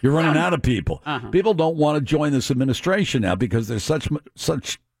 You're running out of people. People don't want to join this administration now because there's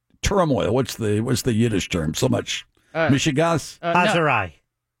such turmoil. What's the Yiddish term? So much mishigas? Hazarai.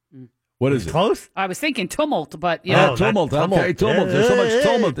 What is it? Close? I was thinking tumult, but tumult. Okay, tumult. There's so much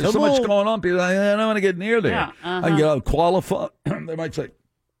tumult. There's so much going on. People, I don't want to get near there. Yeah, I can get qualified. They might say,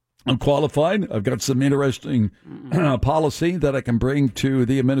 I'm qualified. I've got some interesting policy that I can bring to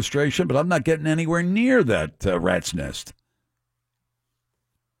the administration, but I'm not getting anywhere near that rat's nest.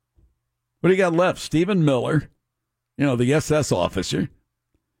 What do you got left? Stephen Miller, the SS officer.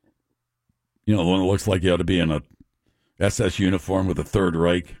 The one that looks like he ought to be in a SS uniform with a Third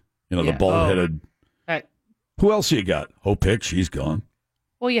Reich. The bald-headed. Who else you got? Hope Hicks, she's gone.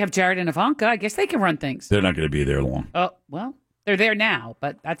 Well, you have Jared and Ivanka. I guess they can run things. They're not going to be there long. Oh, well, they're there now,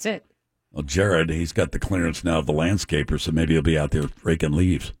 but that's it. Well, Jared, he's got the clearance now of the landscaper, so maybe he'll be out there raking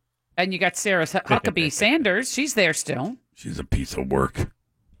leaves. And you got Sarah Huckabee Sanders. She's there still. She's a piece of work.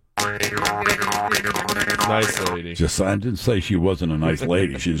 Nice lady. I didn't say she wasn't a nice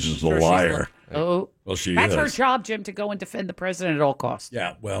lady. She's just a liar. Oh, well, that's her job, Jim, to go and defend the president at all costs.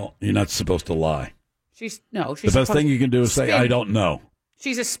 Yeah, well, you're not supposed to lie. She's the best thing you can do is say, I don't know.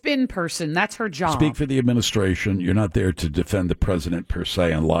 She's a spin person. That's her job. Speak for the administration. You're not there to defend the president per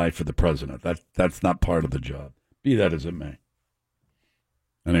se and lie for the president. That's not part of the job. Be that as it may.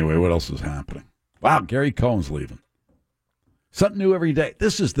 Anyway, what else is happening? Wow, Gary Cohn's leaving. Something new every day.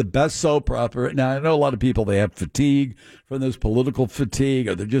 This is the best soap opera. Now, I know a lot of people, they have fatigue from this political fatigue,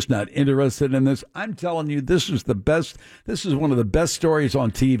 or they're just not interested in this. I'm telling you, this is the best. This is one of the best stories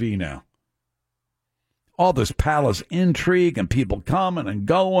on TV now. All this palace intrigue and people coming and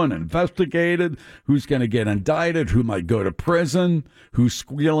going, investigated, who's going to get indicted, who might go to prison, who's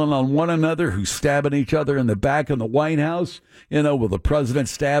squealing on one another, who's stabbing each other in the back in the White House. Will the president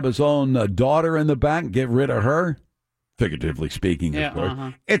stab his own daughter in the back and get rid of her? Figuratively speaking, of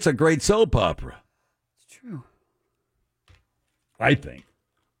course. It's a great soap opera. It's true. I think.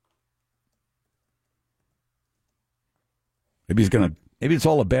 Maybe it's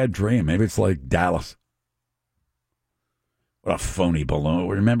all a bad dream. Maybe it's like Dallas. What a phony balloon.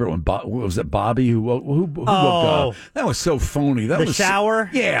 Remember when, was it Bobby who woke up? That was so phony. That was shower?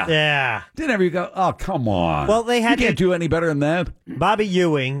 Yeah. Yeah. Didn't ever go, oh, come on. Well, they had you can't do any better than that. Bobby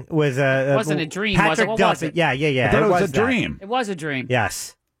Ewing was It wasn't a dream, was it? Patrick What Duffy. was it? Yeah. I thought it was a dream. It was a dream.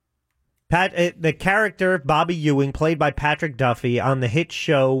 Yes. The character Bobby Ewing, played by Patrick Duffy on the hit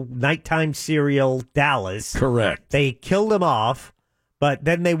show nighttime serial Dallas. Correct. They killed him off, but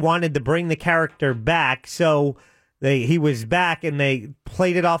then they wanted to bring the character back, so he was back, and they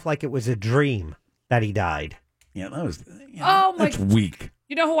played it off like it was a dream that he died. Yeah, that was. That's weak.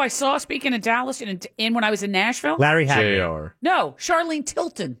 You know who I saw speaking of Dallas in when I was in Nashville? Larry Hagman. JR. No, Charlene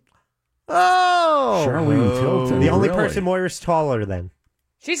Tilton. Oh, Charlene Tilton. The only really? person Moira's taller than.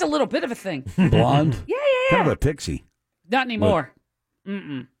 She's a little bit of a thing. Blonde? Yeah. Kind of a pixie. Not anymore.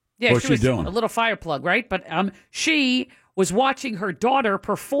 Mm-mm. Yeah, What's she was she doing? a little fire plug, right? But she was watching her daughter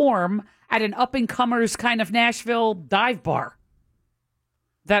perform at an up-and-comers kind of Nashville dive bar.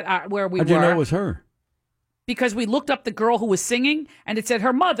 Where we How'd were. you know it was her? Because we looked up the girl who was singing, and it said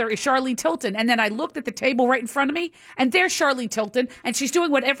her mother is Charlene Tilton. And then I looked at the table right in front of me, and there's Charlene Tilton, and she's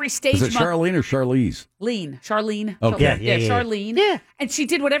doing what every stage Is it Charlene or Charlize? Charlene. Okay. Yeah, Charlene. Yeah. And she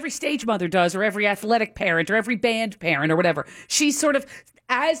did what every stage mother does, or every athletic parent, or every band parent, or whatever. She's sort of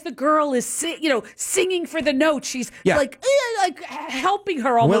as the girl is singing for the note, she's like helping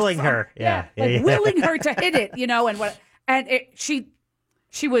her, almost willing her, willing her to hit it,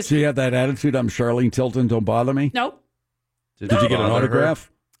 she was. She had that attitude. I'm Charlene Tilton. Don't bother me. Nope. Did you get an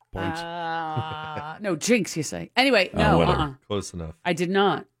autograph? No, jinx, you say. Anyway, no. Close enough. I did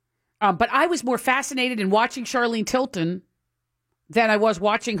not. But I was more fascinated in watching Charlene Tilton than I was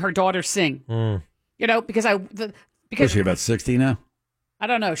watching her daughter sing. Because is she about 60 now? I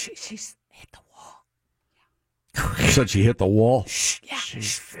don't know. She's hit the wall. You said she hit the wall? Yeah.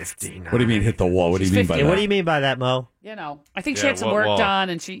 She's 59. What do you mean hit the wall? What do you mean by that? What do you mean by that, Mo? I think she had some work done,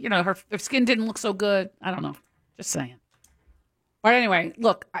 and she, her skin didn't look so good. I don't know. Just saying. But anyway,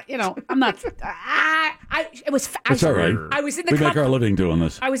 look, I'm not. It was. It's all right. I was in the. We make our living doing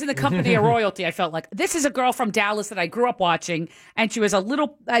this. I was in the company of royalty. I felt like this is a girl from Dallas that I grew up watching, and she was a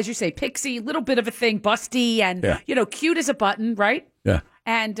little, as you say, pixie, little bit of a thing, busty, and cute as a button, right? Yeah.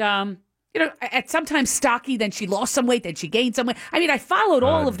 And at sometimes stocky. Then she lost some weight. Then she gained some weight. I mean, I followed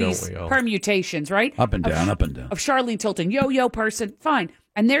all of these permutations, right? Up and down, up and down. Of Charlene Tilton, yo-yo person, fine,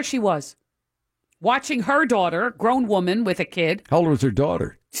 and there she was. Watching her daughter, grown woman with a kid. How old was her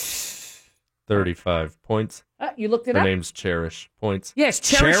daughter? 35 points. You looked it Her up? name's Cherish. Points. Yes,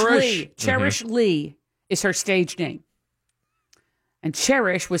 Cherish Lee. Cherish Lee is her stage name. And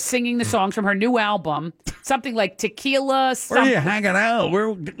Cherish was singing the songs from her new album, something like Tequila. Where are you hanging out?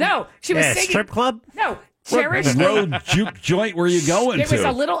 No, she was singing. Strip club? No, Cherish What road juke joint were you going There to? was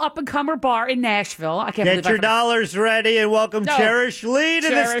a little up-and-comer bar in Nashville. I can't believe Get your dollars ready and welcome Cherish Lee to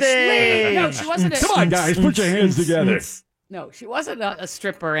the stage. Lee. No, she wasn't. Come on, guys, put your hands together. No, she wasn't a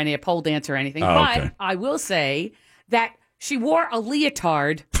stripper, a pole dancer or anything. Oh, but okay. I will say that she wore a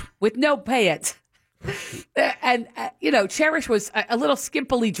leotard with no pants. And, Cherish was a little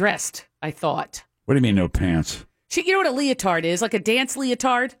skimpily dressed, I thought. What do you mean no pants? You know what a leotard is? Like a dance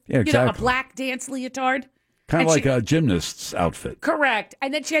leotard? Yeah, exactly. A black dance leotard? Kind of like a gymnast's outfit. Correct.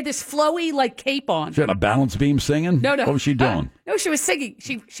 And then she had this flowy, cape on. She had a balance beam singing? No. What was she doing? No, she was singing.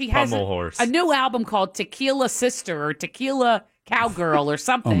 She has Pummel horse. a new album called Tequila Sister or Tequila Cowgirl or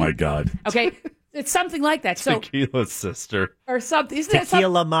something. Oh, my God. Okay. It's something like that. So Tequila Sister. or something. Isn't that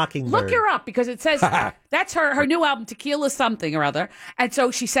Tequila Mockingbird. Look her up because it says that's her new album, Tequila something or other. And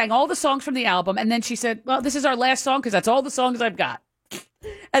so she sang all the songs from the album, and then she said, "Well, this is our last song because that's all the songs I've got."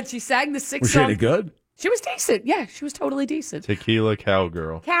 And she sang the 6 Was she songs. any good? She was decent. Yeah, she was totally decent. Tequila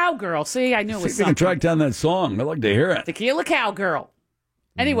Cowgirl. Cowgirl. See, I knew it See was if we can something. track down that song. I'd like to hear it. Tequila Cowgirl.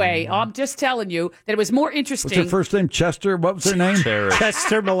 Anyway, I'm just telling you that it was more interesting. What's her first name? Chester? What was her name? Cherish.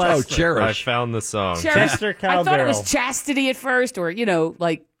 Chester Molester. Oh, Cherish. I found the song. Chester I thought it Cowgirl. was Chastity at first, or I knew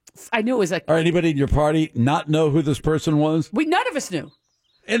it was All right, anybody in your party not know who this person was? none of us knew.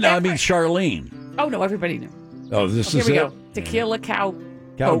 And I mean Charlene. Oh no, everybody knew. Oh, this Here is we it? go. Tequila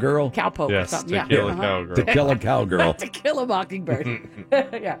Cowgirl? Cowpoke. or Yes, something. Tequila Yeah. Cowgirl. Tequila Cowgirl. Tequila Mockingbird.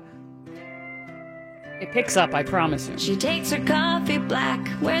 Yeah. It picks up, I promise you. She takes her coffee black,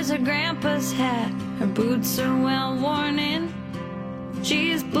 wears her grandpa's hat. Her boots are well worn in.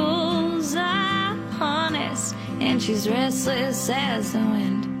 She's bullseye honest, and she's restless as the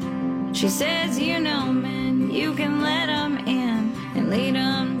wind. She says, men, you can let them in and lead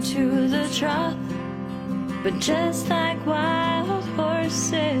them to the trough. But just like wild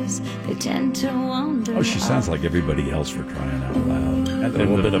horses, they tend to wander. Oh, she sounds like everybody else for crying out loud. And a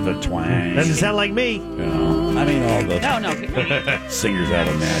little bit of a twang. Doesn't sound like me. I mean, all the No. singers out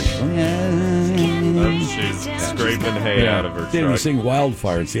of Nashville. She's scraping hay out of her Didn't even truck. sing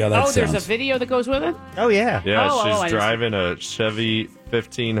Wildfire and see how that Oh, there's sounds. a video that goes with it? Oh, yeah. Yeah, Oh, I she's didn't driving a Chevy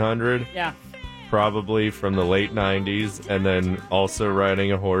 1500. Yeah. Probably from the late 90s, and then also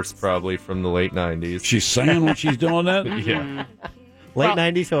riding a horse probably from the late 90s. She's singing when she's doing that? Yeah. Late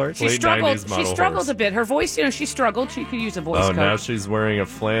 90s horse. She Late struggled. 90s She model struggled horse. a bit. Her voice, she struggled. She could use a voice Oh, coach. now she's wearing a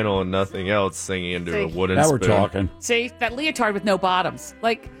flannel and nothing else, singing into a See. wooden Now spoon. we're talking. See, that leotard with no bottoms.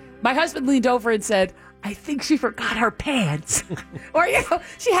 My husband leaned over and said, I think she forgot her pants. Or,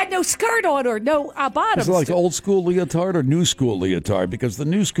 she had no skirt on or no bottoms. Is it like old school leotard or new school leotard? Because the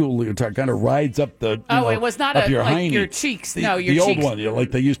new school leotard kind of rides up the it was not up your like hiney. your cheeks. The, No, your the cheeks. old one, like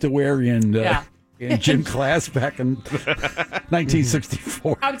they used to wear in Yeah. in gym class back in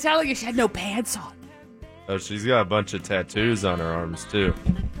 1964. I'm telling you, she had no pants on. Oh, she's got a bunch of tattoos on her arms, too.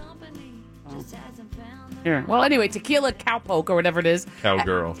 Here. Well, anyway, Tequila Cowpoke or whatever it is.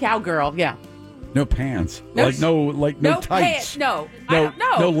 Cowgirl. Cowgirl, yeah. No pants. No no tights. pants. No. No, I don't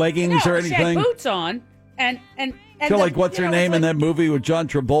know. no leggings No, or She anything? had boots on And feel like what's you her know, name it's in like- that movie with John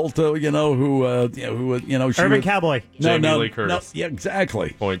Travolta? She Urban was, Cowboy. Jamie Lee Curtis. No, yeah,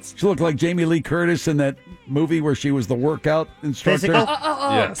 exactly. Points. She looked like Jamie Lee Curtis in that movie where she was the workout instructor. Physical?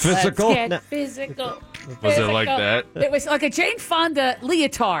 Yes. Physical? Let's get physical. Was it like Physical. that? It was like a Jane Fonda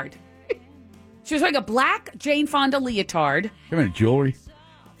leotard. She was wearing a black Jane Fonda leotard. How many jewelry?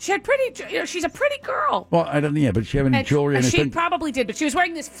 She had she's a pretty girl. Well, I don't know. Yeah, but she have any And jewelry? she Anything? probably did, but she was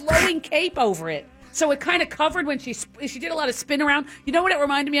wearing this flowing cape over it. So it kind of covered when she did a lot of spin around. You know what it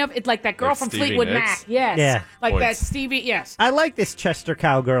reminded me of? It's like that girl Like from Stevie Fleetwood Nicks? Mac. Yes. Yeah. Like that Points. Stevie, yes. I like this Chester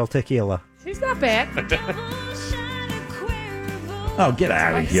Cowgirl tequila. She's not bad. Oh, get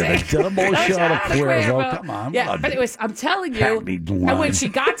out of here. The double shot of Cuervo. Come on. Yeah, but it was, I'm telling you, Hackneyed line. and when she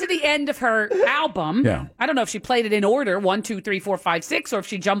got to the end of her album, Yeah. I don't know if she played it in order, 1, 2, 3, 4, 5, 6, or if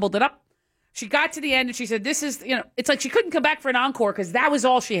she jumbled it up. She got to the end and she said, this is, it's like she couldn't come back for an encore because that was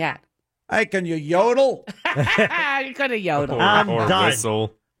all she had. Hey, can you yodel? You could have yodeled. I'm or done.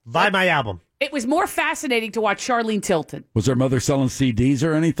 whistle. Buy my album. It was more fascinating to watch Charlene Tilton. Was her mother selling CDs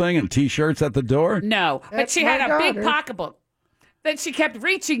or anything and T-shirts at the door? No, but That's she my had a big daughter. pocketbook that she kept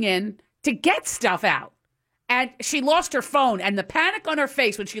reaching in to get stuff out. And she lost her phone. And the panic on her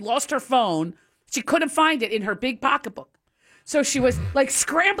face when she lost her phone, she couldn't find it in her big pocketbook. So she was like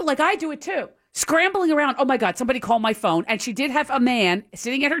scrambling, like I do it too, scrambling around. Oh my God, somebody called my phone. And she did have a man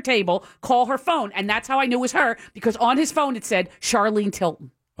sitting at her table call her phone. And that's how I knew it was her, because on his phone it said Charlene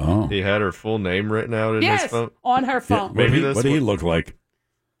Tilton. Oh. He had her full name written out in Yes, his phone. on her phone. Maybe what that's did he what- look like?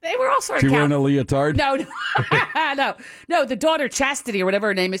 They were all sort She of wearing a leotard? No, no. The daughter Chastity or whatever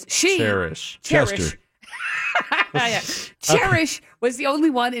her name is. Cherish. Chester. Yeah. Cherish was the only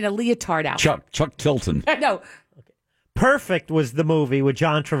one in a leotard outfit. Chuck Tilton. No, Perfect was the movie with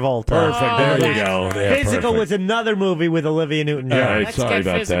John Travolta. Perfect. There you go. Yeah, Physical perfect. was another movie with Olivia Newton-John. All right, Let's sorry get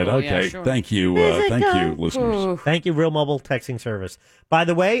about physical. that. Yeah, Okay, sure. thank you, listeners. Thank you, Real Mobile Texting Service. By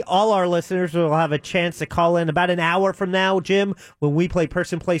the way, all our listeners will have a chance to call in about an hour from now, Jim, when we play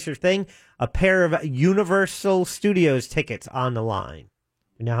Person, Place, or Thing. A pair of Universal Studios tickets on the line.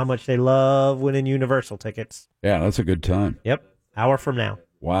 You know how much they love winning Universal tickets. Yeah, that's a good time. Yep, hour from now.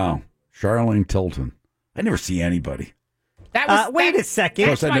 Wow, Charlene Tilton. I never see anybody. that was. Wait a Of second.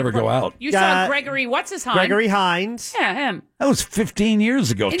 course, I never go out. You saw Gregory. What's his name? Gregory Hines. Yeah, him. That was 15 years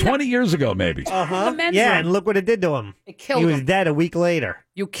ago, In the- 20 years ago, maybe. The men's Yeah, room. and look what it did to him. It killed He was him. dead a week later.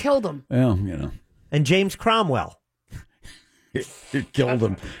 You killed him. Well, you know, And James Cromwell. it killed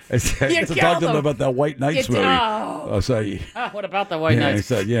him. I said, You I talked killed to him him. about that White Knights You- movie. oh. So, What about the White yeah, I Knights?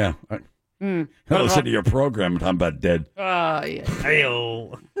 said, yeah. I listen to your program and I'm about dead. Oh, yeah.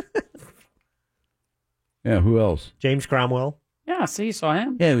 Ayo. Yeah, who else? James Cromwell. Yeah, see, you saw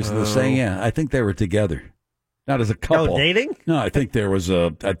him. Yeah, it was the same. Yeah, I think they were together. Not as a couple. Oh, dating? No, I think there was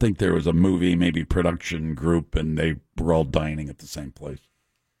a movie, maybe production group, and they were all dining at the same place.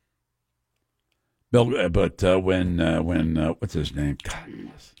 Bill, but when what's his name?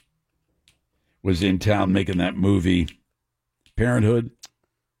 God, was in town making that movie, Parenthood.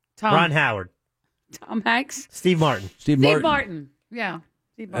 Ron Howard. Tom Hanks. Steve Martin. Steve Martin. Yeah.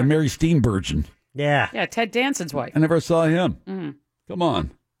 Steve and Martin. Mary Steenburgen. Yeah. Yeah, Ted Danson's wife. I never saw him. Mhm. Come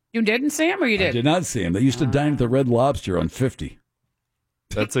on. You didn't see him, or you I did? did not see him. They used to dine at the Red Lobster on 50.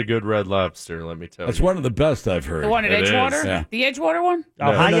 That's a good Red Lobster, let me tell That's you. one of the best I've heard. The one at It Edgewater? is. Yeah. The Edgewater one?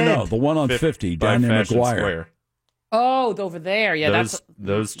 No, the one on 50 by down near Fashion McGuire. Square. Oh, over there. Yeah, that's.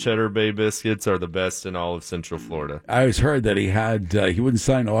 Those Cheddar Bay biscuits are the best in all of Central Florida. I always heard that he wouldn't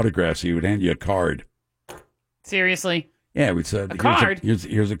sign autographs. He would hand you a card. Seriously. Yeah, we said, card?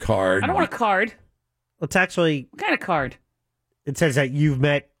 Here's a card. I don't want a card. It's actually. What kind of card? It says that you've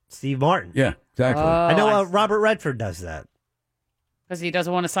met Steve Martin. Yeah, exactly. I know Robert Redford does that. Because he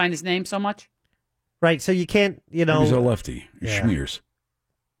doesn't want to sign his name so much? Right, so you can't, He's a lefty. He Yeah. schmears.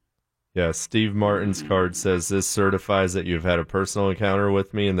 Yeah, Steve Martin's card says this certifies that you've had a personal encounter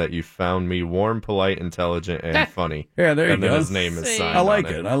with me and that you found me warm, polite, intelligent, and funny. Yeah, there you and go. then his name is signed. I like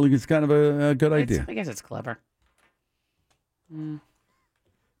on it. I think it's kind of a good idea. I guess it's clever. Mm.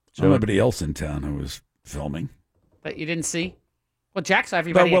 Nobody else in town who was filming. But you didn't see? Well, Jack saw But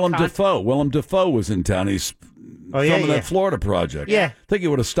everybody. Willem Dafoe. Willem Dafoe was in town. He's filming that Florida project. Yeah. I think he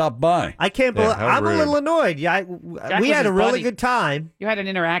would have stopped by. I can't believe. how I'm rude. a little annoyed. Yeah, we was had his a really buddy. good time. You had an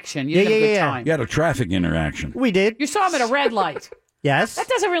interaction. You didn't have a good time. You had a traffic interaction. We did. You saw him at a red light. Yes. That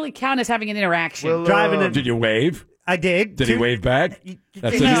doesn't really count as having an interaction. Did you wave? I did. Did he wave back?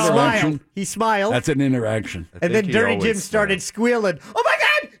 That's he an smiled. interaction. He smiled. That's an interaction. And then Dirty Jim started squealing. Oh my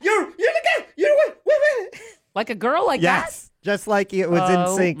God! You're the guy. Like a girl like yes, just like it was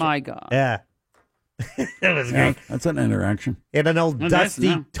Oh, in sync. my God. Yeah. That was Yeah, great. that's an interaction. In an old Oh, nice, dusty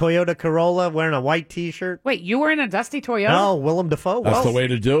no. Toyota Corolla wearing a white T-shirt. Wait, you were in a dusty Toyota? No, Willem Dafoe That's was. the way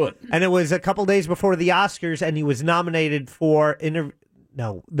to do it. And it was a couple days before the Oscars, and he was nominated for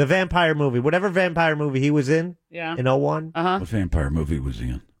the vampire movie, whatever vampire movie he was in. Yeah. In 01. Uh-huh. What vampire movie was he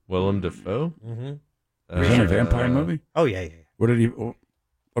in? Willem Dafoe? Mm-hmm. Was he in a vampire movie? Oh, yeah. What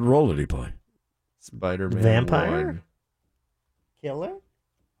role did he play? Spider-Man Vampire? 1. Killer?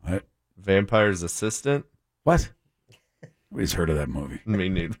 Vampire's assistant? What? Nobody's heard of that movie. Me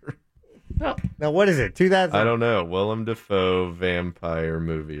neither. Now, what is it? 2000? I don't know. Willem Dafoe vampire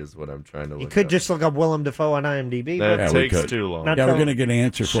movie is what I'm trying to look You could up. just look up Willem Dafoe on IMDb. That but- takes too long. Not Yeah, we're so- going to get an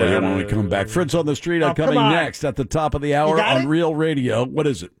answer for you when we come back. Fritz on the Street Oh, come coming on. next at the top of the hour got on it? Real Radio. What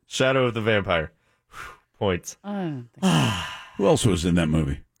is it? Shadow of the Vampire. Points. Who else was in that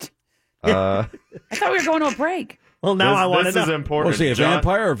movie? Uh, I thought we were going to a break. Well, now I want to This know. is important. Was he a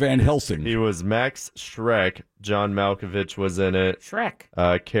vampire or Van Helsing? He was Max Schreck. John Malkovich was in it.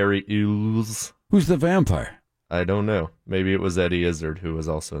 Shrek. Carrie Ewells. Who's the vampire? I don't know. Maybe it was Eddie Izzard who was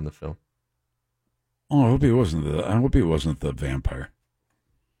also in the film. Oh, I hope he wasn't the vampire.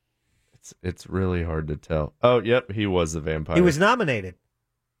 It's really hard to tell. Oh, yep, he was the vampire. He was nominated.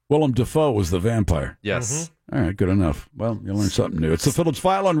 Willem Dafoe was the vampire. Yes. All right, good enough. Well, you learned something new. It's the Phillips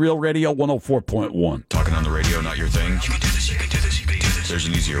File on Real Radio 104.1. Talking on the radio, not your thing? You can do this, you can do this, you can do this. There's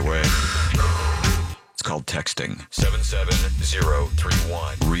an easier way. It's called texting.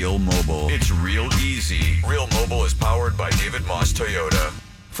 77031. Real Mobile. It's real easy. Real Mobile is powered by David Moss Toyota.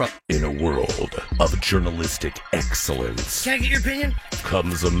 In a world of journalistic excellence Can I get your opinion?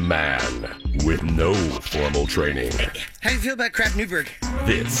 comes a man with no formal training. How do you feel about Kraft Newberg?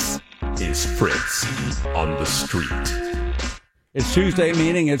 This is Fritz on the Street. It's Tuesday,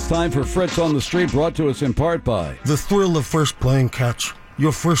 meaning it's time for Fritz on the Street, brought to us in part by... The thrill of first playing catch,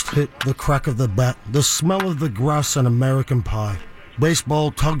 your first hit, the crack of the bat, the smell of the grass and American pie.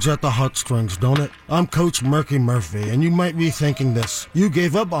 Baseball tugs at the heartstrings, don't it? I'm Coach Murky Murphy, and you might be thinking this. You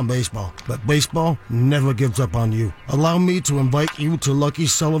gave up on baseball, but baseball never gives up on you. Allow me to invite you to Lucky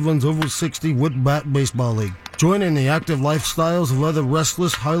Sullivan's Over 60 Wood Bat Baseball League. Join in the active lifestyles of other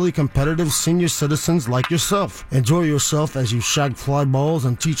restless, highly competitive senior citizens like yourself. Enjoy yourself as you shag fly balls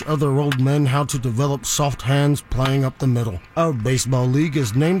and teach other old men how to develop soft hands playing up the middle. Our baseball league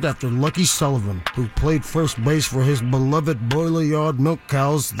is named after Lucky Sullivan, who played first base for his beloved Boiler Yard milk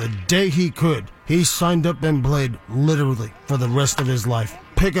cows the day he could. He signed up and played, literally, for the rest of his life.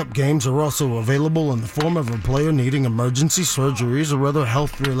 Pickup games are also available in the form of a player needing emergency surgeries or other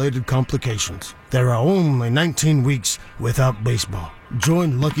health-related complications. There are only 19 weeks without baseball.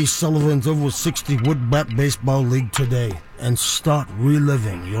 Join Lucky Sullivan's Over 60 Wood Bat Baseball League today and start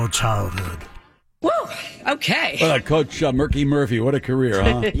reliving your childhood. Woo! Okay. Well, Coach Murky Murphy, what a career,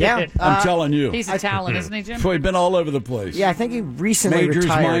 huh? Yeah. I'm telling you. He's a talent, isn't he, Jim? Boy, he's been all over the place. Yeah, I think he recently Majors,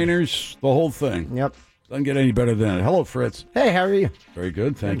 retired. minors, the whole thing. Yep. Doesn't get any better than it. Hello, Fritz. Hey, how are you? Very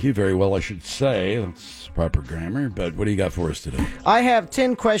good, thank you. Very well, I should say. That's proper grammar. But what do you got for us today? I have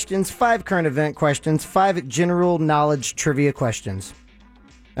 10 questions, 5 current event questions, 5 general knowledge trivia questions,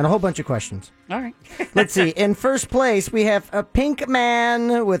 and a whole bunch of questions. All right. Let's see. In first place, we have a Pink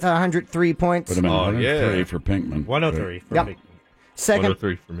Man with 103 points. Wait a minute, 103 for Pinkman. 103 for Yep. me. Second,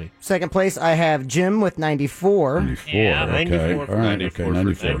 103 for me. Second place, I have Jim with 94. 94, Yeah, okay. 94 for All right, 94 okay, for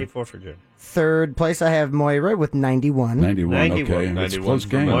 94. 94 for Jim. Third place, I have Moira with 91. 91, 91. okay. It's a 91 close for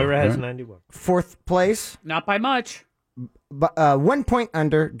game. Moira has right? 91. Fourth place, Not by much. 1 point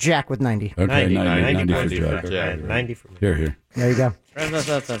under, Jack with 90. Okay, 90, 90 for 90 Jack. for Jack. 90 for me. Here, here. There you go. All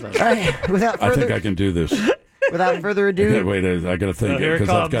right, without I think further, I can do this. without further ado, Wait, I got to think here it because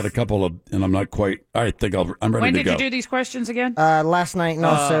I've comes. got a couple of, and I'm not quite. I think I'm ready When to did go. you do these questions again? last night and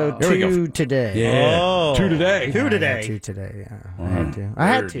also Here we go. 2 today. Yeah, Oh. 2 today. 2 today. 2 today, yeah. I had to. I Where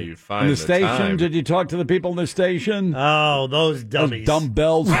had do to. you In find the the station, time? did you talk to the people in the station? Oh, those Those dummies.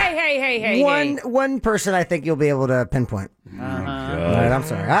 dumbbells. Hey. One person I think you'll be able to pinpoint. All right, I'm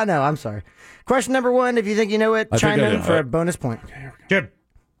sorry. I'm sorry. Question number 1, if you think you know it, I think chime I in do. for a bonus point. Jim.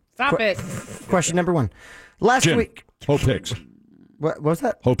 Stop it. Question number 1. Last Jim. week. Hope Hicks. What was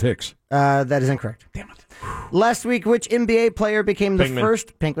that? Hope Hicks. That is incorrect. Damn it. Last week, which NBA player became the Pinkman.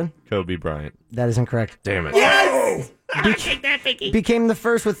 first Pinkman? Kobe Bryant. That is incorrect. Damn it. Yes! Became the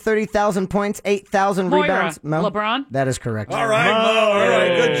first with 30,000 points, 8,000 Moira. rebounds. Mo? LeBron? That is correct. All right, Mo. All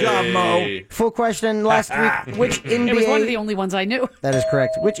right, good job, Mo. Full question. Last week, which NBA? It was one of the only ones I knew. That is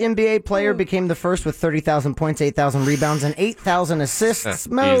correct. Which NBA player became the first with 30,000 points, 8,000 rebounds, and 8,000 assists?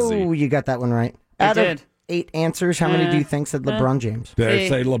 Mo, Easy. you got that one right. I did. 8 answers, how many do you think said LeBron James? Did I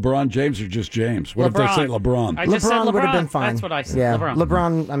say LeBron James or just James? What if they say LeBron? I just said LeBron would have LeBron. been fine. That's what I said. Yeah,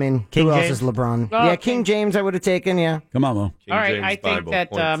 LeBron. I mean, King who else James? is LeBron? Oh, yeah, King James I would have taken, yeah. Come on, Mo. All right, I think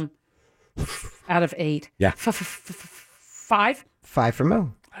that out of 8. Yeah. 5? 5 for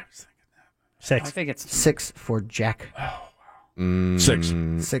Mo. 6. I think it's 6 for Jack. 6.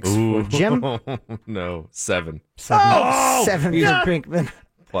 6 Ooh. for Jim. No, 7. 7 Oh, 7 yeah. for Pinkman.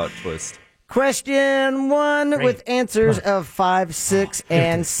 Plot twist. Question 1 with answers of 5, 6,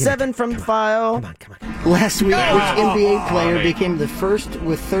 and 7 from the file. Come on. Last week, which NBA player became the first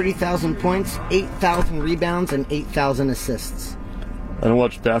with 30,000 points, 8,000 rebounds, and 8,000 assists? I don't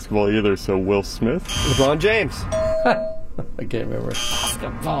watch basketball either, so Will Smith? LeBron James. I can't remember.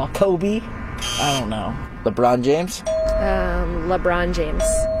 Kobe. I don't know. LeBron James. LeBron James.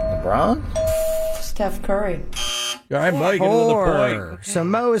 LeBron. Steph Curry. All right, Mo, you get another 4. point. So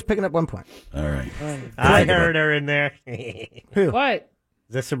Mo is picking up 1 point. All right. I heard her in there. Who? What?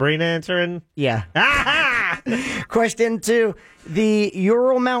 Is this Sabrina answering? Yeah. Question 2. The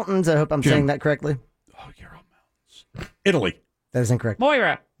Ural Mountains, I hope I'm saying that correctly. Oh, Ural Mountains. Italy. That is incorrect.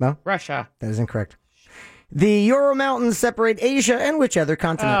 Moira. No? Russia. That is incorrect. The Ural Mountains separate Asia and which other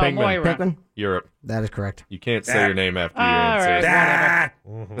continent? Oh, Moira. Pinkman? Europe. That is correct. You can't say your name after your answer.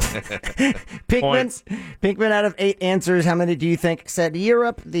 Pinkman, out of 8 answers, how many do you think said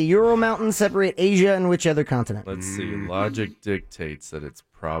Europe? The Ural Mountains separate Asia and which other continent? Let's see. Logic dictates that it's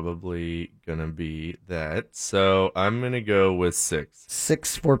probably going to be that. So I'm going to go with 6.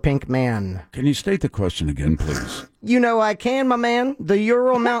 6 for Pinkman. Can you state the question again, please? You know I can, my man. The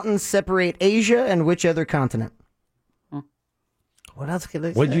Ural Mountains separate Asia and which other continent? What else could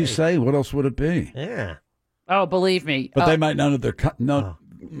they say? What'd you say? What else would it be? Yeah. Oh, believe me. But they might not know their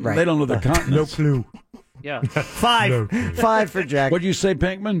Right. They don't know their continents. No clue. Yeah. 5. 5 for Jack. What'd you say,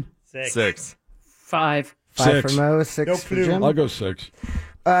 Pinkman? 6. 5. 5 for Mo, 6 No for clue. Jim. I'll go 6.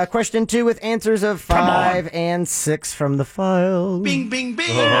 Question 2 with answers of 5 and 6 from the file. Bing, bing, bing.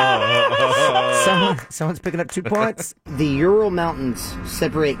 Someone's picking up 2 points. The Ural Mountains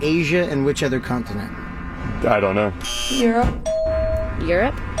separate Asia and which other continent? I don't know. Europe.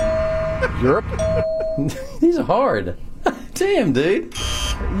 Europe. Europe? These are hard. Damn, dude.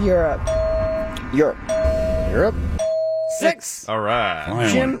 Europe. Europe. Europe? 6. All right.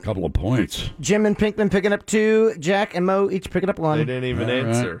 Finally, Jim- a couple of points. Jim and Pinkman picking up 2. Jack and Mo each picking up 1. They didn't even All right.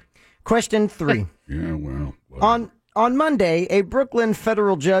 answer. Question 3. Yeah, well. On Monday, a Brooklyn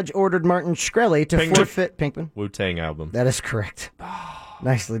federal judge ordered Martin Shkreli to Pinkman. forfeit Pinkman. Wu-Tang album. That is correct.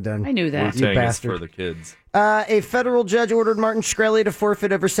 Nicely done. I knew that. You Wu-Tang is bastard. for the kids. A federal judge ordered Martin Shkreli to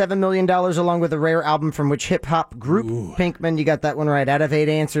forfeit over $7 million along with a rare album from which hip-hop group? Pinkman, you got that one right. Out of 8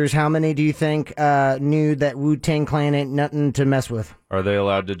 answers, how many do you think knew that Wu-Tang Clan ain't nothing to mess with? Are they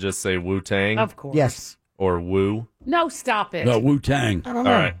allowed to just say Wu-Tang? Of course. Yes. Or Wu? No, stop it. No, Wu-Tang. I don't All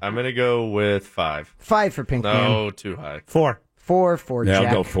know. right. I'm going to go with 5. 5 for Pinkman. No, too high. 4. 4 for Yeah, Jack.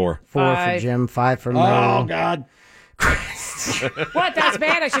 I'll go 4. 4 for 5. Jim. 5 for Mo. Oh, God. What? That's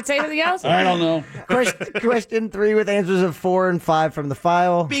bad. I should say something else? I don't know. Question 3 with answers of 4 and 5 from the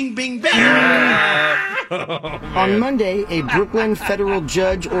file. Bing, bing, bing. On Monday, a Brooklyn federal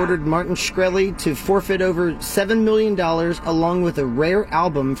judge ordered Martin Shkreli to forfeit over $7 million along with a rare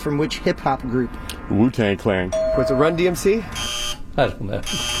album from which hip-hop group? Wu-Tang Clan. What's a Run DMC? I don't know.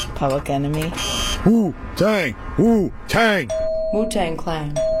 Public Enemy. Wu-Tang. Wu-Tang. Wu-Tang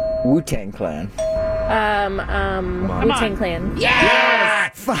Clan. Wu-Tang Clan. Wu-Tang Clan.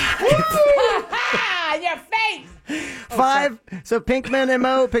 Yes! 5. Your face! 5. So Pinkman and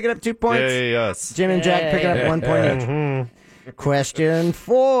Mo picking up 2 points. Yay, us. Jim and Jack picking up 1 point each. Question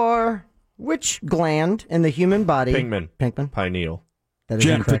 4. Which gland in the human body... Pinkman. Pineal. That is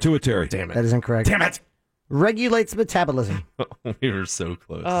Jim, incorrect. pituitary. Damn it. That is incorrect. Damn it. Regulates metabolism. We were so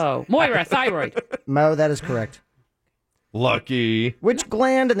close. Oh, Moira, thyroid. Mo, that is correct. Lucky. Which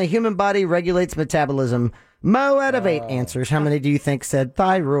gland in the human body regulates metabolism? Mo, out of 8 answers, how many do you think said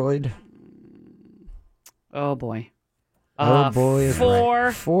thyroid? Oh, boy. Oh, boy. Is 4.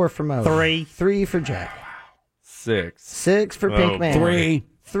 Right. 4 for Mo. 3. 3 for Jack. 6. 6 for Pinkman. 3.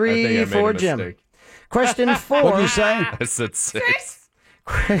 3 for Jim. Mistake. Question 4. What'd you say? I said 6.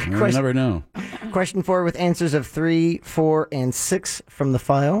 You never know. Question 4 with answers of 3, 4, and 6 from the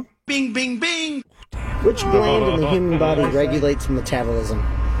file. Bing, bing, bing. Which gland in the human body regulates metabolism?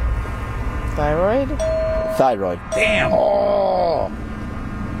 Thyroid? Thyroid. Damn. Oh.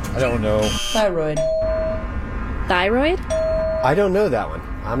 I don't know. Thyroid. Thyroid? I don't know that one.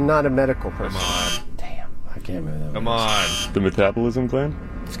 I'm not a medical person. Come on. Damn. I can't remember that Come one. on. The metabolism gland?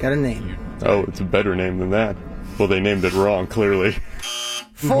 It's got a name. Oh, it's a better name than that. Well, they named it wrong, clearly.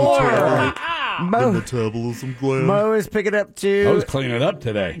 4. Mo, metabolism gland. Mo is picking up two. I was cleaning it up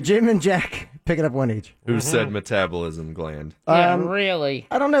today. Jim and Jack picking up one each. Who said metabolism gland? Yeah, really.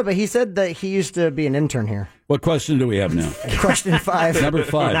 I don't know, but he said that he used to be an intern here. What question do we have now? Question 5. Number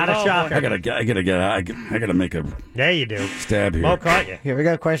 5. Not a shocker. I gotta make a There you do. stab here. Mo caught you. Here we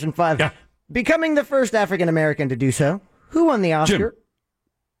go. Question 5. Yeah. Becoming the first African American to do so, who won the Oscar? Jim.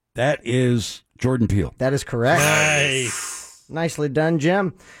 That is Jordan Peele. That is correct. Nice. Nicely done,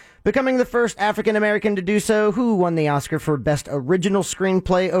 Jim. Becoming the first African American to do so, who won the Oscar for Best Original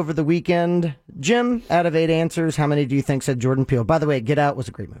Screenplay over the weekend? Jim, out of 8 answers, how many do you think said Jordan Peele? By the way, Get Out was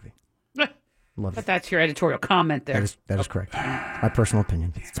a great movie. Love But it. that's your editorial comment there. That is correct. My personal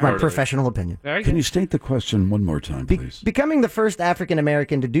opinion. It's my professional opinion. Very Can good. you state the question one more time, please? Becoming the first African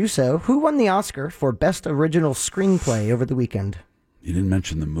American to do so, who won the Oscar for Best Original Screenplay over the weekend? You didn't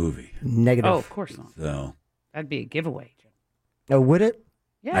mention the movie. Negative. Oh, of course not. So That'd be a giveaway. Jim. Oh, would it?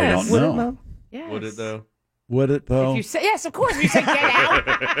 Yes. I don't Would know. it, Mo? Yes. Would it though? Would it though? If you say, yes, of course. If you say Get Out,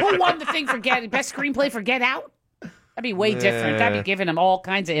 who won the thing for Best Screenplay for Get Out? That'd be way different. That'd be giving him all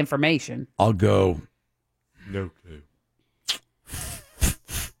kinds of information. I'll go. No clue.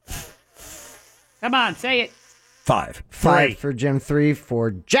 Come on, say it. 5. 5 for Jim, 3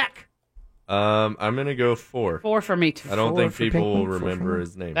 for Jack. I'm gonna go 4. 4 for me, too. I don't 4 think for people will Pinkman, 4 for remember me.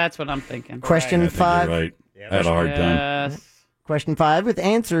 his name. That's what I'm thinking. Question I think 5. you're right. I had a hard time. Yes. Question 5 with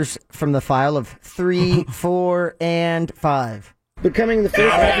answers from the file of 3, 4, and 5. Becoming the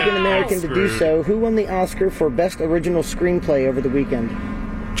first African American to do so, who won the Oscar for Best Original Screenplay over the weekend?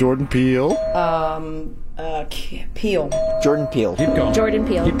 Jordan Peele. Peel. Jordan Peele. Keep going. Jordan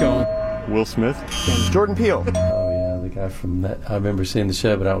Peele. Keep going. Will Smith. Jordan Peele. Oh yeah, the guy from that. I remember seeing the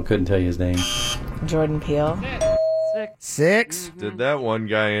show, but I couldn't tell you his name. Jordan Peele. 6. Did that one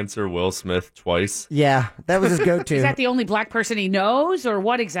guy answer Will Smith twice? Yeah, that was his go-to. Is that the only black person he knows, or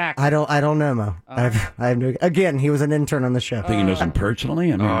what exactly? I don't know, Mo. I have no. Again, he was an intern on the show. I think he knows him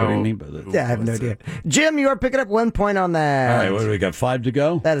personally. I mean, what do you mean by that? Yeah, I have no idea. Jim, you are picking up 1 point on that. All right, what do we got? 5 to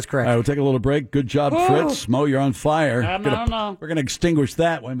go? That is correct. All right, we'll take a little break. Good job, Fritz. Mo, you're on fire. No. We're going to extinguish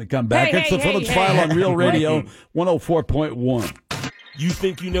that when we come back. Hey, it's hey, the hey, Phillips hey, File hey. on Real Radio 104.1. You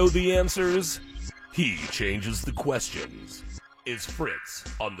think you know the answers? He changes the questions. Is Fritz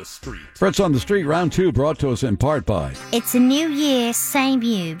on the street? Fritz on the Street, round 2, brought to us in part by... It's a new year, same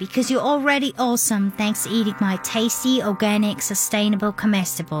you, because you're already awesome thanks to eating my tasty, organic, sustainable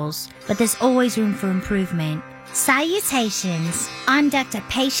comestibles. But there's always room for improvement. Salutations! I'm Dr.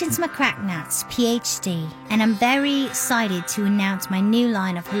 Patience McCracknuts, PhD, and I'm very excited to announce my new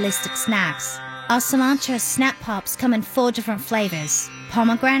line of holistic snacks. Our cilantro snap pops come in 4 different flavors: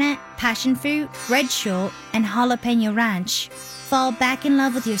 pomegranate, passion fruit, red short, and jalapeno ranch. Fall back in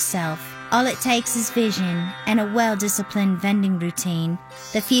love with yourself. All it takes is vision and a well-disciplined vending routine.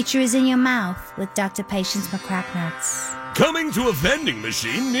 The future is in your mouth with Dr. Patience McCracknuts. Coming to a vending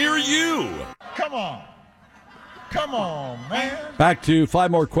machine near you. Come on. Come on, man. Back to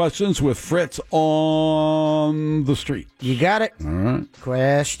 5 more questions with Fritz on the street. You got it. All right.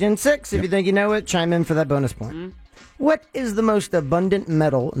 Question 6. If you think you know it, chime in for that bonus point. What is the most abundant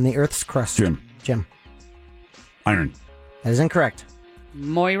metal in the Earth's crust? Jim. Iron. That is incorrect.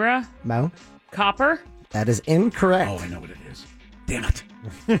 Moira. Mo. Copper. That is incorrect. Oh, I know what it is. Damn it.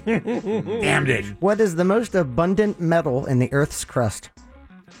 Damned it. What is the most abundant metal in the Earth's crust?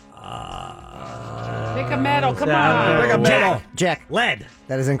 Pick a metal. Come on. Pick a metal. Jack. Lead.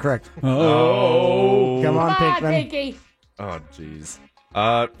 That is incorrect. Oh. Come on, Come on, Pinkman. Pinky. Oh, jeez.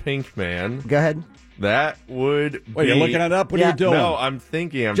 Pink Man. Go ahead. That would be... Wait, you're looking it up? What are you doing? No, I'm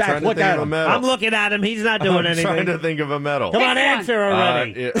thinking. I'm Jack, trying to look think at of a him. metal. I'm looking at him. He's not doing I'm anything. trying to think of a metal. Come on, answer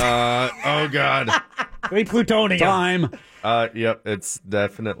already. Oh, God. Wait, plutonium. Time. Yep, it's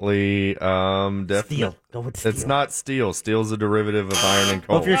definitely... Steel. Go with steel. It's not steel. Steel's a derivative of iron and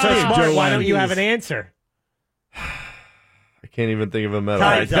coal. Well, if you're so Hey, smart, Joe why don't you Lange. have an answer? I can't even think of a metal.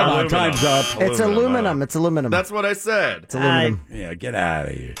 Time's Come on, Aluminum. time's up. It's aluminum. It's aluminum. That's what I said. It's aluminum. Yeah, get out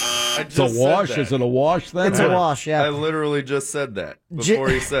of here. I It's a just said wash? that. Is it a wash then? It's a wash, I yeah. literally just said that before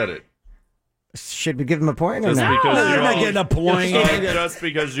he said it. Should we give him a point or Just no? because You're you not all, getting a point. just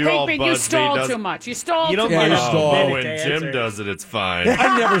because you all Pinkman, buzzed you me stalled doesn't- too much. You stalled You don't too get much. a stall. Oh, minute when to Jim answer. does it, it's fine.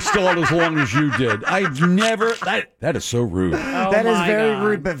 I never stalled as long as you did. I've never. That is so rude. Oh, That is my very God.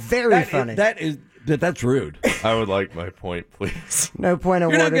 rude, but very funny. That's rude. I would like my point, please. No point You're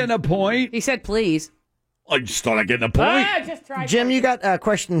awarded. not getting a point. He said, please. I just thought I'd get a point. Just try. Jim, you got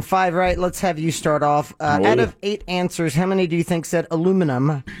question 5 right. Let's have you start off. Out of 8 answers, how many do you think said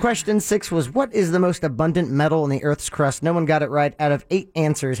aluminum? Question 6 was, what is the most abundant metal in the Earth's crust? No one got it right. Out of 8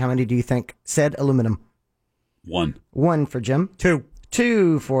 answers, how many do you think said aluminum? 1. 1 for Jim. 2.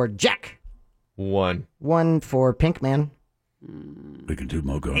 2 for Jack. 1. 1 for Pinkman. We can do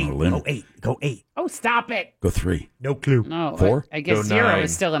Mo go on a limb. Go 8. Oh, stop it. Go 3. No clue. No. 4. I guess Go 0 9.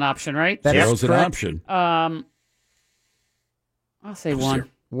 is still an option, right? Zero's an option. I'll say 1.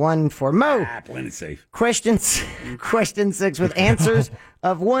 1 for Mo. Plenty safe. Question 6 with answers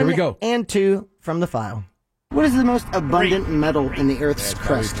of 1 Here we go. and 2 from the file. What is the most abundant metal in the Earth's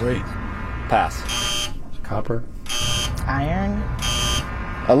crust? Pass. Copper. Iron.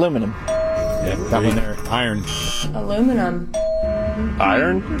 Aluminum. Yeah, That one there. Iron. Aluminum.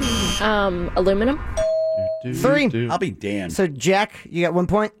 Iron? Aluminum. 3. I'll be damned. So, Jack, you got 1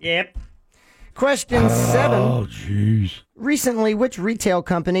 point? Yep. Question 7. Oh, jeez. Recently, which retail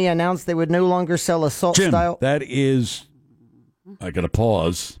company announced they would no longer sell assault Jim, style? that is... I got to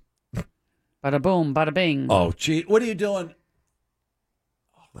pause. Bada boom, bada bing. Oh, gee. What are you doing?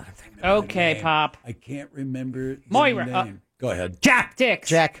 Okay, Pop. I can't remember the Moira. name. Go ahead. Jack Dix.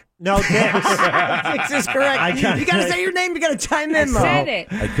 Jack. No, Dix. Dix is correct. You got to say your name. You got to chime in, Mo. I said it.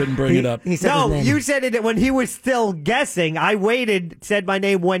 I couldn't bring it up. He said his No, name. you said it when he was still guessing. I waited, said my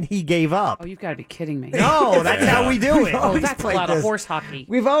name when he gave up. Oh, you've got to be kidding me. No, that's how we do it. Oh, always that's a played lot of this. horse hockey.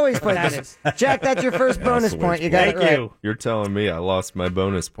 We've always played That this. Jack, that's your first bonus point. You got it Thank right. you. You're telling me I lost my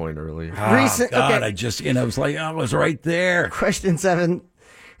bonus point earlier. Oh, God, okay. I just, I was like, I was right there. Question 7.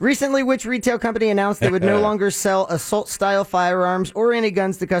 Recently, which retail company announced they would no longer sell assault-style firearms or any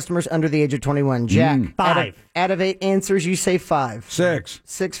guns to customers under the age of 21? Jack. 5. Out of 8 answers, you say 5. 6.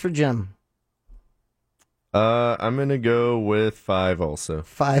 6 for Jim. I'm going to go with 5 also.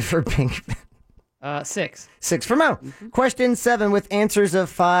 5 for Pink. 6. 6 for Mo. Question 7 with answers of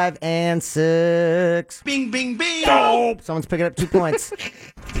 5 and 6. Bing, bing, bing. Someone's picking up 2 points.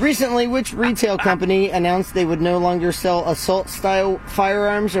 Recently, which retail company announced they would no longer sell assault-style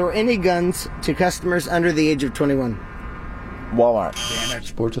firearms or any guns to customers under the age of 21? Walmart.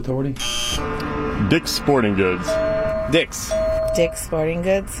 Sports Authority. Dick's Sporting Goods. Dick's. Dick's Sporting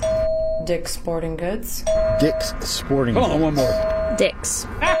Goods. Dick's Sporting Goods. Dick's Sporting Hold Goods. on, one more. Dix.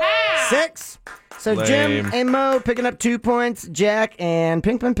 6. So Jim and Mo picking up 2 points. Jack and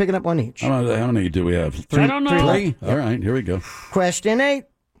Pinkman picking up 1 each. How many do we have? 3? I don't know. 3? All right, here we go. Question 8.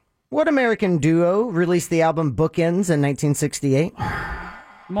 What American duo released the album Bookends in 1968?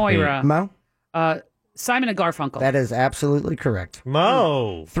 Moira. Mo? Simon and Garfunkel. That is absolutely correct.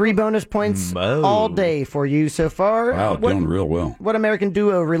 Mo. 3 bonus points all day for you so far. Wow, doing real well. What American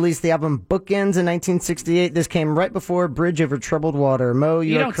duo released the album Bookends in 1968? This came right before Bridge Over Troubled Water. Mo,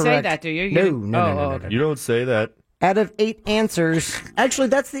 you don't are correct. say that, do you? No. You don't say that. Out of 8 answers, actually,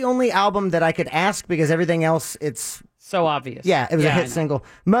 that's the only album that I could ask because everything else, it's... So obvious. Yeah, it was a I hit know. single.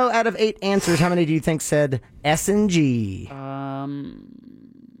 Mo, out of 8 answers, how many do you think said S&G?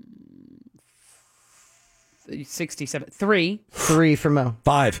 67. 3. 3 for Mo.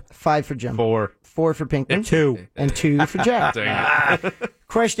 5. 5 for Jim. 4. 4 for Pinkman. 2. And 2 for Jack. Dang it.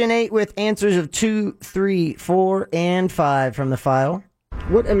 Question 8 with answers of 2, 3, 4, and 5 from the file.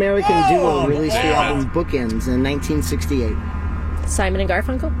 What American duo released the album Bookends in 1968? Simon and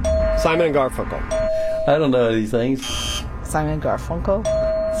Garfunkel. Simon and Garfunkel. I don't know these things. Simon and Garfunkel.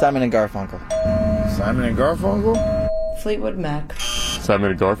 Simon and Garfunkel. Simon and Garfunkel? Fleetwood Mac.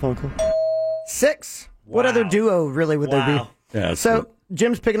 Simon and Garfunkel? 6. What other duo really would there be? Yeah, So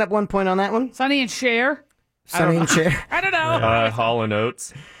Jim's picking up 1 point on that one. Sonny and Cher. Sonny and Cher. I don't know. Hall and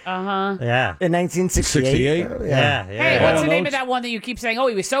Oates. Uh-huh. Yeah. In 1968. 68? Yeah. Hey, what's the name of that one that you keep saying? Oh,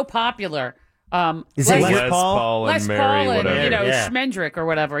 he was so popular. Is it Les Paul and Les Mary, Paul and, whatever. Schmendrick or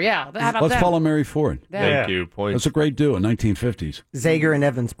whatever. Yeah. How about Let's them? follow Mary Ford. Thank you. Points. That's a great duo, 1950s. Zager and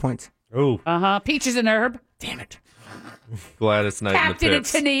Evans points. Ooh. Uh-huh. Peaches and Herb. Damn it. Gladys Knight Captain and and the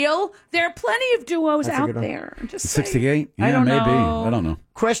Pips. Tennille. There are plenty of duos That's a out good one. there. I'm just saying. 68? Yeah, I don't maybe. know. I don't know.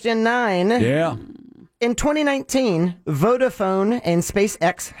 Question 9. Yeah. In 2019, Vodafone and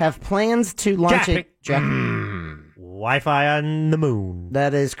SpaceX have plans to launch a... Jack. Wi-Fi on the moon.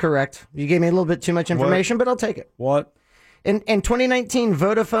 That is correct. You gave me a little bit too much information, but I'll take it. What? In 2019,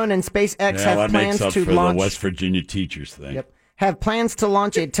 Vodafone and SpaceX Yeah, have that makes plans up to for launch... the West Virginia teachers thing. Yep. Have plans to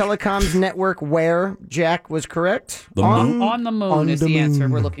launch a telecoms network where Jack was correct. The moon? On the moon On is the the answer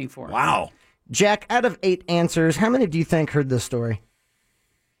moon. we're looking for. Wow. Jack, out of 8 answers, how many do you think heard this story?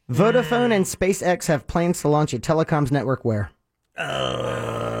 Vodafone and SpaceX have plans to launch a telecoms network where?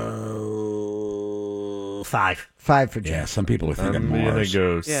 5. 5 for Jack. Yeah, some people are thinking I'm going to Mars.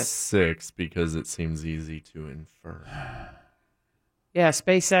 go Yes. 6 because it seems easy to infer. Yeah,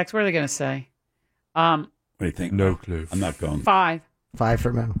 SpaceX. What are they going to say? What do you think? No clue. I'm not going. 5 5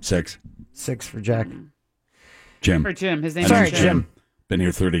 for Mo. 6. 6 for Jack. Jim. for Jim. His name's Sorry, Jim. Jim. Been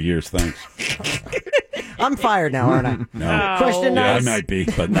here 30 years, thanks. I'm fired now, aren't I? No. Question Yeah, I nine. might be,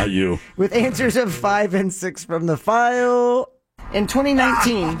 but not you. With answers of 5 and 6 from the file. In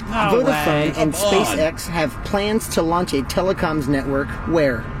 2019, Vodafone and SpaceX have plans to launch a telecoms network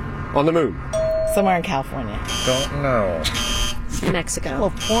where? On the moon. Somewhere in California. Don't know. Mexico.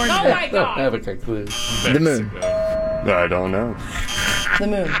 California. Oh my Don't have a clue. The moon. I don't know. The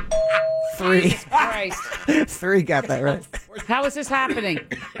moon. 3. Christ. 3 got that right. How is this happening?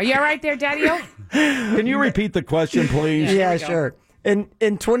 Are you all right there, Daddy-O? Can you repeat the question, please? Yeah, sure. In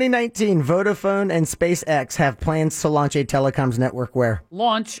 2019, Vodafone and SpaceX have plans to launch a telecoms network where?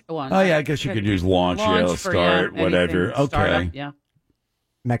 Launch one. Oh, yeah, I guess you could use launch, for, start, yeah, whatever. anything. Okay. Startup, yeah.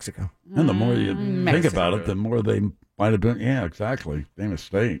 Mexico. And the more you think Mexico. about it, the more they might have been. Yeah, exactly. Famous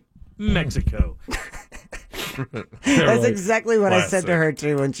state. Mexico. That's exactly what I said to her,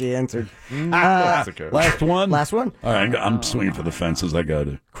 too, when she answered. Last one? Last one. All right, I'm swinging for the fences. I got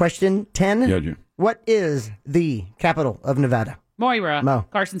it. Question 10. Yeah, you. What is the capital of Nevada? Moira. Mo.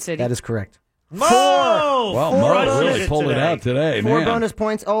 Carson City. That is correct. Mo! Well, Mo Crushes really it pulled it today. out today, 4 man. bonus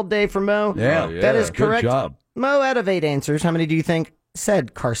points all day for Mo. Yeah. That is Good correct. job. Mo, out of 8 answers, how many do you think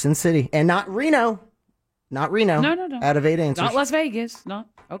said Carson City? And not Reno. Not Reno. No. Out of 8 answers. Not Las Vegas. Not.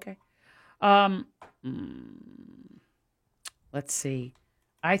 Okay. Let's see.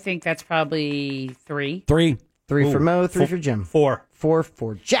 I think that's probably 3. 3. 3 for Ooh. Mo, 3 for Jim. 4. 4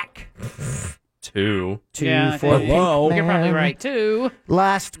 for Jack. 2. 2 Yeah, I for think Pink you're probably Man. right, too.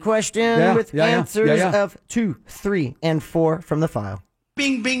 Last question with answers yeah. of 2, 3, and 4 from the file.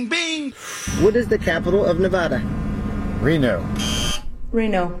 Bing, bing, bing. What is the capital of Nevada? Reno.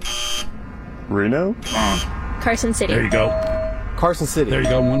 Reno. Reno? Carson City. There you go. Carson City. There you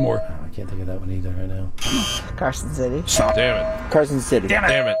go. One more. I can't think of that one either right now. Carson City. Stop. Damn it. Carson City.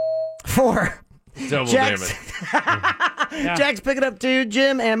 Damn it. 4. Double Jack's, damn it. Jack's picking up 2,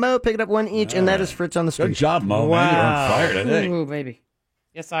 Jim and Mo picking up 1 each, and that is Fritz on the street. Good job, Mo. Man, you're on fire today. Ooh, baby.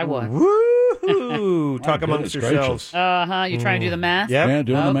 Yes, I was. Woo! Talk amongst goodness yourselves. Uh-huh. You trying to do the math? Yep. Yeah,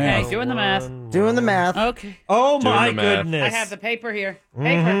 doing the math. Okay, doing the math. Doing the math. Okay. Oh, Doing my the math. goodness. I have the paper here.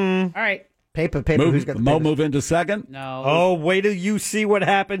 Paper. All right. Paper. Who's got the Mo paper? move into second. No. Oh, wait till you see what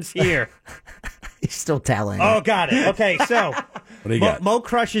happens here. He's still tallying. Oh, got it. Okay, so What do you got? Mo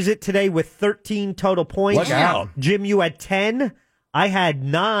crushes it today with 13 total points. Look out. Jim, you had 10. I had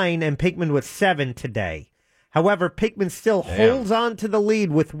 9, and Pinkman with 7 today. However, Pinkman still holds on to the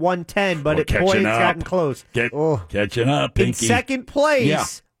lead with 110, but We're at points catching up. gotten close. Catching up, In Pinky. second place Yeah.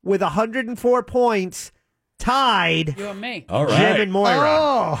 with 104 points, tied You and me. All right. Jim and Moira.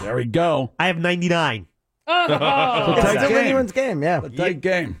 Oh. There we go. I have 99. Oh. It's Tight still game. anyone's game, yeah. A tight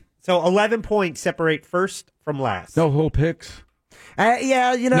game. So 11 points separate first from last. No whole picks.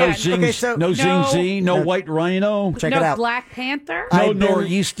 Yeah, you know. No zing, okay, so no zing zing, no white rhino. check no it out. Black Panther? No I've been-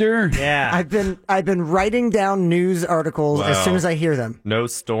 nor'easter. Yeah. I've been writing down news articles as Wow. soon as I hear them, No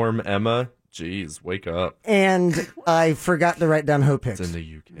Storm Emma. Jeez, wake up. and I forgot to write down Ho picks. It's in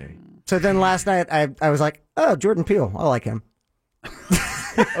the UK. So then last night I was like, oh, Jordan Peele, I like him.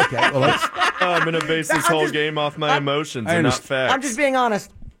 Okay, well, let's, I'm going to base this whole game off my emotions I and not understand. facts. I'm just being honest.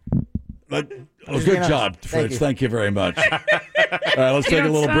 well, Just good being job, honest. Fritz. Thank you very much. All right, let's You take a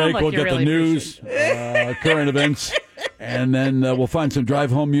don't little sound break. like We'll you get really the news, current events, and then we'll find some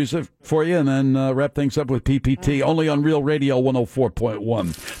drive home music for you, and then wrap things up with PPT, only on Real Radio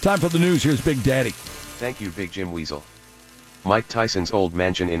 104.1. Time for the news. Here's Big Daddy. Thank you, Big Jim Weasel. Mike Tyson's old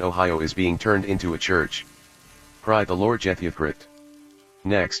mansion in Ohio is being turned into a church. Cry the Lord Jethethrit.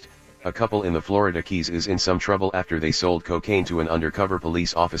 Next, a couple in the Florida Keys is in some trouble after they sold cocaine to an undercover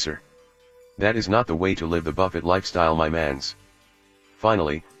police officer. That is not the way to live the Buffett lifestyle, my mans.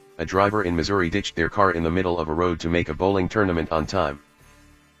 Finally, a driver in Missouri ditched their car in the middle of a road to make a bowling tournament on time.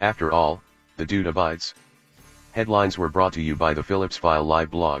 After all, the dude abides. Headlines were brought to you by the Phillips File live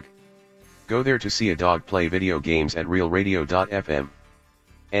blog. Go there to see a dog play video games at realradio.fm.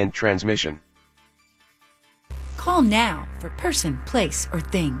 End transmission. Call now for person, place, or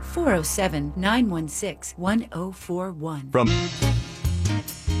thing. 407-916-1041. From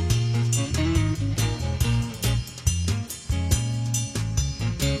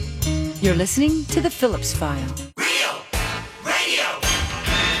You're listening to The Phillips File. Real Radio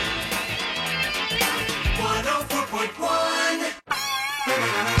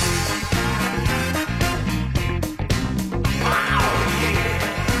 104.1.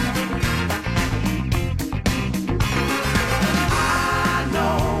 I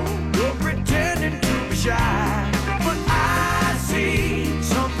know you're pretending to be shy, but I see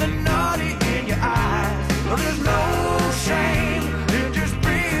something naughty in your eyes. There's no shame in just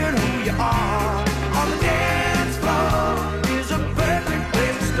being who you are on the dance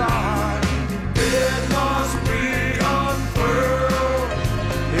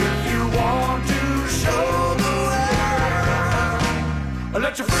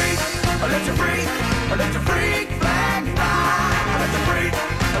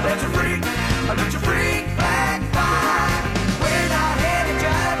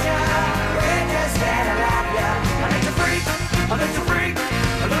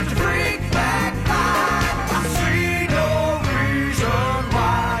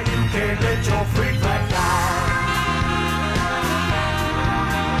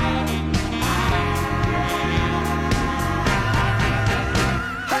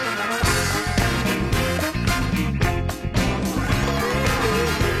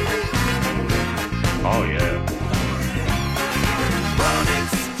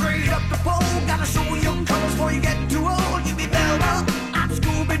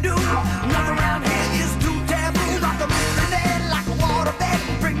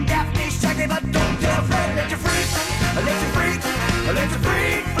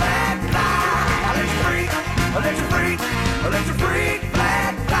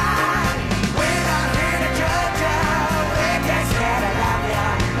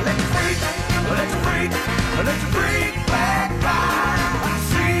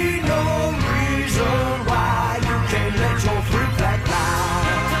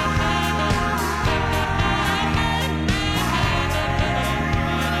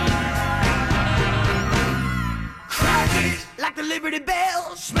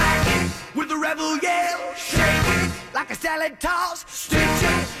Smack it with the rebel yell. Shake it like a salad toss. Stitch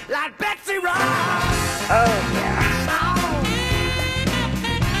it like Betsy Ross. Oh, yeah.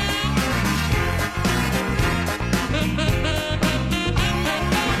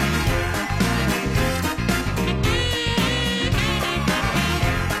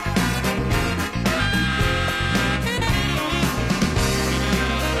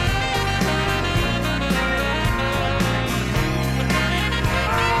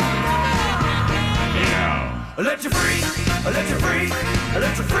 Let your freak, let your freak,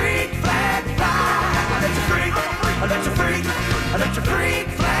 let your freak flag fly. Let your freak, let your freak, let your freak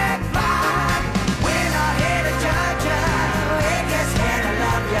flag fly. We're not here to judge ya, we're just here to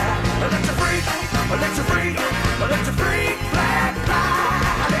love ya. Let your freak, let your freak, let your freak flag fly.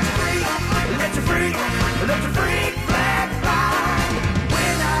 Let your freak, let your freak, let your freak flag fly.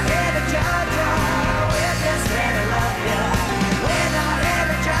 We're not here to judge ya, we're just here to love ya. We're not here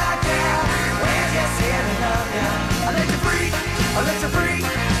to judge ya, we're just here to love ya. Let your freak, let your freak,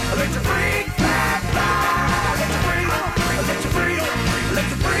 let your freak flag fly. Let your freak, let your freak, let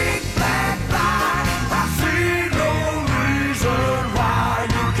your freak flag fly. I see no reason why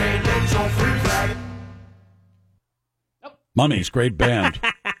you can't let your freak flag. Mummies, great band.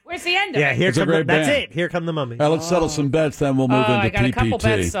 Where's the end of Yeah, it? here It's a come great that's band. it. Here come the mummies. All right, let's settle some bets, then we'll move into I got PPT. a couple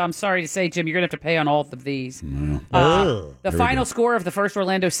bets. I'm sorry to say, Jim, you're going to have to pay on all of these. Oh. The final score of the first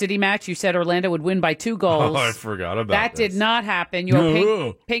Orlando City match, you said Orlando would win by 2 goals. Oh, I forgot about that. this. Did not happen. You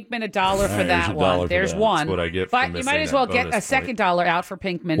owe Pinkman $1 for that one. There's one. That's what I get for But you might missing as well that get bonus a second $1 out for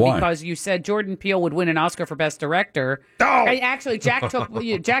Pinkman Why? because you said Jordan Peele would win an Oscar for Best Director. Oh! And actually, Jack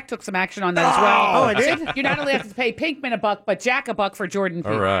took some action on that as well. Oh, I did? You not only have to pay Pinkman $1, but Jack $1 for Jordan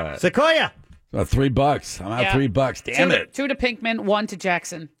Peele. All right. Sequoia. $3. I'm out Yeah. $3. Damn it. 2 to Pinkman, 1 to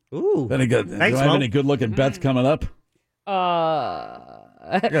Jackson. Ooh. Any good? Thanks, do I have Mo. any good-looking bets coming up?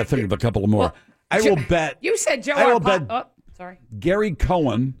 I got to think of a couple more. Well, I will bet. You said Joe I will Arpaio. bet Oh, sorry. Gary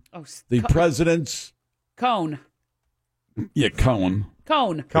Cohen, the president's. Cone. Yeah, Cohen.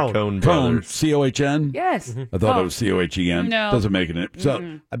 Cone. Cohen Cohen. brothers. C-O-H-N? Yes. I thought it was C-O-H-E-N. No. Doesn't make it.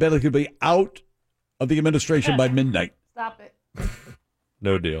 So I bet it could be out of the administration by midnight. Stop it.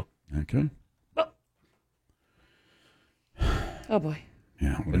 No deal. Okay. Oh, boy.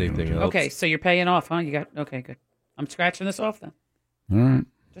 Yeah. Anything else? Okay, so you're paying off, huh? You got okay, good. I'm scratching this off then. All right.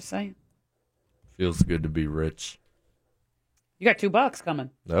 Just saying. Feels good to be rich. You got $2 coming.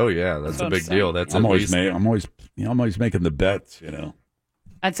 Oh yeah, that's what a I'm big saying. deal. That's I'm at always, least I'm always making the bets, you know.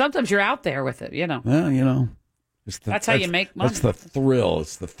 And sometimes you're out there with it, you know. Well, you know. That's how you make money. That's the thrill.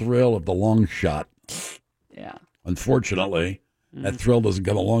 It's the thrill of the long shot. Yeah. Unfortunately, that thrill doesn't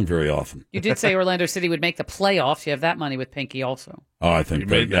come along very often. You did say Orlando City would make the playoffs. You have that money with Pinky also. Oh, I think You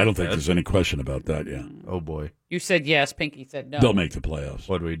made I that don't think bet. there's any question about that. Yeah, Oh boy. You said yes. Pinky said no. they'll make the playoffs.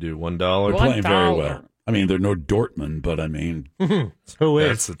 What do we do? $1? They're playing very $1. well. I mean, they're no Dortmund, but I mean, Who is?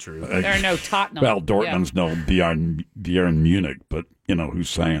 That's the truth. There are no Tottenham. well, Dortmund's no Bayern Munich, but you know who's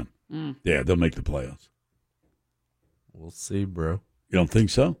saying? Yeah, they'll make the playoffs. We'll see, bro. You don't think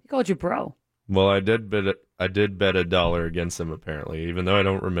so? He called you bro. Well, I did bet $1 against him apparently, even though I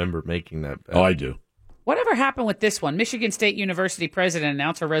don't remember making that bet. Oh, I do. Whatever happened with this one? Michigan State University president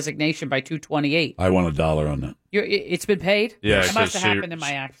announced her resignation by 2/28. I won $1 on that. It's been paid? Yeah, It must have she- happened in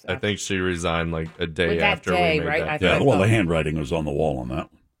my accent. I think she resigned like a day With that after day, we made right? that. I Yeah, thought- well, the handwriting was on the wall on that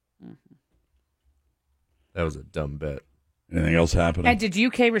one. That was a dumb bet. Anything else happening? And did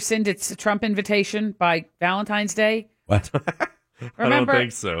UK rescind its Trump invitation by Valentine's Day? What? Remember? I don't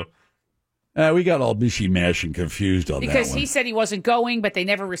think so. We got all mishy-mash and confused on Because that one. he said he wasn't going, but they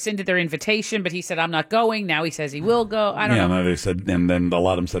never rescinded their invitation. But he said, I'm not going. Now he says he will go. I don't know. No, they said, and then a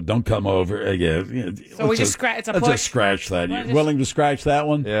lot of them said, "Don't come over." Yeah. So we just scratch. It's a let's push. just scratch that. Wanna You just- willing to scratch that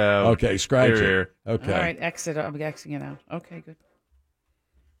one? Yeah. Okay, scratch Here. it. Okay. All right, exit. I'm Xing it out. Okay, good.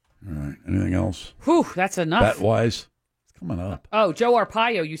 All right. Anything else? Whew, that's enough. Bet-wise? It's coming up. Oh, Joe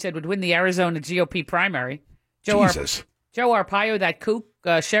Arpaio, you said would win the Arizona GOP primary. Jesus. Joe Arpaio, that kook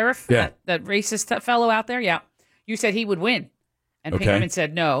sheriff, Yeah. that racist fellow out there. Yeah, you said he would win, and Okay. Pinkman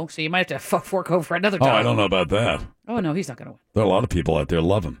said no. So you might have to fork over another Oh, dollar. I don't know about that. Oh no, he's not going to win. There are a lot of people out there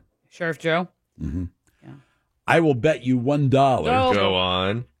love him. Sheriff Joe. Mm-hmm. Yeah. I will bet you $1 Oh. Go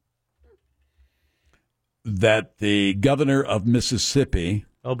on. that the governor of Mississippi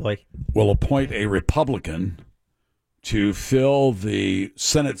Oh boy. will appoint a Republican to fill the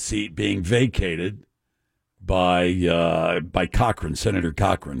Senate seat being vacated by Cochran, Senator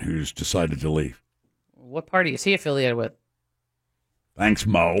Cochran, who's decided to leave. What party is he affiliated with? Thanks,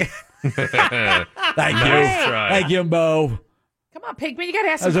 Mo. Thank you. Nice try. Thank you, Mo. Come on, Pigman, you got to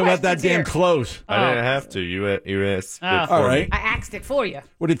ask I some was questions about that damn here. close. I didn't have to. You asked it for All right. me. I asked it for you.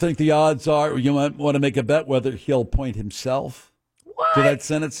 What do you think the odds are? You might want to make a bet whether he'll appoint himself to that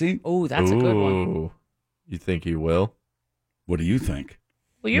Senate seat? Oh, that's a good one. Ooh. You think he will? What do you think?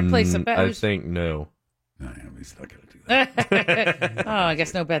 Well, your place of bet. I think no. No, he's not going to do that. Oh, I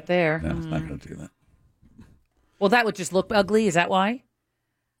guess no bet there. No, he's not going to do that. Well, that would just look ugly. Is that why?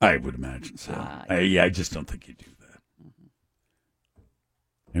 I would imagine so. I just don't think you do that.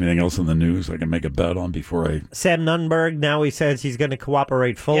 Anything else in the news I can make a bet on before I... Sam Nunberg, now he says he's going to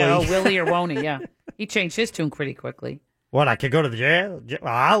cooperate fully. Yeah, will he or won't he? Yeah. He changed his tune pretty quickly. What, I could go to the jail?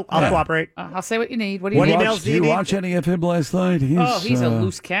 I'll cooperate. I'll say what you need. What do you What need? emails Did you watch any of him last night? He's a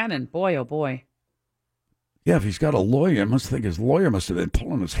loose cannon. Boy, oh boy. Yeah, if he's got a lawyer, I must think his lawyer must have been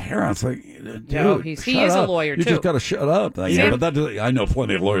pulling his hair out. It's like, dude, No, he shut is a up. lawyer, You too. just got to shut up. Yeah, but I know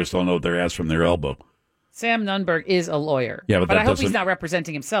plenty of lawyers don't know their ass from their elbow. Sam Nunberg is a lawyer. Yeah, but I that hope he's doesn't- not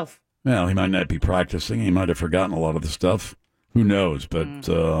representing himself. Well, he might not be practicing. He might have forgotten a lot of the stuff. Who knows? But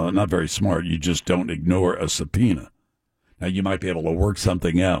not very smart. You just don't ignore a subpoena. Now, you might be able to work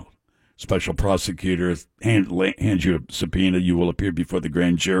something out. Special prosecutor hands you a subpoena. You will appear before the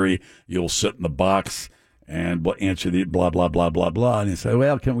grand jury. You'll sit in the box and answer the blah, blah, blah, blah, blah. And you say,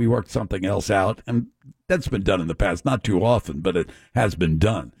 well, can we work something else out? And that's been done in the past. Not too often, but it has been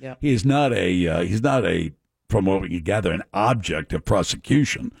done. Yeah. He's not a, from what we can gather, an object of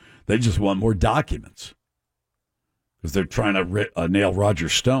prosecution. They just want more documents because they're trying to nail Roger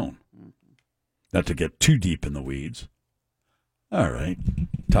Stone. Not to get too deep in the weeds. All right.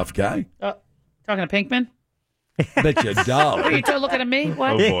 Tough guy. Talking to Pinkman? Bet you a dollar. Are you looking at me?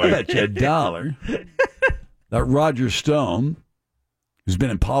 What? I bet you a dollar that Roger Stone, who's been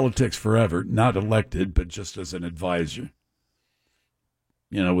in politics forever, not elected, but just as an advisor,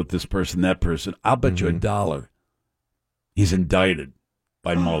 with this person, that person, I'll bet you a dollar he's indicted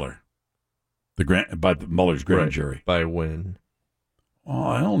by Mueller, by Mueller's grand jury. By when? Oh,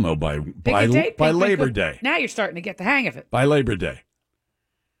 I don't know. By Pick a date, Pinkman. Labor Day. Now you're starting to get the hang of it. By Labor Day.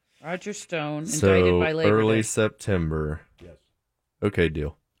 Roger Stone, indicted So by Labor early Day. September. Yes. Okay,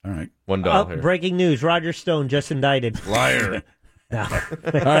 deal. All right. $1 here. Breaking news. Roger Stone just indicted. Liar. All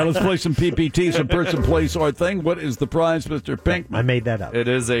right, let's play some PPT, some person, place, or thing. What is the prize, Mr. Pinkman? I made that up. It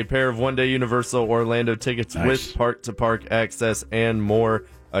is a pair of one-day Universal Orlando tickets with park-to-park access and more.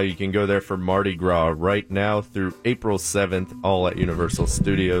 You can go there for Mardi Gras right now through April 7th, all at Universal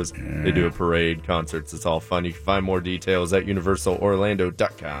Studios. They do a parade, concerts. It's all fun. You can find more details at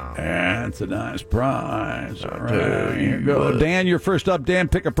universalorlando.com. That's a nice prize. All right, here you go. Dan, you're first up. Dan,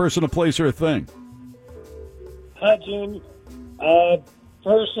 pick a person, a place, or a thing. Hi, Jim.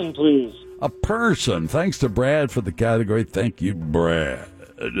 Person, please. A person. Thanks to Brad for the category. Thank you, Brad.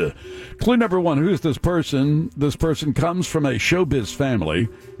 Clue number one. Who is this person? This person comes from a showbiz family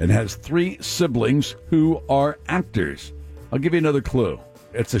and has 3 siblings who are actors. I'll give you another clue.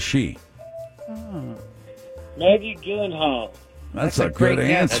 It's a she. Maggie Gyllenhaal. That's a good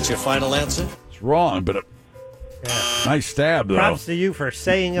answer. That's your final answer? It's wrong, but nice stab, though. Props to you for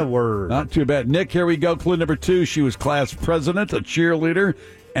saying a word. Not too bad. Nick, here we go. Clue number 2. She was class president, a cheerleader,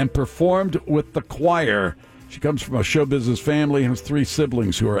 and performed with the choir. She comes from a show business family and has 3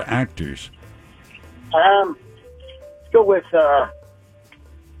 siblings who are actors. Let's go with,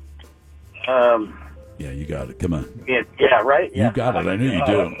 Yeah, you got it. Come on. yeah, right? Yeah. You got it. I knew you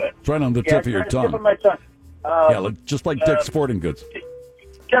do. It's right on the tip of your tongue. Just like Dick's Sporting Goods.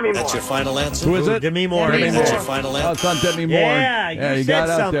 Demi Moore. That's your final answer? Who is it? Demi Moore. That's your final Oh, answer? it's not Demi Moore. Yeah, you got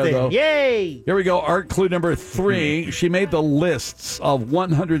said out there, something. though. Yay! Here we go. Art clue number 3. She made the lists of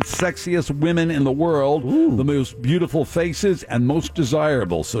 100 sexiest women in the world, the most beautiful faces, and most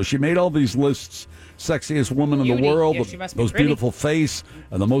desirable. So she made all these lists. Sexiest woman in the world, Yeah, she the must be most pretty. beautiful face,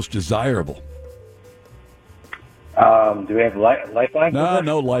 and the most desirable. Do we have lifeline?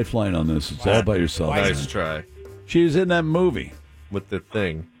 No lifeline on this. It's all by yourself. Nice try. She was in that movie. With the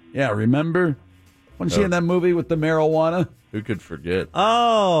thing. Yeah, remember? Wasn't she in that movie with the marijuana? Who could forget?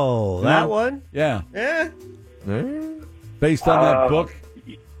 Oh, that one? Yeah. Yeah. Based on that book.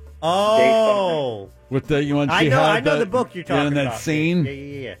 Oh. With the I know the book you're talking in that about. scene.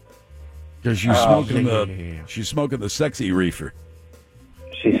 Yeah. Because she's smoking the sexy reefer.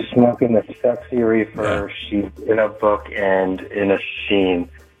 She's smoking the sexy reefer. She's in a book and in a sheen.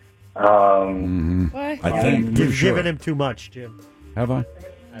 What? I think. You've given him too much, Jim. Have I?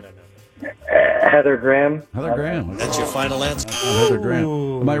 I don't know. Heather Graham. Heather Graham. That's your final answer? Heather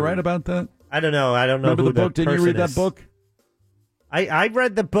Graham. Am I right about that? I don't know. Remember who the book? Didn't you read that is. book? I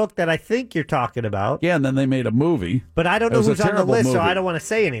read the book that I think you're talking about. Yeah, and then they made a movie. But I don't It know was a who's on the terrible list, so movie. I don't want to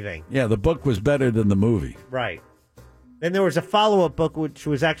say anything. Yeah, the book was better than the movie. Right. Then there was a follow-up book, which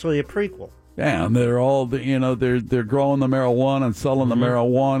was actually a prequel. Yeah, and they're all, they're growing the marijuana and selling the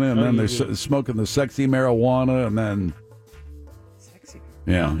marijuana, and then they're smoking the sexy marijuana, and then... Sexy.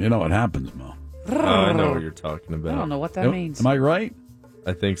 Yeah, you know what happens, Mo. Oh, I know what you're talking about. I don't know what that means. Am I right?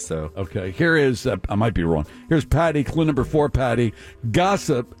 I think so. Okay, here is, I might be wrong. Here's Patty, clue number 4, Patty.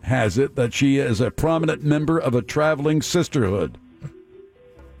 Gossip has it that she is a prominent member of a traveling sisterhood.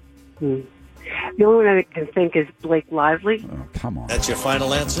 The only one I can think is Blake Lively. Oh, come on. That's your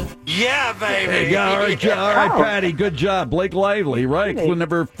final answer? Yeah, baby. Hey, all right, Patty, good job. Blake Lively, right? Clue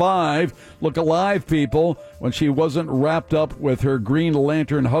number 5. Look alive, people. When she wasn't wrapped up with her Green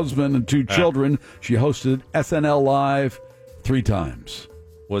Lantern husband and 2 children, she hosted SNL Live 3 times.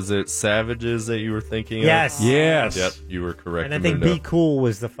 Was it Savages that you were thinking Yes. of? Yes. Yep, you were correct. And I think Be Cool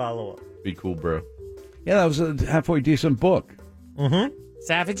was the follow-up. Be Cool, bro. Yeah, that was a halfway decent book. Mm-hmm.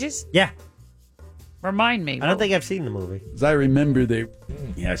 Savages? Yeah. Remind me. I don't think I've seen the movie. As I remember,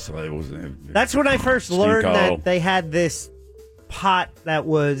 yes, it was. That's when I first learned that they had this pot that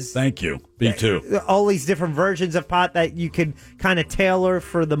was... Thank you. B2. All these different versions of pot that you could kind of tailor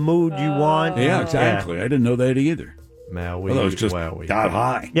for the mood you want. Yeah, exactly. I didn't know that either. Maui. Well, it was just Wowie. got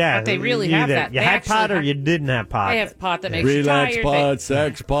high. Yeah. But they really have that. You They had actually pot or have- you didn't have pot. They have pot that makes you Relax tired. pot,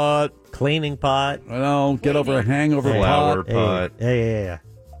 sex pot. Cleaning pot. Get over a hangover Flower pot. pot. Yeah.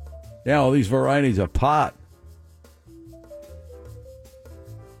 Yeah, all these varieties of pot.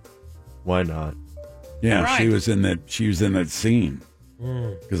 Why not? Yeah, Right. she was in that scene.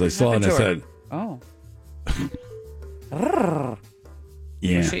 Because I saw it and I said, Oh.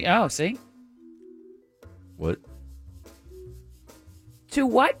 yeah. See? What? To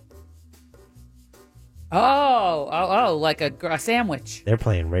what? Oh, like a sandwich. They're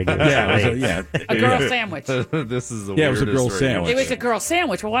playing radio. Yeah. A girl sandwich. This is the Yeah, it was a weirdest girl radio sandwich. It was a girl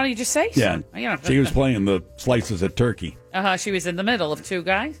sandwich. Well, why don't you just say so? Yeah. You know. She was playing the slices of turkey. She was in the middle of 2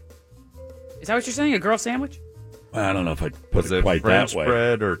 guys. Is that what you're saying? A girl sandwich? I don't know if I put Was it it quite French that way.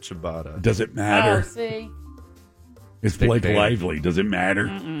 bread or ciabatta? Does it matter? Oh, see? It's Big Blake fan. Lively. Does it matter?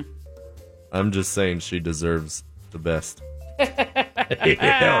 Mm-mm. I'm just saying she deserves the best.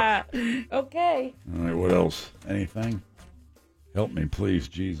 Yeah. Okay. All right, what else? Anything? Help me, please,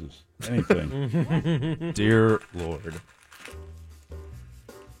 Jesus. Anything. Dear Lord.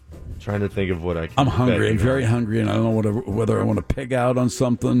 Trying to think of what I can I'm hungry. bet I'm you very on. hungry, and I don't know whether I want to pig out on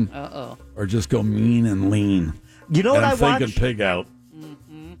something or just go mean and lean. You know what I'm I thinking watched? pig out.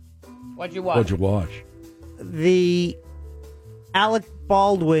 What'd you watch? What'd you watch? The Alec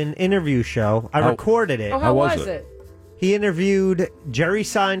Baldwin interview show. I recorded it. Oh, how was it? He interviewed Jerry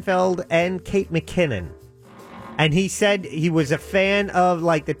Seinfeld and Kate McKinnon. And he said he was a fan of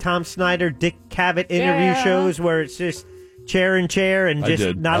like the Tom Snyder, Dick Cavett interview Yeah. shows where it's just chair and chair and I just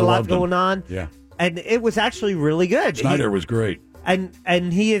did. not I a lot loved them. going on. Yeah. And it was actually really good. Snyder was great. And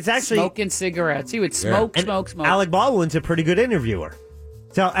he is actually Smoking cigarettes. He would smoke. Alec Baldwin's a pretty good interviewer.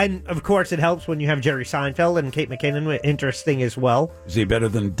 So, and of course, it helps when you have Jerry Seinfeld and Kate McKinnon, interesting as well. Is he better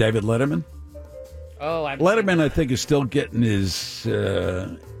than David Letterman? Oh, Letterman, I think, is still getting his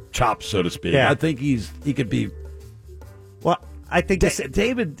chops, so to speak. Yeah. I think he could be. Well, I think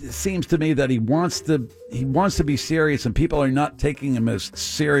David seems to me that he wants to be serious, and people are not taking him as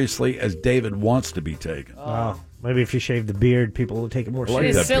seriously as David wants to be taken. Oh, maybe if you shave the beard, people will take it more I like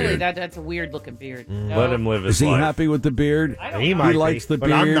It seriously. is that silly. beard. That's a weird looking beard. Let him live his Is he life. happy with the beard? I don't He know. might He likes be, the but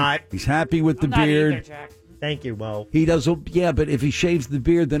beard. I'm not. He's happy with the I'm not beard. either, Jack. Thank you, Mo. He doesn't. Yeah, but if he shaves the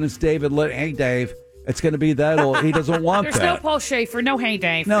beard, then it's David. Hey, Dave. It's going to be that old. He doesn't want There's no that. Paul Schaefer. No, hey,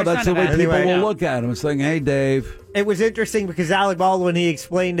 Dave. No, There's that's the none way of that. people Anyway, will no. look at him. It's like, hey, Dave. It was interesting because Alec Baldwin, he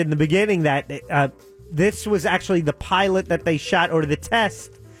explained in the beginning that this was actually the pilot that they shot, or the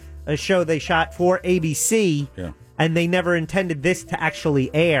test, a show they shot for ABC, and they never intended this to actually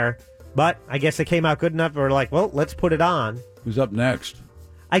air. But I guess it came out good enough. We're like, well, let's put it on. Who's up next?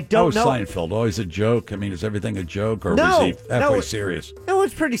 I don't know. Seinfeld always a joke? I mean, is everything a joke, or No, was he halfway no. serious? No,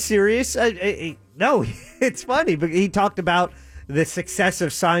 it's pretty serious. No, it's funny, but he talked about the success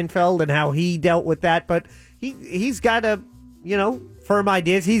of Seinfeld and how he dealt with that. But he's got firm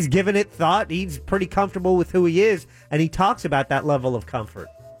ideas. He's given it thought. He's pretty comfortable with who he is, and he talks about that level of comfort.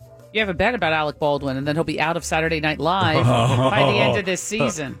 You have a bet about Alec Baldwin, and then he'll be out of Saturday Night Live by the end of this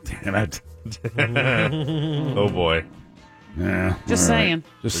season. Damn it! Oh boy. Yeah. Just all right. saying.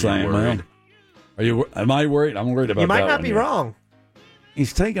 Just Are you saying, worried? man. Am I worried? I'm worried about You might that not one be here. wrong.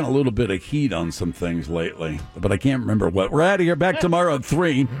 He's taken a little bit of heat on some things lately, but I can't remember what. We're out of here. Back tomorrow at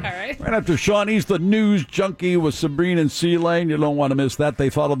 3. All right. Right after Shawnee's The News Junkie with Sabrina and C-Lane. You don't want to miss that. They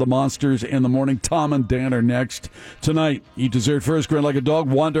follow the Monsters in the morning. Tom and Dan are next. Tonight, eat dessert first, grin like a dog,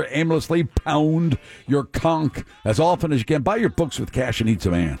 wander aimlessly, pound your conch as often as you can. Buy your books with cash and eat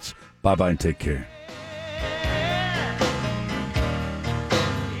some ants. Bye-bye and take care.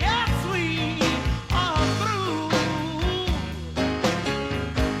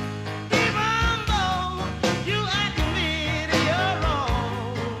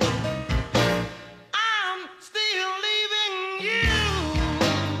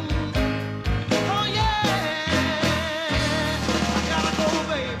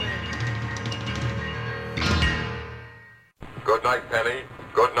 Good night, Penny.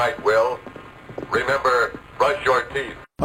 Good night, Will. Remember, brush your teeth.